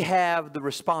 We have the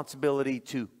responsibility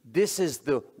to, this is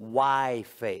the why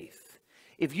faith.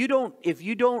 If you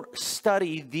don't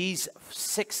study these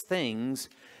 6 things,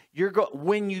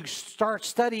 when you start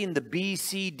studying the B,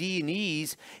 C, D, and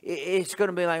E's, it's going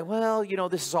to be like, well,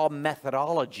 this is all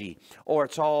methodology, or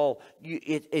it's all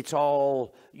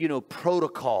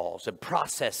protocols and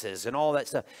processes and all that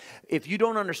stuff. If you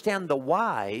don't understand the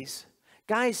whys,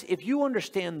 guys, if you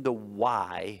understand the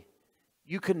why,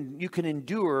 you can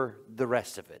endure the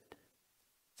rest of it.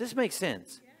 Does this make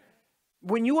sense?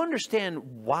 when you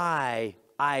understand why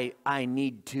I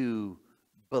need to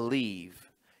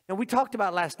believe. And we talked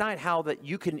about last night how that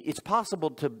it's possible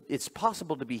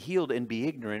to be healed and be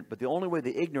ignorant, but the only way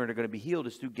the ignorant are going to be healed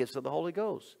is through gifts of the Holy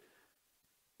Ghost.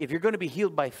 If you're going to be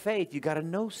healed by faith, you got to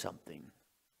know something.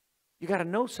 You got to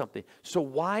know something. So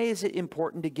why is it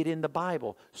important to get in the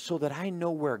Bible? So that I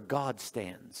know where God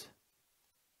stands.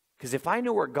 Because if I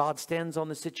know where God stands on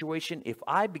the situation, if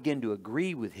I begin to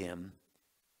agree with him,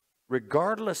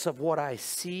 regardless of what I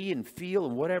see and feel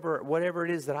and whatever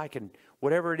it is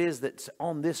whatever it is that's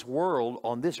on this world,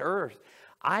 on this earth,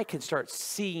 I can start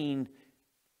seeing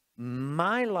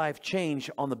my life change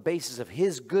on the basis of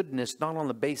his goodness, not on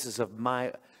the basis of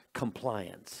my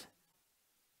compliance.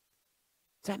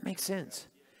 Does that make sense?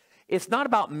 It's not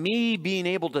about me being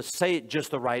able to say it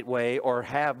just the right way, or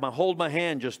hold my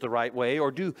hand just the right way,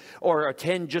 or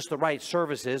attend just the right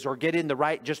services, or get in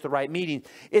just the right meeting.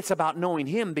 It's about knowing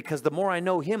him, because the more I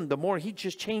know him, the more he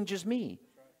just changes me.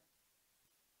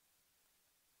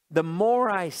 The more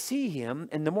I see him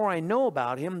and the more I know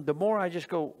about him, the more I just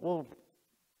go, well,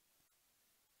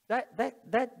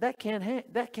 that can't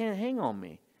hang on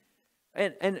me.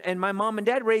 And my mom and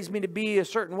dad raised me to be a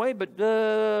certain way, but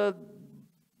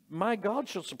my God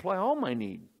shall supply all my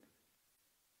need.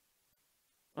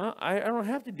 I don't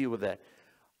have to deal with that.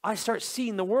 I start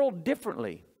seeing the world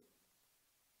differently.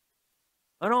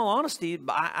 In all honesty,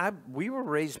 we were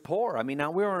raised poor. I mean,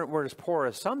 now we weren't as poor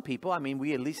as some people. I mean,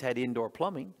 we at least had indoor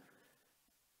plumbing.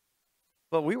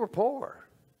 But we were poor.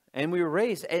 And we were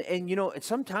raised. And you know,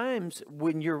 sometimes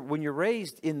when you're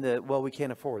raised in we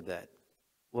can't afford that.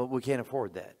 Well, we can't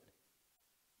afford that.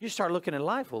 You start looking at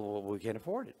life, well, we can't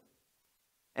afford it.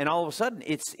 And all of a sudden,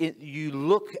 you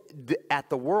look at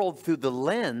the world through the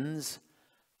lens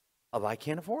of I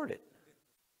can't afford it.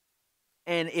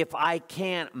 And if I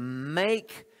can't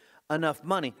make enough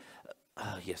money,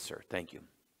 yes, sir, thank you.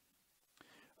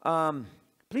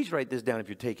 Please write this down if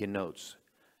you're taking notes.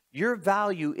 Your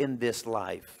value in this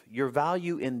life,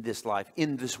 in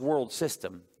this world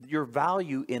system, your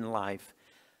value in life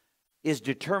is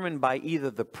determined by either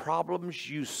the problems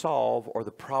you solve or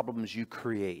the problems you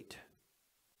create.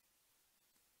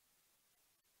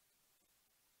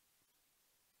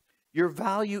 Your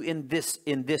value in this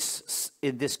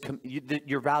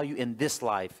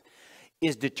life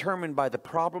is determined by the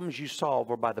problems you solve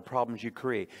or by the problems you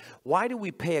create. Why do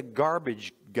we pay a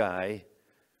garbage guy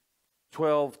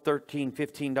 $12, $13,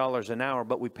 $15 an hour,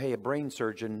 but we pay a brain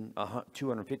surgeon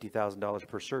 $250,000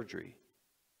 per surgery?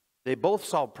 They both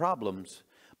solve problems,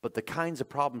 but the kinds of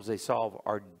problems they solve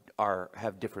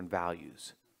have different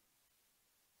values.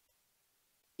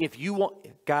 If you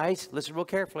want, guys, listen real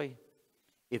carefully.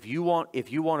 If you want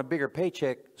a bigger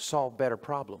paycheck, solve better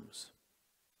problems.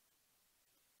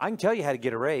 I can tell you how to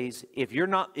get a raise. If you're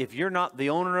not the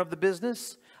owner of the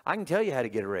business, I can tell you how to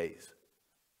get a raise.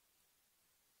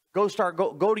 Go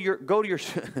to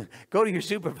your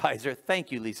supervisor.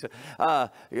 Thank you, Lisa.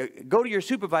 Go to your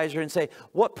supervisor and say,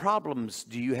 what problems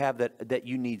do you have that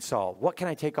you need solved? What can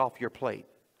I take off your plate?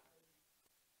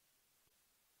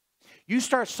 You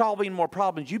start solving more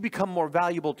problems, you become more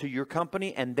valuable to your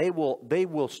company, and they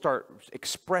will start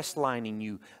express lining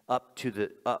you up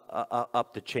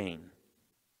the chain.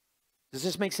 Does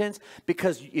this make sense?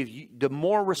 Because the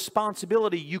more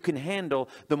responsibility you can handle,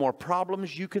 the more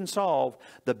problems you can solve,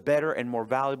 the better and more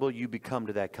valuable you become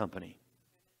to that company.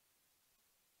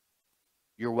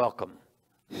 You're welcome.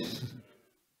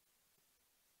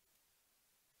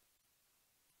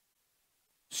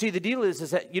 See, the deal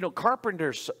is that, you know,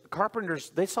 carpenters,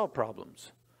 they solve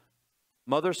problems.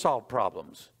 Mothers solve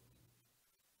problems.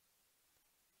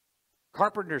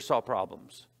 Carpenters solve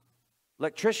problems.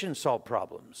 Electricians solve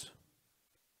problems.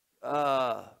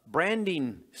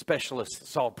 Branding specialists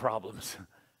solve problems.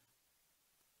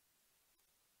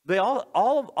 They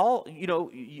all, you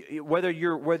know, whether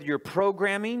you're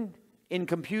programming in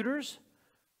computers,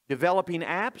 developing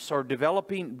apps, or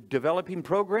developing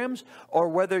programs, or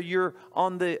whether you're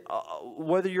on the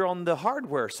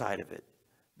hardware side of it,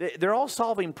 they're all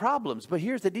solving problems. But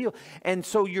here's the deal, and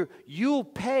so you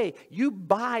buy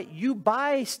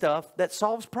stuff that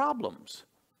solves problems.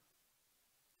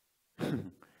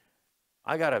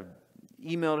 I got an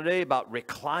email today about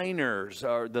recliners,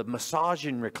 or the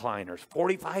massaging recliners,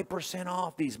 45%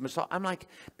 off these massage. I'm like,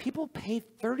 people pay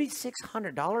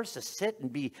 $3,600 to sit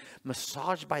and be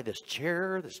massaged by this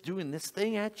chair that's doing this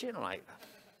thing at you. And I'm like,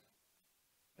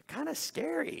 kind of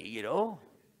scary, you know.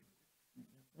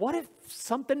 What if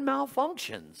something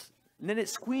malfunctions and then it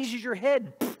squeezes your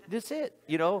head? That's it,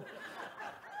 you know.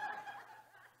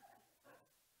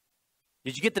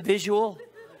 Did you get the visual?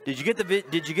 Did you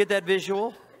get that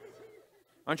visual?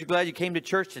 Aren't you glad you came to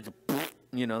church to,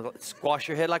 you know, squash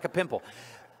your head like a pimple?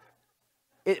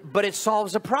 But it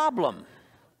solves a problem.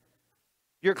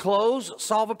 Your clothes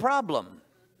solve a problem.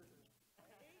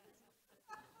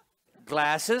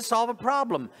 Glasses solve a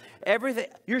problem. Everything,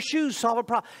 your shoes solve a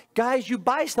problem. Guys, you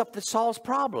buy stuff that solves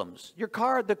problems. The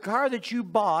car that you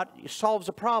bought solves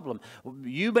a problem.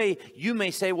 You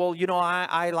may say, well, you know,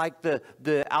 I like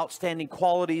the outstanding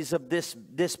qualities of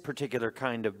this particular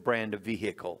kind of brand of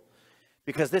vehicle.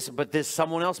 But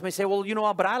someone else may say, well, you know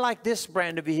what, but I like this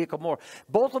brand of vehicle more.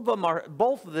 Both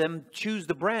of them choose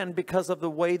the brand because of the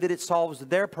way that it solves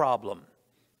their problem.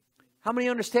 How many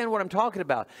understand what I'm talking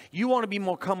about? You want to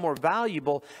become more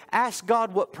valuable. Ask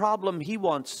God what problem He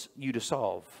wants you to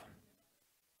solve.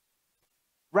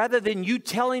 Rather than you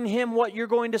telling Him what you're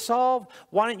going to solve,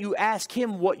 why don't you ask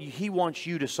Him what He wants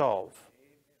you to solve?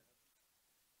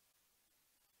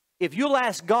 If you'll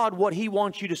ask God what He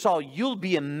wants you to solve, you'll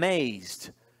be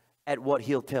amazed at what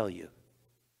He'll tell you.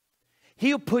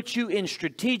 He'll put you in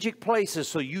strategic places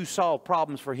so you solve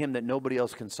problems for Him that nobody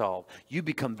else can solve. You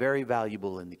become very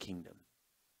valuable in the kingdom.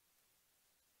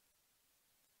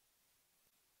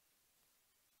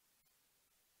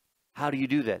 How do you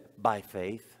do that? By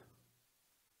faith.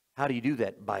 How do you do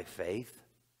that? By faith.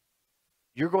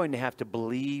 You're going to have to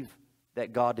believe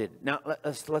that God did. Now,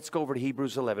 let's go over to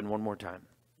Hebrews 11 one more time.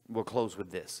 We'll close with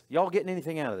this. Y'all getting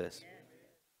anything out of this?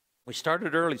 We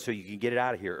started early so you can get it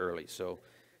out of here early.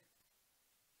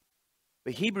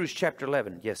 But Hebrews chapter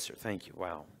 11. Yes, sir. Thank you.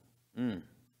 Wow.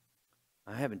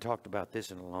 I haven't talked about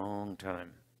this in a long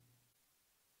time.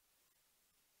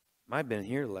 Might have been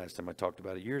here the last time I talked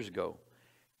about it years ago.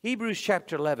 Hebrews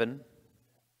chapter 11.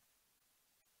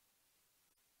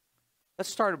 Let's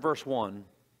start at verse 1.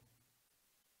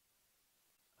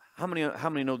 How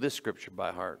many know this scripture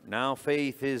by heart? Now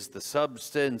faith is the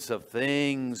substance of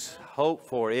things hoped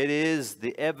for. It is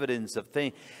the evidence of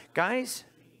things. Guys,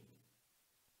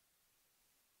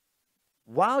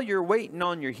 while you're waiting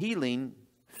on your healing,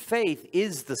 faith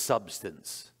is the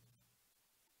substance.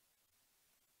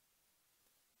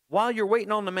 While you're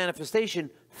waiting on the manifestation,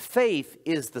 faith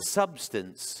is the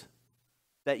substance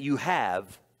that you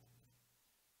have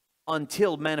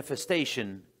until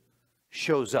manifestation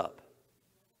shows up.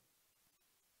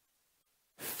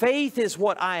 Faith is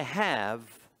what I have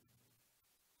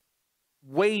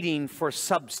waiting for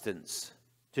substance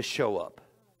to show up.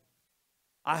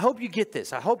 I hope you get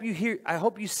this. I hope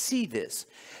you see this.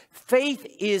 Faith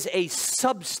is a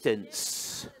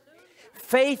substance.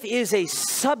 Faith is a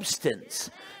substance.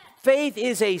 Faith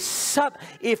is a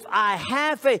if I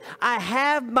have faith, I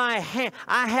have my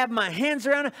hands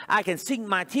around it, I can sink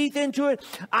my teeth into it,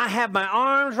 I have my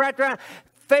arms wrapped around it.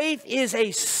 Faith is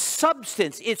a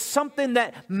substance. It's something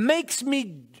that makes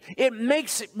me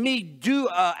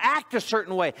act a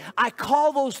certain way. I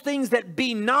call those things that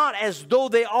be not as though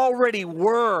they already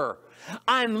were.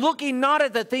 I'm looking not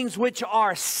at the things which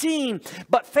are seen,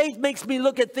 but faith makes me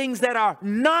look at things that are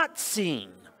not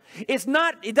seen.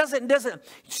 It doesn't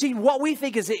see what we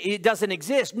think is it doesn't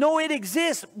exist. No, it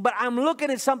exists, but I'm looking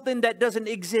at something that doesn't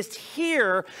exist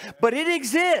here, but it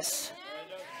exists.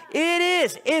 It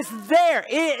is. It's there.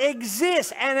 It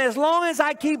exists. And as long as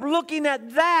I keep looking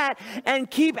at that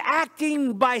and keep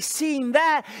acting by seeing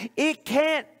that,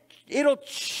 it'll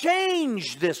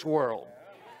change this world.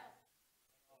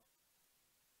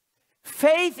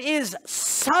 Faith is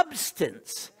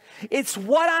substance. It's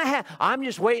what I have. I'm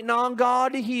just waiting on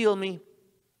God to heal me.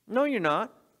 No, you're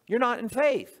not. You're not in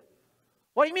faith.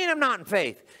 What do you mean I'm not in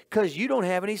faith? Because you don't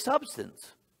have any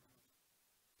substance.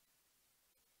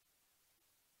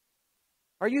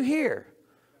 Are you here?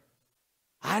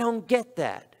 I don't get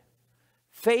that.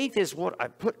 Faith is what I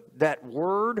put that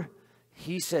word.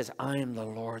 He says, I am the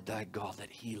Lord thy God that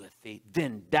healeth thee.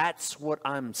 Then that's what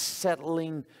I'm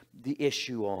settling the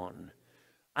issue on.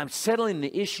 I'm settling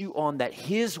the issue on that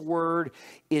His word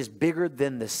is bigger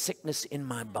than the sickness in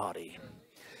my body.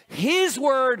 His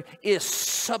word is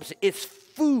substance. It's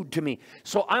food to me.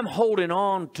 So I'm holding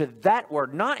on to that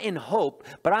word, not in hope,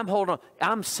 but I'm holding on.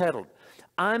 I'm settled.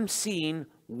 I'm seeing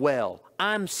well.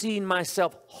 I'm seeing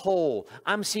myself whole.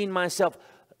 I'm seeing myself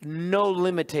no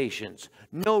limitations,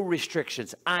 no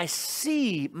restrictions. I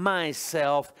see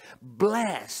myself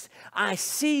blessed. I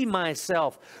see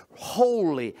myself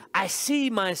holy. I see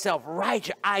myself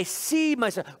righteous. I see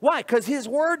myself. Why? Because His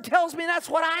word tells me that's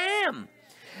what I am.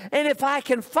 And if I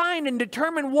can find and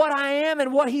determine what I am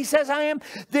and what He says I am,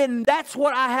 then that's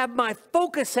what I have my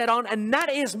focus set on, and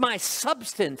that is my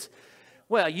substance.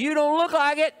 Well, you don't look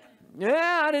like it.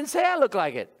 Yeah, I didn't say I look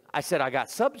like it. I said I got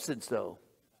substance, though.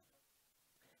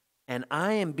 And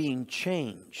I am being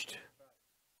changed.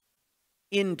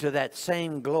 into that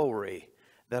same glory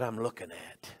that I'm looking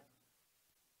at.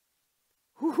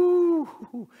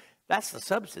 Woo-hoo. That's the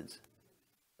substance.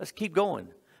 Let's keep going.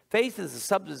 Faith is the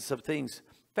substance of things.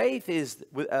 Faith is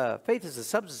the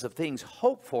substance of things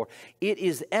hoped for. It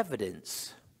is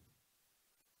evidence.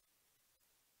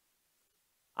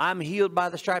 I'm healed by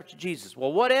the stripes of Jesus.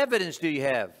 Well, what evidence do you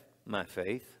have? My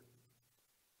faith.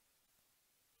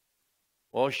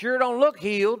 Well, sure don't look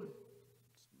healed.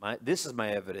 This is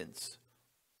my evidence.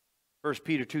 1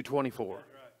 Peter 2:24.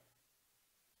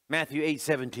 Matthew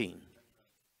 8:17.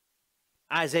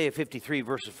 Isaiah 53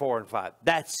 verses 4 and 5.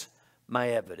 That's my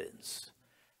evidence.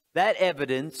 That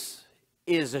evidence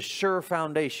is a sure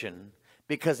foundation,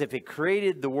 because if it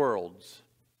created the worlds,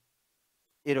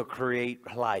 it'll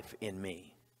create life in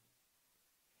me.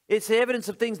 It's the evidence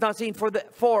of things not seen.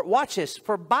 Watch this.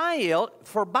 For by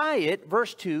it,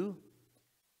 verse 2.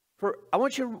 I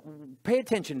want you to pay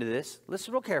attention to this.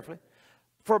 Listen real carefully.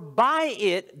 For by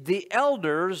it the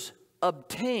elders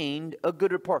obtained a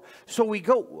good report. So we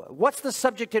go. What's the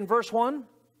subject in verse 1?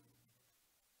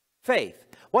 Faith.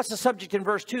 What's the subject in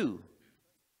verse 2?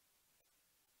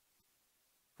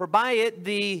 For by it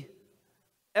the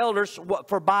elders.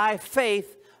 For by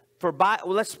faith.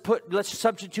 Let's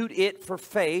substitute it for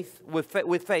faith with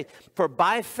faith. For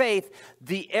by faith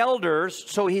the elders.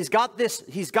 So he's got this.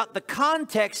 He's got the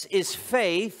context is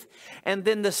faith, and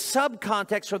then the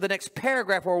subcontext or the next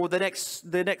paragraph or the next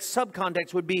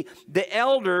subcontext would be the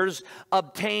elders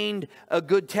obtained a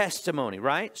good testimony.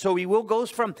 Right. So he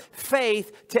goes from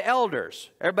faith to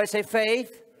elders. Everybody say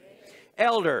faith,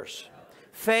 elders,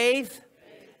 faith,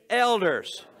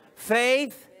 elders,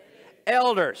 faith.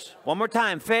 Elders. One more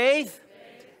time. Faith,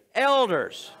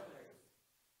 elders.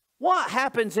 What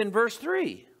happens in verse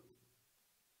 3?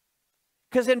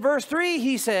 Because in verse 3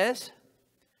 he says,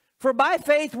 for by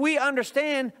faith we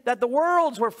understand that the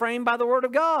worlds were framed by the word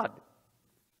of God.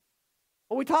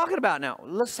 What are we talking about now?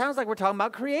 Sounds like we're talking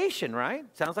about creation, right?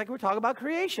 Sounds like we're talking about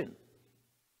creation.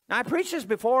 Now, I preached this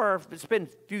before. It's been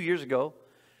a few years ago.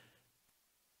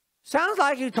 Sounds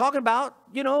like you're talking about,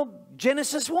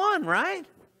 Genesis 1, right?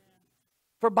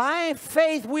 For by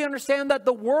faith we understand that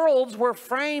the worlds were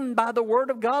framed by the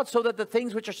word of God, so that the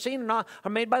things which are seen are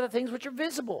made by the things which are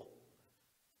visible.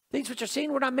 Things which are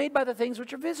seen were not made by the things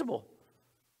which are visible.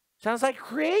 Sounds like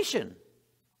creation.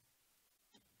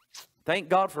 Thank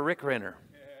God for Rick Renner.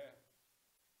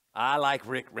 I like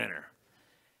Rick Renner.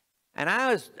 And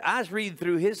I was reading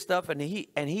through his stuff, and he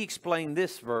explained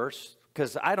this verse,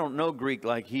 because I don't know Greek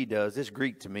like he does. It's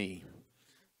Greek to me.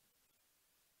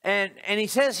 And he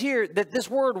says here that this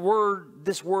word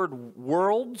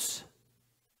worlds,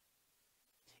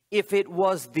 if it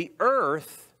was the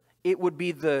earth, it would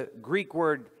be the Greek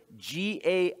word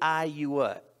Gaius,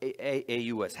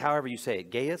 however you say it,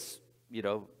 Gaius,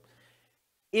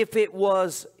 If it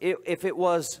was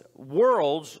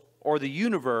worlds or the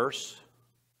universe,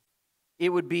 it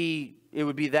would be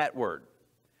that word.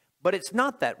 But it's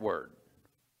not that word.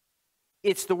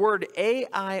 It's the word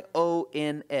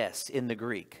aions in the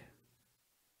Greek.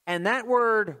 And that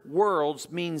word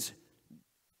worlds means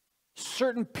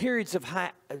certain periods of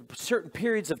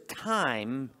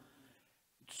time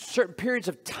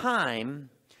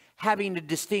having a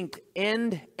distinct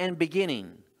end and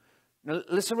beginning. Now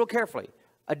listen real carefully.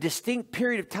 A distinct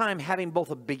period of time having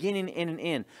both a beginning and an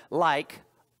end. Like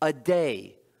a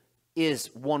day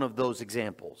is one of those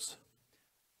examples.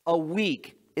 A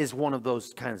week is one of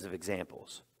those kinds of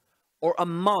examples. Or a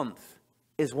month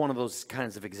is one of those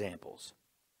kinds of examples.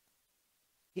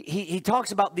 He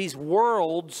talks about these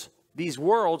worlds.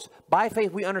 By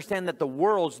faith we understand that the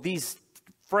worlds, these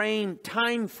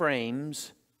time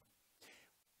frames,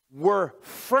 were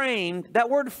framed. That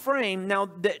word frame, now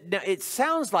it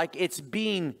sounds like it's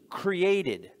being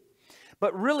created.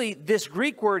 But really, this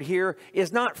Greek word here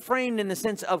is not framed in the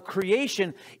sense of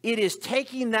creation. It is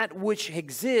taking that which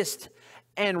exists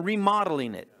and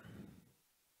remodeling it,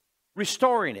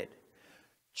 restoring it,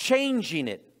 changing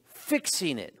it,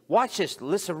 fixing it. Watch this.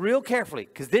 Listen real carefully,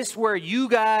 because this is where you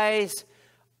guys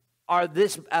are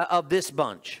of this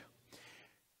bunch.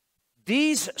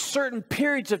 These certain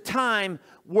periods of time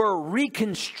were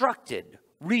reconstructed,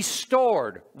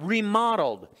 restored,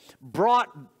 remodeled, brought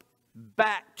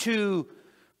back to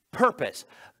purpose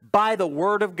by the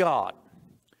Word of God,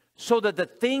 so that the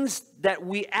things that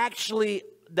we actually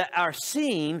that are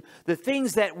seen, the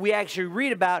things that we actually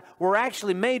read about, were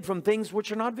actually made from things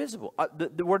which are not visible.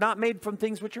 Were not made from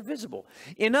things which are visible.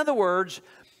 In other words,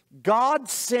 God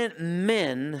sent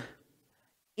men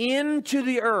into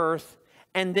the earth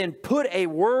and then put a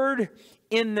word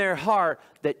in their heart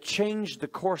that changed the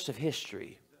course of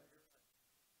history.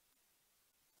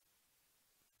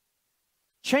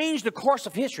 Changed the course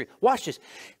of history. Watch this.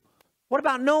 What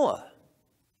about Noah?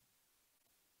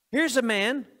 Here's a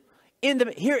man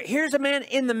here's a man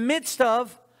in the midst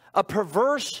of a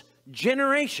perverse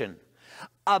generation.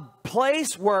 A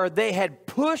place where they had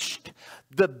pushed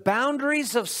the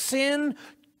boundaries of sin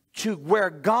to where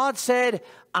God said,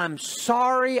 I'm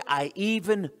sorry I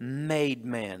even made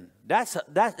man. That's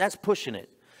pushing it.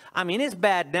 I mean, it's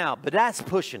bad now, but that's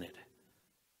pushing it.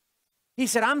 He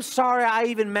said, I'm sorry I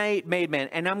even made man,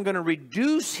 and I'm going to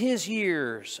reduce his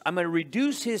years. I'm going to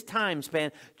reduce his time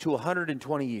span to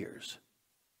 120 years.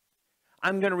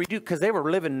 I'm going to reduce, because they were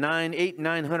living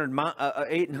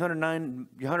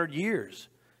 900 years.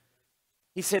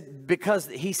 He said, because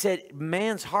he said,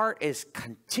 man's heart is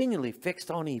continually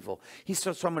fixed on evil. He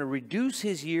said, so I'm going to reduce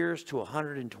his years to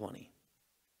 120.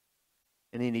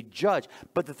 And then he judged.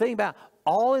 But the thing about,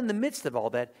 all in the midst of all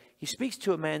that, he speaks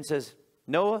to a man and says,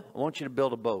 Noah, I want you to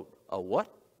build a boat. A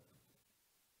what?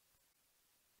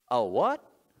 A what?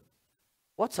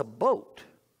 What's a boat?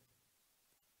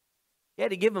 He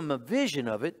had to give him a vision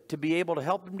of it to be able to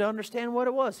help him to understand what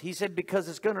it was. He said, because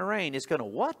it's going to rain. It's going to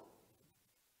what?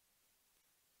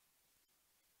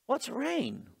 What's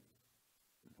rain?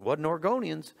 Wasn't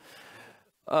Oregonians.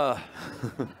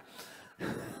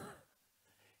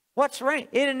 What's rain?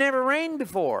 It had never rained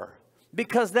before.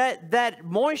 Because that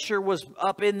moisture was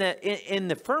up in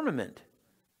the firmament,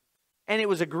 and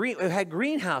it had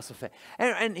greenhouse effect.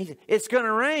 And it's going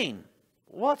to rain.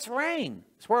 What's rain?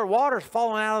 It's where water's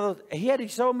falling out of the. He had to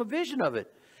show him a vision of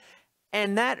it,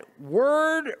 and that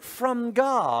word from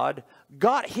God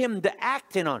got him to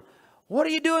acting on. What are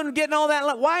you doing, getting all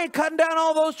that? Why are you cutting down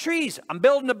all those trees? I'm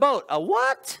building a boat. A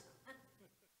what?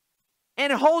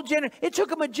 And it took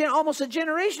him almost a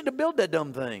generation to build that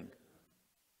dumb thing.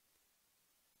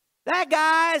 That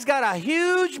guy's got a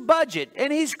huge budget,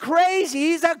 and he's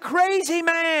crazy. He's a crazy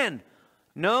man.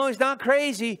 No, he's not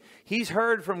crazy. He's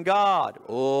heard from God.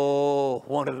 Oh,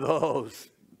 one of those.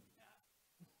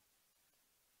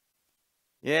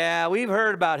 Yeah, we've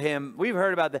heard about him. We've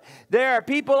heard about that. There are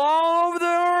people all over the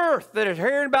earth that are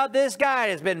hearing about this guy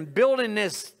that's been building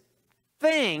this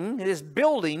thing, this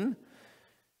building,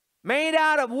 made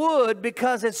out of wood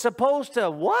because it's supposed to,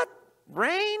 what?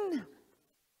 Rain?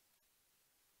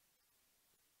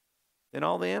 Then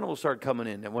all the animals started coming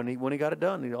in. And when he got it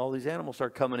done, all these animals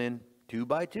started coming in 2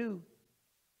 by 2.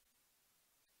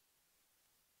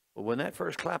 But when that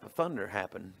first clap of thunder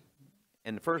happened,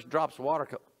 and the first drops of water,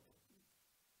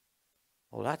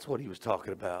 well, that's what he was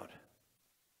talking about.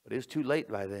 But it was too late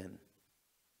by then.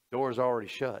 Doors already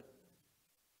shut.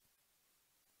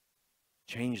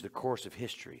 Changed the course of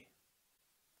history.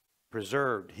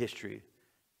 Preserved history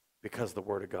because of the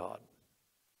Word of God.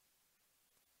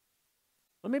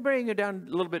 Let me bring it down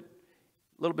a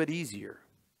little bit easier.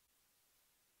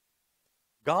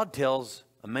 God tells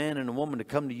a man and a woman to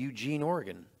come to Eugene,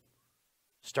 Oregon,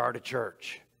 start a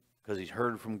church, because he's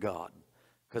heard from God,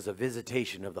 because a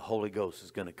visitation of the Holy Ghost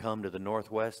is going to come to the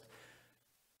Northwest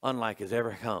unlike has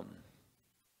ever come.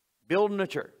 Building a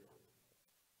church.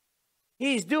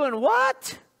 He's doing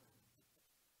what?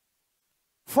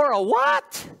 For a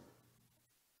what?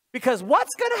 Because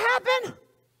what's going to happen?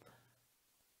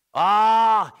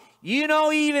 You know,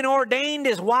 he even ordained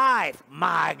his wife.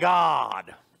 My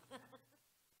God.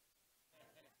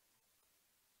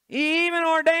 He even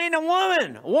ordained a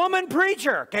woman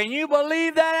preacher. Can you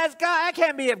believe that? That's God. That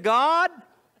can't be of God.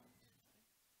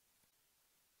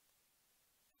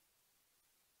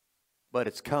 But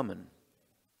it's coming.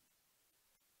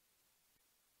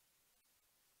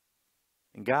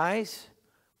 And guys,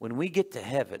 when we get to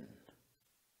heaven,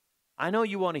 I know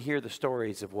you want to hear the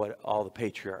stories of what all the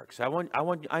patriarchs.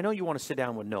 I know you want to sit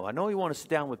down with Noah. I know you want to sit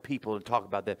down with people and talk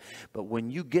about that. But when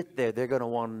you get there, they're going to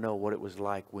want to know what it was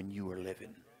like when you were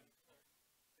living.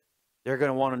 They're going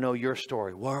to want to know your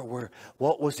story. What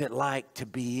was it like to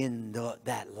be in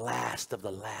that last of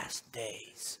the last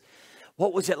days?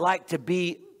 What was it like to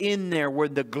be in there where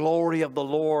the glory of the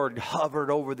Lord hovered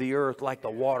over the earth like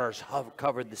the waters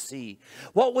covered the sea?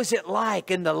 What was it like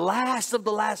in the last of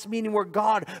the last meeting where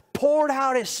God poured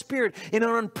out His Spirit in an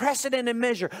unprecedented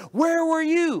measure? Where were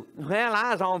you? Well,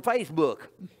 I was on Facebook.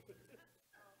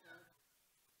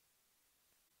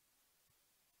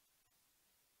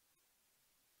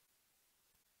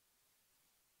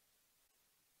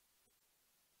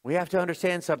 We have to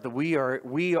understand something. We are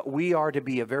to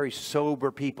be a very sober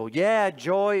people. Yeah,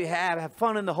 joy, have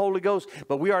fun in the Holy Ghost,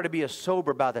 but we are to be sober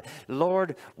about that.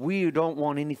 Lord, we don't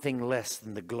want anything less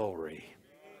than the glory.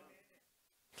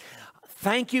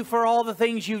 Thank you for all the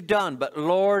things you've done, but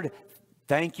Lord,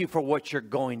 thank you for what you're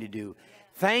going to do.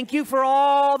 Thank you for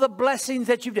all the blessings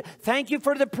that you've done. Thank you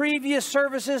for the previous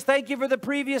services. Thank you for the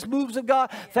previous moves of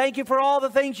God. Thank you for all the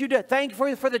things you did. Thank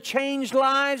you for the changed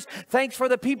lives. Thanks for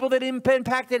the people that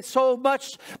impacted so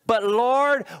much. But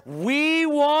Lord, we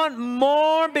want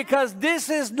more, because this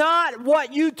is not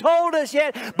what you told us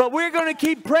yet. But we're going to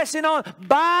keep pressing on.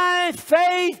 By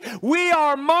faith, we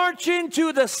are marching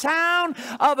to the sound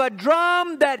of a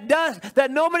drum that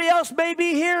nobody else may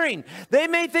be hearing. They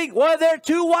may think, well, they're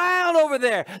too wild over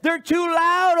there. They're too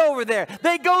loud over there.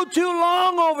 They go too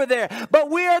long over there. But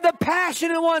we are the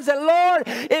passionate ones that, Lord,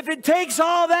 if it takes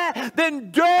all that,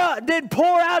 then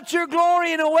pour out your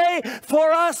glory in a way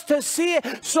for us to see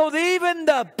it, so that even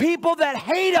the people that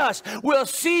hate us will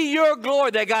see your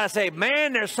glory. They got to say,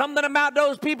 man, there's something about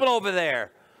those people over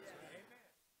there.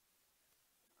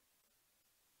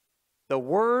 The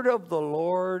word of the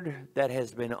Lord that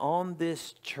has been on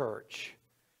this church.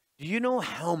 Do you know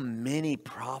how many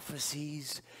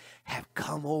prophecies have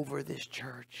come over this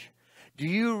church? Do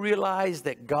you realize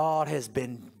that God has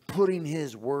been putting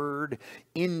His word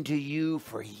into you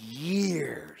for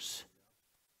years?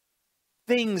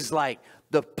 Things like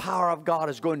the power of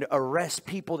God is going to arrest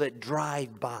people that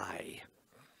drive by.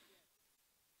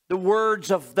 The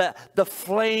words of the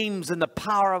flames and the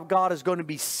power of God is going to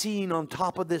be seen on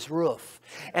top of this roof.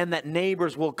 And that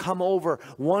neighbors will come over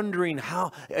wondering,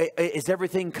 how is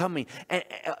everything coming?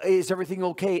 Is everything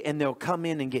okay? And they'll come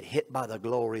in and get hit by the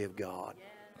glory of God.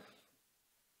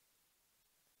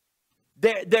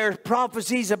 There are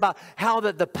prophecies about how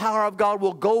that the power of God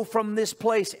will go from this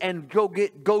place and go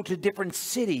to different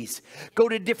cities, go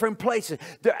to different places,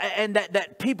 and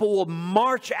that people will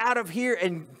march out of here,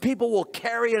 and people will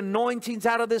carry anointings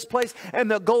out of this place, and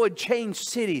they'll go and change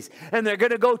cities, and they're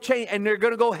going to go change, and they're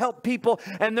going to go help people,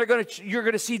 and you're going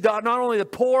to see not only the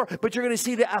poor, but you're going to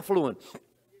see the affluent.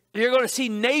 You're going to see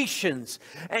nations,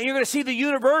 and you're going to see the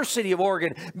University of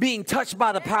Oregon being touched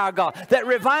by the power of God. That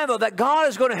revival, that God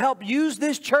is going to help use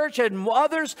this church and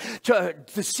others to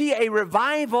see a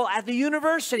revival at the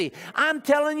university. I'm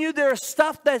telling you, there's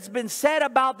stuff that's been said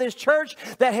about this church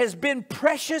that has been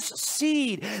precious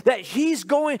seed. That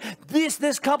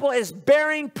this couple is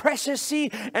bearing precious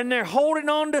seed, and they're holding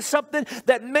on to something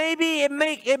that maybe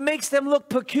it makes them look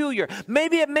peculiar.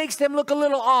 Maybe it makes them look a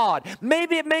little odd.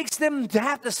 Maybe it makes them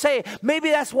have to say,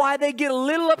 maybe that's why they get a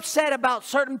little upset about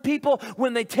certain people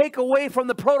when they take away from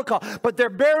the protocol. But they're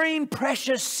bearing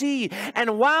precious seed.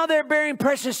 And while they're bearing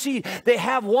precious seed, they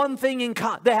have one thing in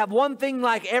common. They have one thing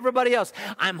like everybody else.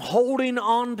 I'm holding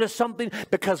on to something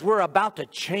because we're about to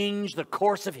change the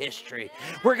course of history.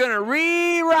 We're going to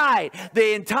rewrite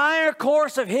the entire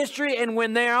course of history. And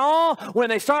when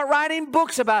they start writing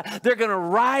books about it, they're going to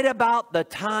write about the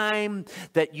time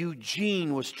that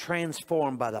Eugene was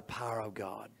transformed by the power of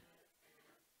God.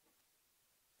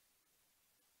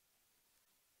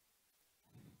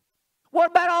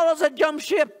 What about all those that jump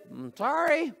ship? I'm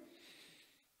sorry.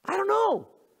 I don't know.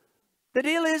 The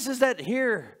deal is that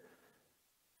here,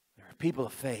 there are people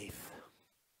of faith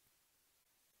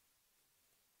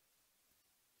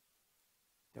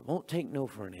that won't take no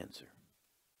for an answer.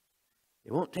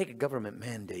 They won't take a government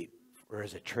mandate or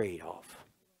as a trade-off.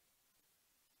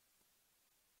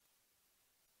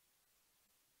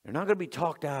 They're not going to be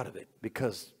talked out of it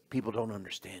because people don't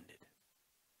understand it.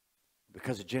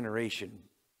 Because a generation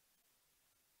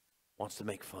wants to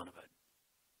make fun of it.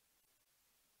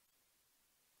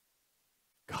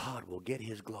 God will get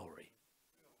His glory.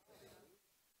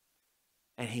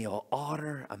 And He'll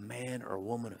honor a man or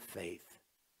woman of faith.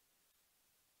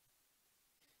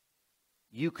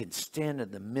 You can stand in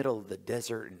the middle of the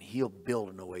desert and He'll build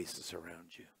an oasis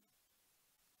around you.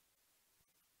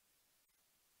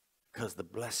 Because the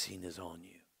blessing is on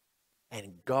you.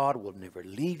 And God will never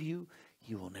leave you.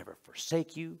 He will never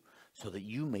forsake you. So that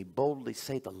you may boldly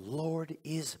say, the Lord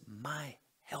is my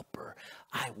helper.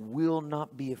 I will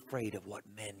not be afraid of what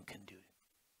men can do.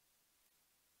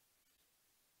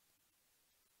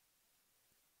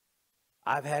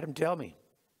 I've had him tell me,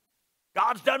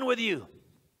 God's done with you.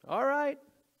 All right.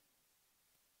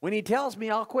 When He tells me,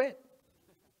 I'll quit.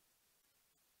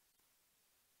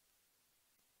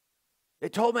 They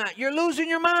told me, you're losing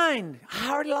your mind.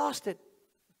 I already lost it.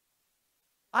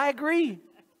 I agree.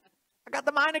 I got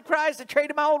the mind of Christ. I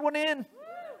traded my old one in.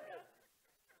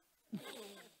 You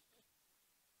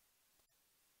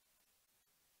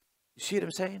see what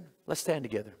I'm saying? Let's stand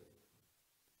together.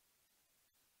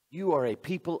 You are a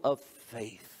people of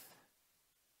faith.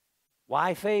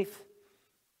 Why faith?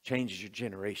 Changes your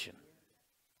generation.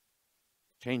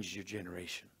 Changes your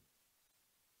generation.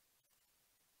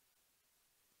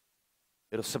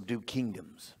 It'll subdue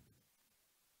kingdoms.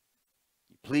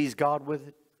 You please God with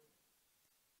it.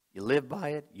 You live by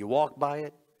it. You walk by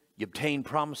it. You obtain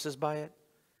promises by it.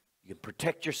 You can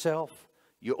protect yourself.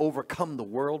 You overcome the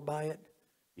world by it.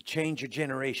 You change your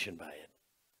generation by it.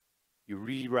 You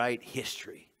rewrite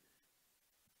history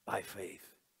by faith.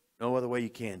 No other way you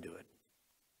can do it.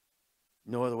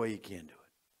 No other way you can do it.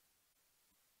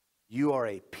 You are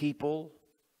a people,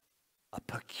 a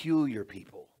peculiar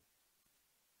people.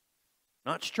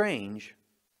 Not strange.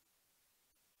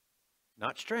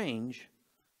 Not strange.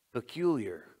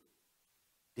 Peculiar.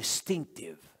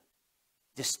 Distinctive.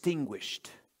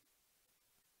 Distinguished.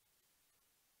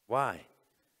 Why?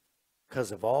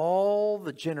 Because of all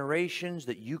the generations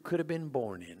that you could have been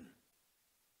born in.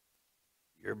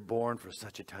 You're born for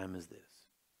such a time as this.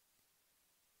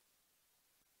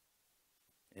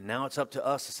 And now it's up to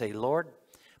us to say, Lord,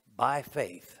 by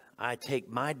faith, I take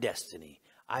my destiny.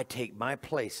 I take my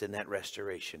place in that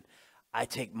restoration. I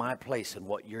take my place in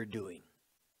what you're doing.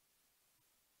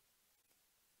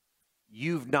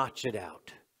 You've notched it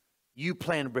out. You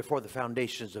planned before the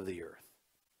foundations of the earth.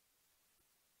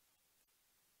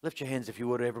 Lift your hands if you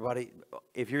would, everybody.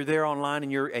 If you're there online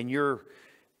and you're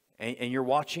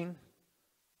watching,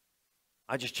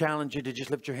 I just challenge you to just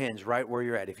lift your hands right where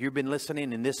you're at. If you've been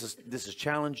listening and this has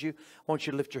challenged you, I want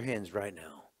you to lift your hands right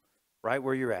now, right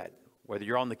where you're at. Whether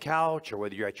you're on the couch or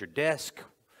whether you're at your desk,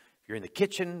 if you're in the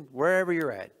kitchen, wherever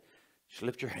you're at, just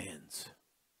lift your hands.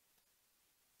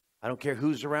 I don't care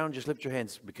who's around, just lift your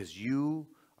hands because you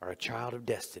are a child of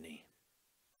destiny.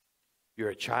 You're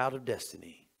a child of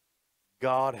destiny.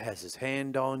 God has his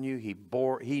hand on you.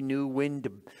 He knew when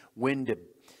to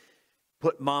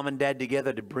put mom and dad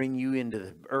together to bring you into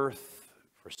the earth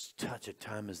for such a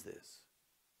time as this.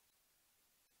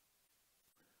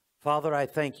 Father, I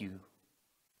thank you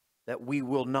that we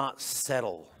will not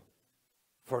settle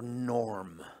for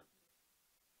norm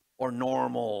or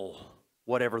normal,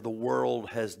 whatever the world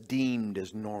has deemed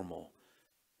as normal.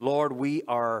 Lord, we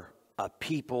are a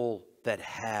people that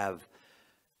have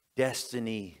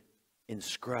destiny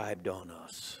inscribed on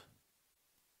us.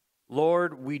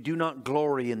 Lord, we do not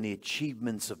glory in the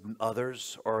achievements of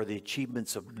others or the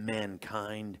achievements of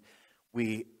mankind.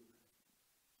 We're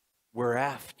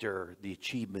after the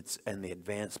achievements and the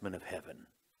advancement of heaven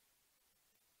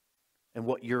and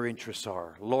what your interests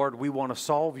are. Lord, we want to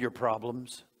solve your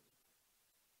problems.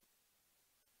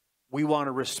 We want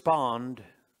to respond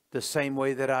the same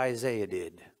way that Isaiah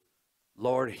did.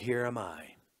 Lord, here am I.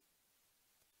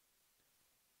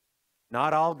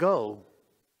 Not I'll go.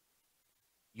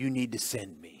 You need to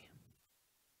send me.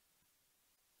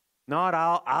 Not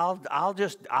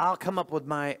I'll come up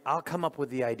with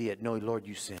the idea. No, Lord,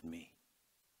 you send me.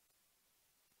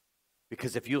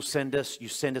 Because if you'll send us, you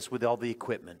send us with all the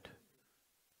equipment.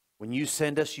 When you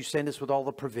send us with all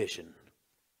the provision.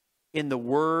 In the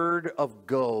word of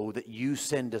go that you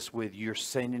send us with, you're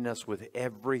sending us with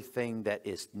everything that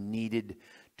is needed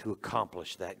to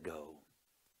accomplish that go.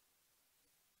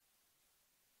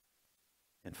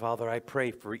 And Father, I pray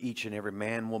for each and every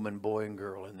man, woman, boy, and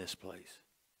girl in this place.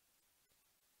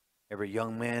 Every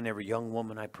young man, every young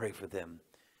woman, I pray for them.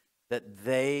 That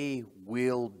they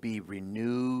will be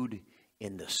renewed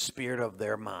in the spirit of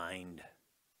their mind.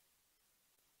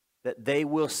 That they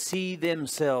will see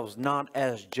themselves not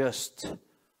as just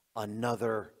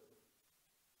another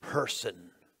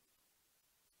person.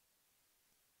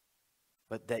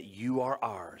 But that you are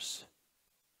ours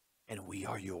and we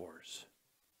are yours.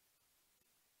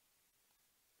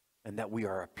 And that we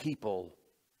are a people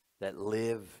that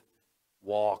live,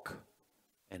 walk,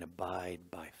 and abide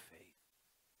by faith.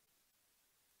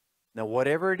 Now,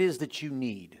 whatever it is that you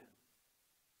need,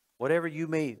 whatever you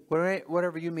may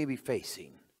be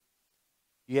facing,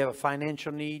 you have a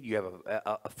financial need, you have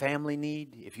a family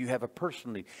need, if you have a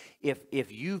personal need,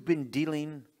 if you've been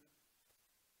dealing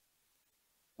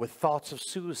with thoughts of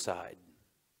suicide,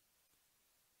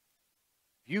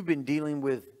 if you've been dealing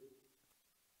with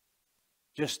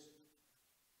just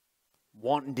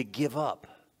wanting to give up,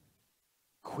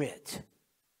 quit.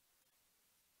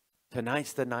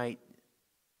 Tonight's the night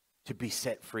to be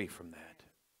set free from that.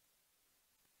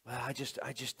 Well, I just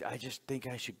think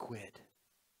I should quit.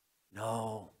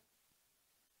 No.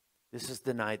 This is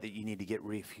the night that you need to get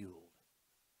refueled.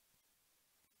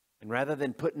 And rather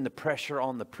than putting the pressure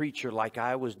on the preacher like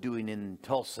I was doing in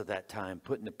Tulsa that time,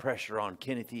 putting the pressure on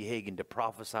Kenneth E. Hagin to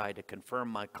prophesy, to confirm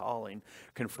my calling,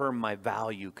 confirm my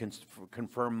value,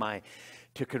 confirm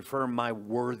my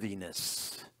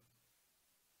worthiness,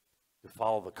 to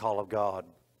follow the call of God,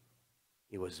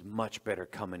 it was much better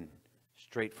coming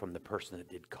straight from the person that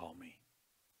did call me.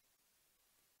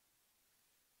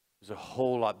 It was a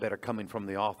whole lot better coming from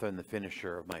the author and the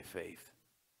finisher of my faith,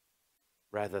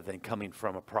 rather than coming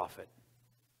from a prophet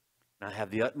I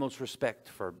have the utmost respect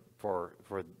for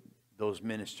those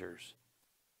ministers.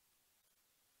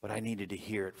 But I needed to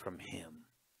hear it from him.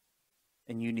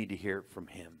 And you need to hear it from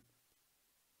him.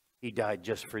 He died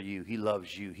just for you. He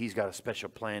loves you. He's got a special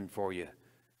plan for you.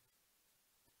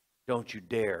 Don't you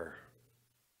dare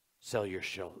sell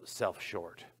yourself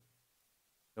short.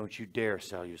 Don't you dare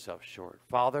sell yourself short.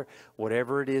 Father,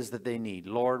 whatever it is that they need,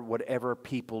 Lord, whatever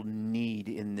people need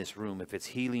in this room, if it's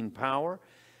healing power,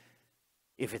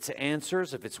 if it's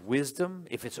answers, if it's wisdom,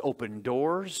 if it's open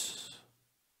doors,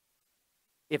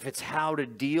 if it's how to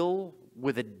deal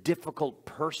with a difficult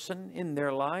person in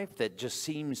their life that just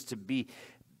seems to be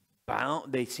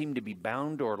bound, they seem to be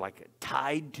bound or like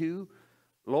tied to,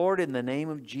 Lord, in the name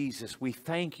of Jesus, we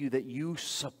thank you that you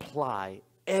supply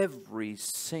every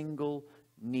single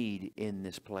need in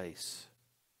this place.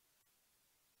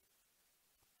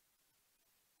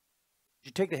 Would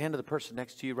you take the hand of the person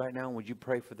next to you right now and would you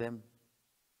pray for them?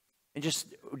 And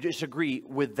just agree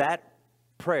with that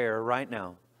prayer right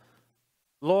now.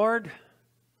 Lord,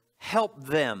 help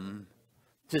them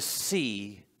to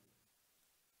see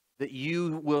that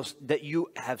you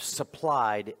have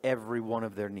supplied every one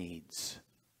of their needs.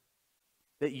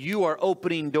 That you are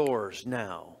opening doors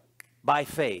now by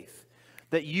faith.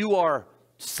 That you are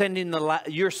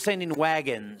you're sending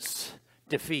wagons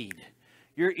to feed.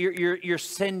 You're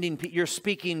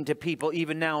speaking to people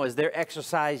even now as they're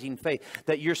exercising faith.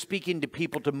 That you're speaking to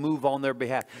people to move on their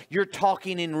behalf. You're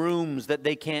talking in rooms that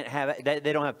they can't have, that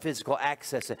they don't have physical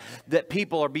access to. That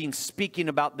people are being speaking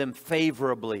about them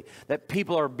favorably. That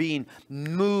people are being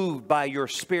moved by your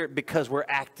Spirit because we're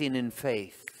acting in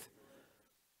faith.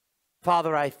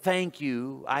 Father, I thank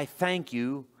you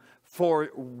for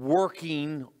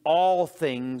working all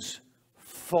things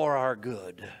for our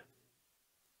good.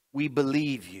 We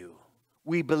believe you.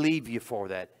 We believe you for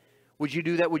that. Would you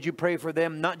do that? Would you pray for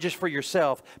them? Not just for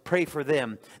yourself. Pray for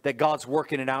them. That God's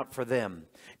working it out for them.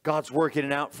 God's working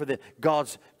it out for them.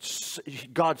 God's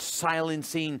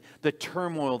silencing the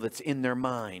turmoil that's in their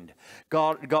mind.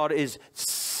 God is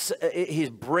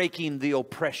He's breaking the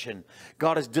oppression.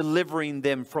 God is delivering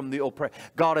them from the oppression.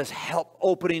 God is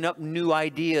opening up new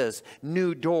ideas,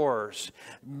 new doors,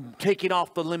 taking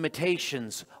off the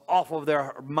limitations off of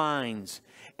their minds,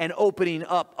 and opening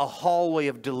up a hallway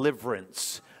of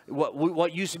deliverance.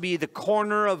 What used to be the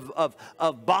corner of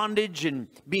bondage and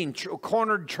being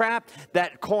cornered, trapped,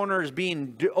 that corner is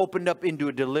being opened up into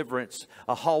a deliverance,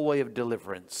 a hallway of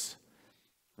deliverance.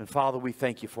 And Father, we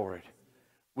thank you for it.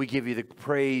 We give you the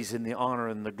praise and the honor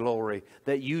and the glory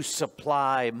that you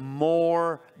supply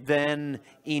more than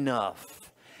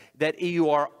enough, that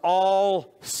you are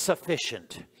all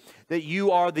sufficient, that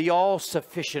you are the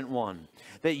all-sufficient one,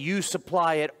 that you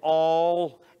supply it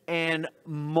all and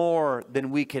more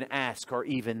than we can ask or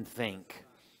even think.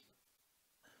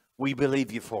 We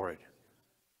believe you for it.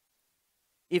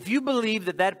 If you believe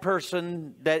that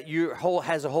person that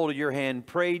has a hold of your hand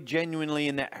prayed genuinely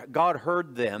and that God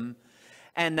heard them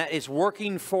and that it's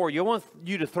working for you, I want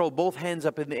you to throw both hands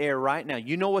up in the air right now.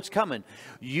 You know what's coming.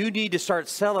 You need to start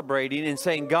celebrating and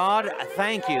saying, God,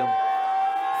 thank you.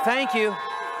 Thank you.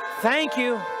 Thank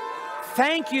you.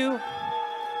 Thank you.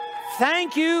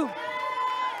 Thank you.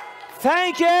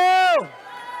 Thank you.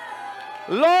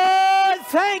 Lord,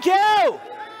 thank you.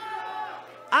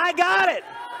 I got it.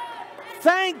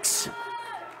 Thanks.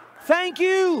 Thank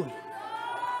you.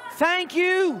 Thank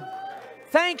you.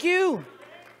 Thank you.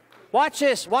 Watch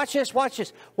this. Watch this. Watch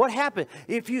this. What happened?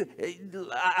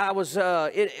 I was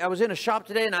in a shop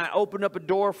today and I opened up a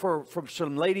door for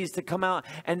some ladies to come out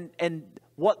and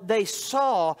what they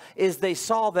saw is they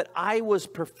saw that I was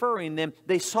preferring them.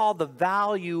 They saw the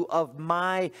value of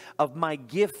my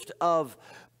gift of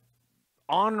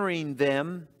honoring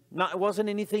them. It wasn't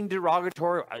anything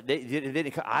derogatory.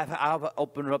 I've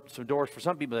opened up some doors for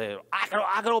some people. I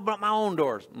can open up my own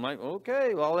doors. I'm like,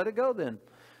 okay, well, I'll let it go then.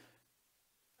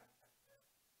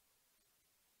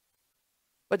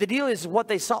 But the deal is what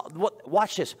they saw.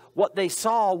 Watch this. What they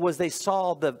saw was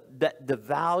the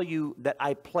value that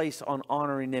I place on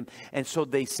honoring them. And so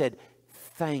they said,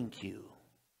 thank you.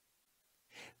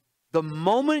 The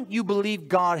moment you believe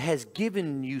God has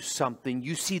given you something,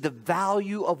 you see the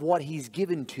value of what He's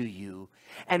given to you.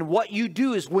 And what you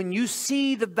do is when you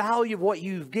see the value of what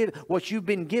you've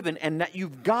been given, and that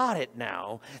you've got it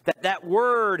now, that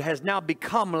word has now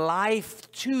become life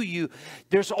to you,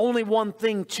 there's only one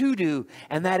thing to do,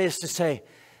 and that is to say,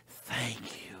 thank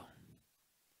you.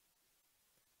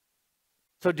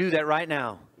 So do that right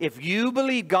now. If you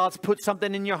believe God's put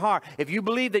something in your heart, if you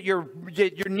believe that your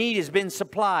need has been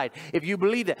supplied, if you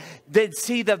believe that, then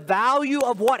see the value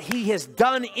of what He has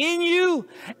done in you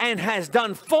and has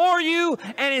done for you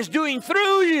and is doing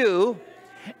through you,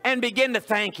 and begin to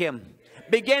thank Him.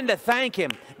 Begin to thank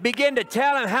Him. Begin to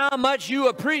tell Him how much you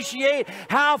appreciate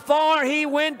how far He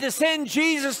went to send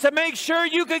Jesus to make sure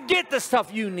you could get the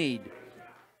stuff you need.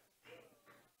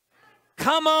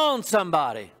 Come on,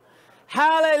 somebody.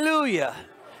 Hallelujah.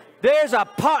 There's a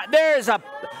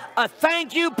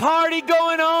thank you party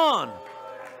going on.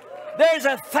 There's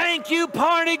a thank you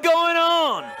party going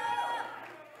on.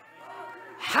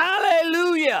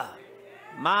 Hallelujah.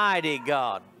 Mighty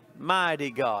God.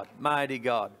 Mighty God. Mighty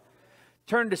God.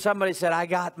 Turn to somebody and say, I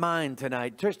got mine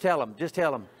tonight. Just tell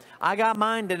them. I got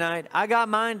mine tonight. I got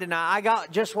mine tonight. I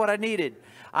got just what I needed.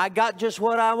 I got just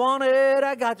what I wanted.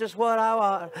 I got just what I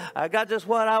want. I got just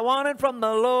what I wanted from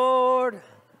the Lord.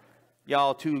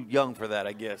 Y'all too young for that,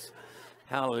 I guess.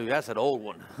 Hallelujah. That's an old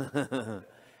one.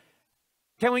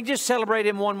 Can we just celebrate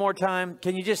Him one more time?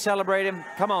 Can you just celebrate Him?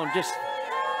 Come on,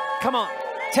 come on.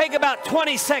 Take about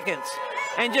 20 seconds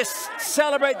and just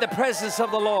celebrate the presence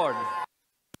of the Lord.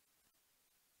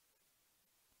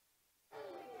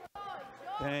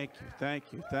 Thank you, thank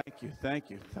you, thank you, thank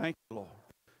you, thank you, Lord.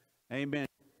 Amen.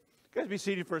 You guys be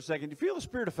seated for a second. Do you feel the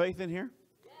spirit of faith in here?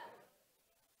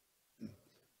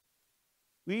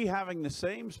 We having the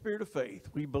same spirit of faith.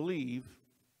 We believe,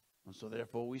 and so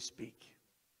therefore we speak.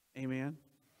 Amen.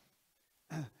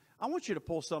 I want you to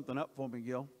pull something up for me,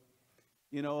 Gil.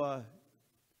 You know,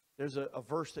 there's a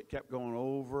verse that kept going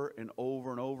over and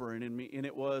over and over, and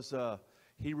it was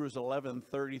Hebrews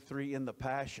 11:33 in the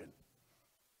Passion.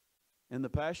 In the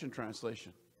Passion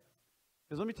Translation.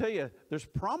 Because let me tell you, there's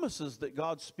promises that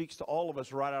God speaks to all of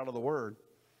us right out of the Word.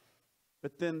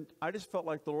 But then I just felt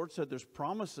like the Lord said there's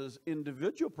promises,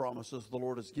 individual promises the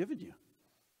Lord has given you.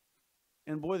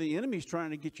 And boy, the enemy's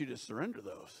trying to get you to surrender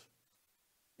those.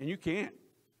 And you can't.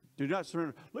 Do not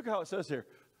surrender. Look how it says here.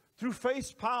 Through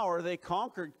faith's power, they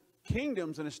conquered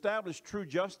kingdoms and established true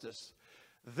justice.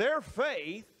 Their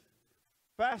faith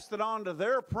fasted onto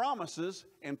their promises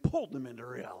and pulled them into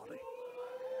reality.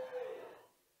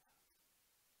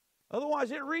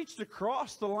 Otherwise, it reached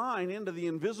across the line into the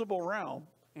invisible realm,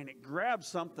 and it grabbed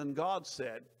something God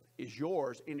said is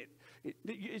yours. And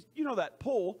it you know, that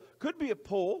pull could be a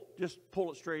pull, just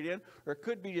pull it straight in, or it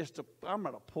could be just I'm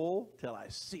going to pull till I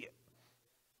see it.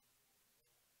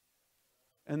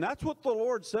 And that's what the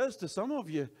Lord says to some of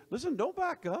you. Listen, don't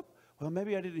back up. Well,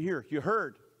 maybe I didn't hear. You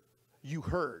heard. You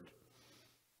heard.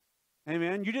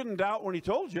 Amen. You didn't doubt when He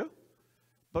told you,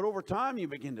 but over time you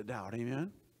begin to doubt.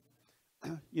 Amen.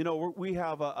 You know, we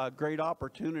have a great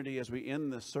opportunity as we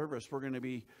end this service. We're going to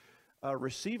be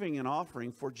receiving an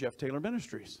offering for Jeff Taylor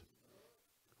Ministries,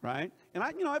 right? And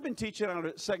I've been teaching out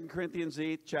of 2 Corinthians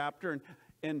 8th chapter,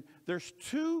 and there's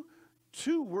two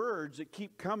words that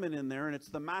keep coming in there, and it's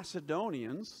the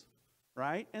Macedonians,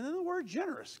 right? And then the word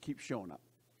generous keeps showing up.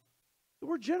 The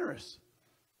word generous.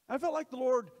 I felt like the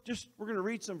Lord we're going to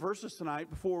read some verses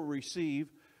tonight before we receive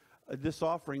this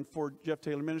offering for Jeff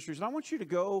Taylor Ministries. And I want you to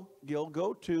go, Gil,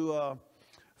 go to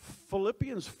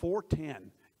Philippians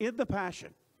 4:10 in the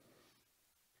Passion.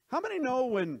 How many know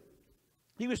when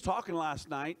he was talking last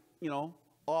night,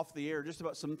 off the air, just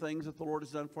about some things that the Lord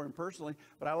has done for him personally,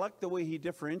 but I like the way he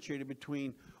differentiated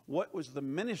between what was the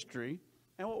ministry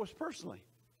and what was personally,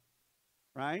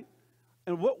 right?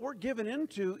 And what we're given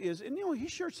into is, and he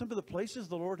shared some of the places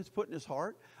the Lord has put in his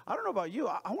heart. I don't know about you.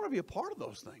 I want to be a part of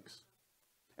those things.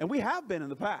 And we have been in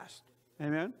the past.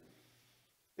 Amen.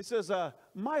 It says,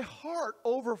 my heart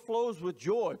overflows with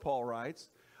joy, Paul writes,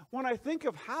 when I think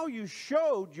of how you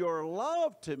showed your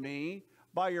love to me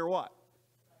by your what?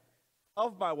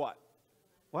 Of my what?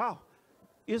 Wow.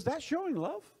 Is that showing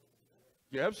love?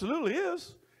 Yeah, absolutely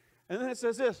is. And then it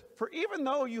says this, for even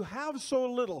though you have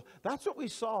so little, that's what we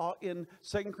saw in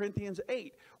 2 Corinthians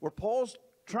 8, where Paul's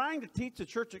trying to teach the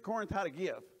church at Corinth how to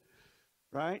give,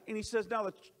 right? And he says, now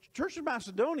the church of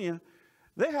Macedonia,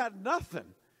 they had nothing,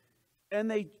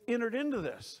 and they entered into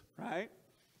this, right?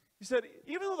 He said,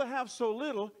 even though they have so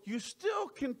little, you still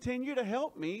continue to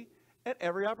help me at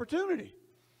every opportunity.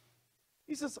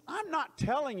 He says, I'm not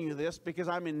telling you this because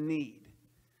I'm in need.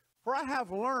 For I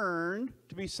have learned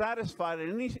to be satisfied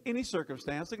in any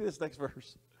circumstance. Look at this next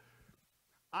verse.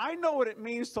 I know what it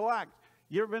means to lack.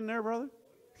 You ever been there, brother?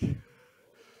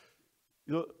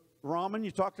 Ramen,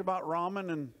 you talked about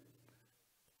ramen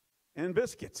and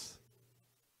biscuits,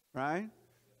 right?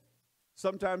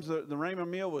 Sometimes the ramen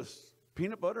meal was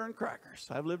peanut butter and crackers.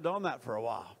 I've lived on that for a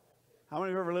while. How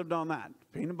many have ever lived on that?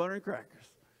 Peanut butter and crackers,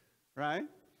 right?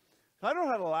 I don't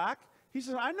know how to lack. He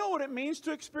says, I know what it means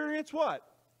to experience what?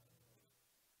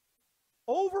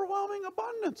 Overwhelming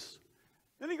abundance.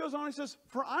 Then he goes on, he says,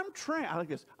 for I'm trained, I like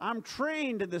this, I'm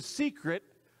trained in the secret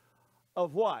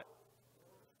of what?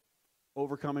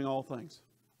 Overcoming all things,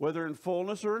 whether in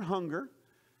fullness or in hunger.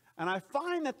 And I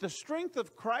find that the strength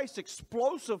of Christ's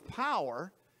explosive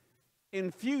power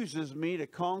infuses me to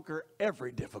conquer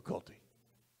every difficulty.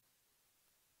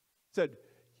 He said,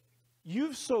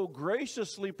 you've so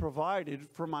graciously provided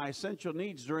for my essential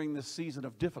needs during this season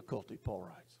of difficulty, Paul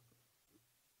writes.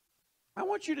 I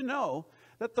want you to know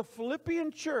that the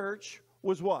Philippian church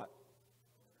was what?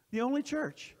 The only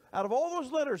church. Out of all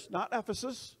those letters, not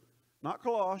Ephesus, not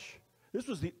Colossae, this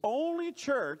was the only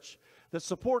church that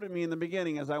supported me in the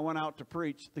beginning as I went out to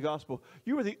preach the gospel.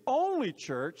 You were the only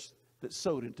church that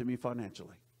sowed into me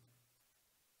financially.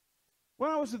 When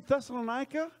I was in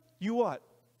Thessalonica, you what?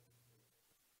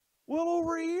 Well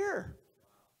over a year.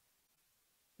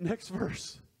 Next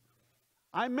verse.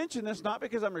 I mention this not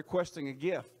because I'm requesting a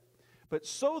gift, but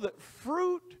so that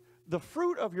the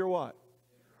fruit of your what?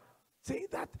 See,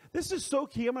 this is so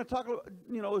key. I'm going to talk,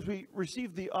 as we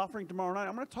receive the offering tomorrow night,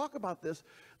 I'm going to talk about this,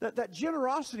 that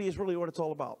generosity is really what it's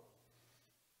all about.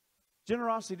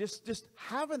 Generosity, just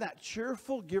having that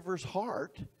cheerful giver's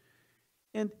heart,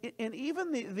 and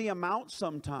even the amount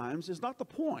sometimes is not the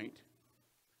point.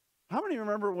 How many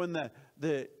remember when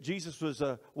the Jesus was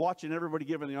watching everybody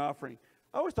giving the offering?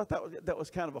 I always thought that was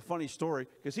kind of a funny story,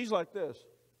 because he's like this.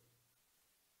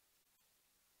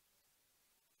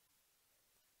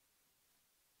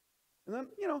 And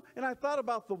then, and I thought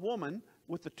about the woman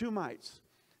with the 2 mites.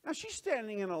 Now, she's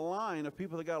standing in a line of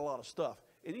people that got a lot of stuff.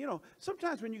 And,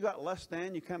 sometimes when you got less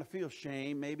than, you kind of feel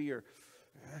shame, maybe, or,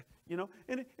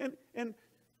 and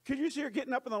could you see her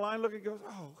getting up in the line looking, goes,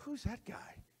 oh, who's that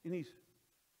guy?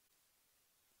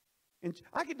 And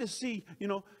I could just see,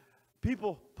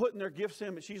 people putting their gifts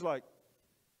in, but she's like,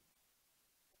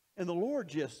 and the Lord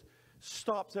just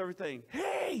stops everything.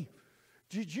 Hey,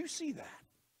 did you see that?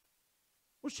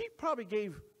 Well, she probably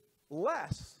gave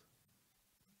less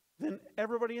than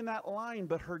everybody in that line,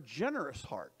 but her generous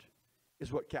heart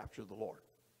is what captured the Lord.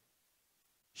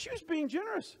 She was being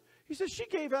generous. He says she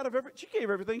gave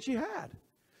everything she had.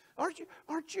 Aren't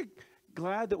you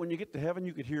glad that when you get to heaven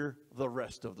you could hear the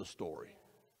rest of the story?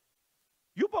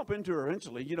 You'll bump into her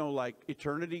eventually, like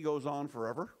eternity goes on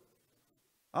forever.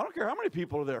 I don't care how many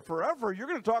people are there. Forever, you're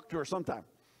going to talk to her sometime.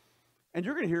 And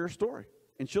you're going to hear her story.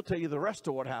 And she'll tell you the rest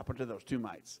of what happened to those 2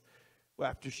 mites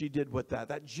after she did with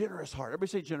that generous heart. Everybody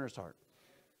say generous heart.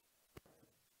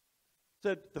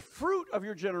 Said, the fruit of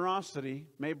your generosity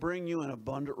may bring you an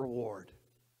abundant reward.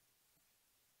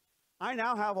 I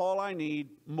now have all I need,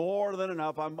 more than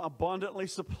enough. I'm abundantly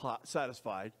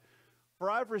satisfied. For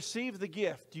I've received the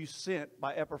gift you sent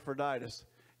by Epaphroditus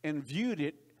and viewed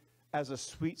it as a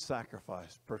sweet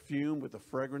sacrifice, perfumed with the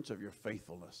fragrance of your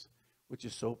faithfulness, which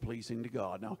is so pleasing to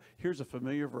God. Now, here's a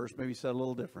familiar verse, maybe said a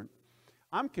little different.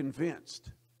 I'm convinced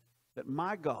that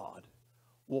my God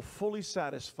will fully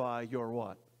satisfy your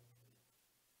what?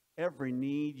 Every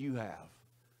need you have.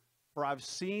 For I've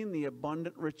seen the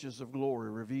abundant riches of glory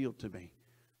revealed to me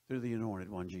through the anointed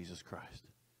one, Jesus Christ.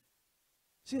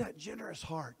 See that generous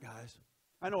heart, guys.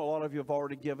 I know a lot of you have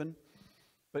already given,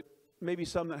 but maybe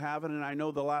some that haven't. And I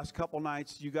know the last couple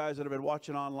nights, you guys that have been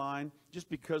watching online, just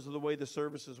because of the way the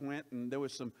services went, and there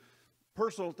was some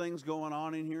personal things going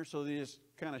on in here, so they just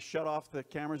kind of shut off the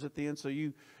cameras at the end. So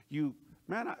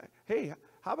hey,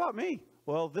 how about me?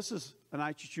 Well, this is a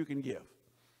night that you can give.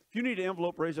 If you need an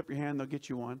envelope, raise up your hand, they'll get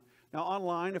you one. Now,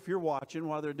 online, if you're watching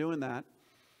while they're doing that,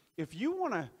 if you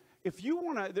want to,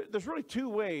 there's really 2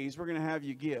 ways we're going to have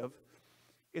you give.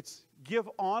 It's give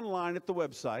online at the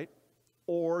website,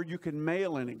 or you can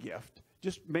mail in a gift.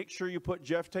 Just make sure you put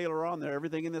Jeff Taylor on there.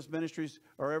 Everything in this ministry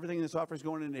or everything in this offering is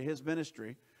going into his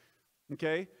ministry.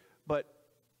 Okay? But,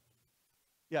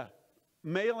 yeah,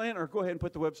 mail in or go ahead and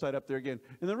put the website up there again.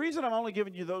 And the reason I'm only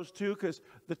giving you those 2, because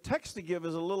the text to give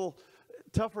is a little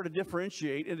tougher to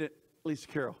differentiate, isn't it, Lisa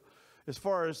Carroll? As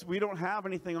far as we don't have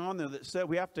anything on there that said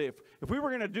we have to, if we were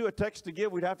going to do a text to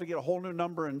give, we'd have to get a whole new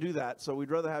number and do that. So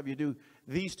we'd rather have you do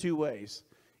these 2 ways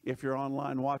if you're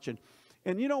online watching.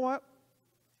 And you know what?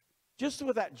 Just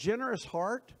with that generous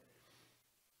heart,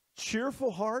 cheerful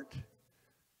heart,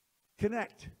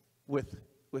 connect with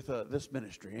this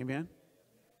ministry. Amen?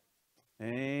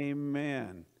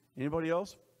 Amen. Anybody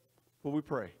else? Will we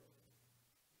pray?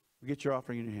 We get your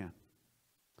offering in your hand.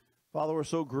 Father, we're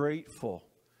so grateful.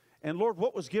 And Lord,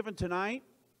 what was given tonight,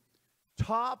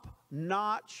 top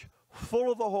notch,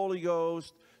 full of the Holy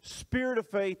Ghost, spirit of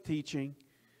faith teaching,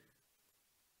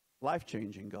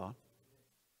 life-changing, God.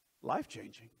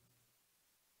 Life-changing.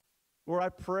 Lord, I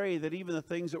pray that even the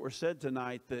things that were said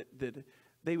tonight, that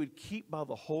they would keep by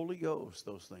the Holy Ghost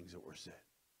those things that were said.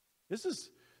 This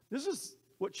is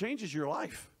what changes your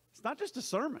life. It's not just a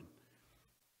sermon.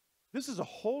 This is a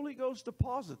Holy Ghost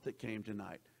deposit that came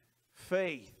tonight.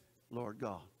 Faith, Lord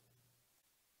God,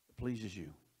 that pleases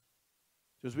you.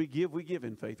 So as we give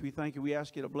in faith. We thank you. We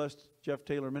ask you to bless Jeff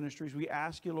Taylor Ministries. We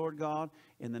ask you, Lord God,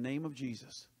 in the name of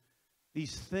Jesus,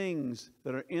 these things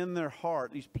that are in their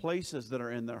heart, these places that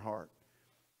are in their heart,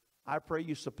 I pray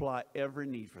you supply every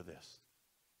need for this.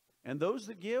 And those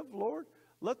that give, Lord,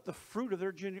 let the fruit of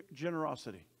their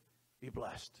generosity be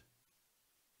blessed.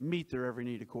 Meet their every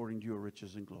need according to your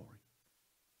riches and glory.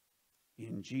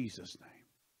 In Jesus'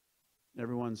 name.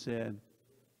 Everyone said,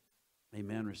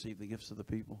 amen. Receive the gifts of the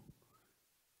people.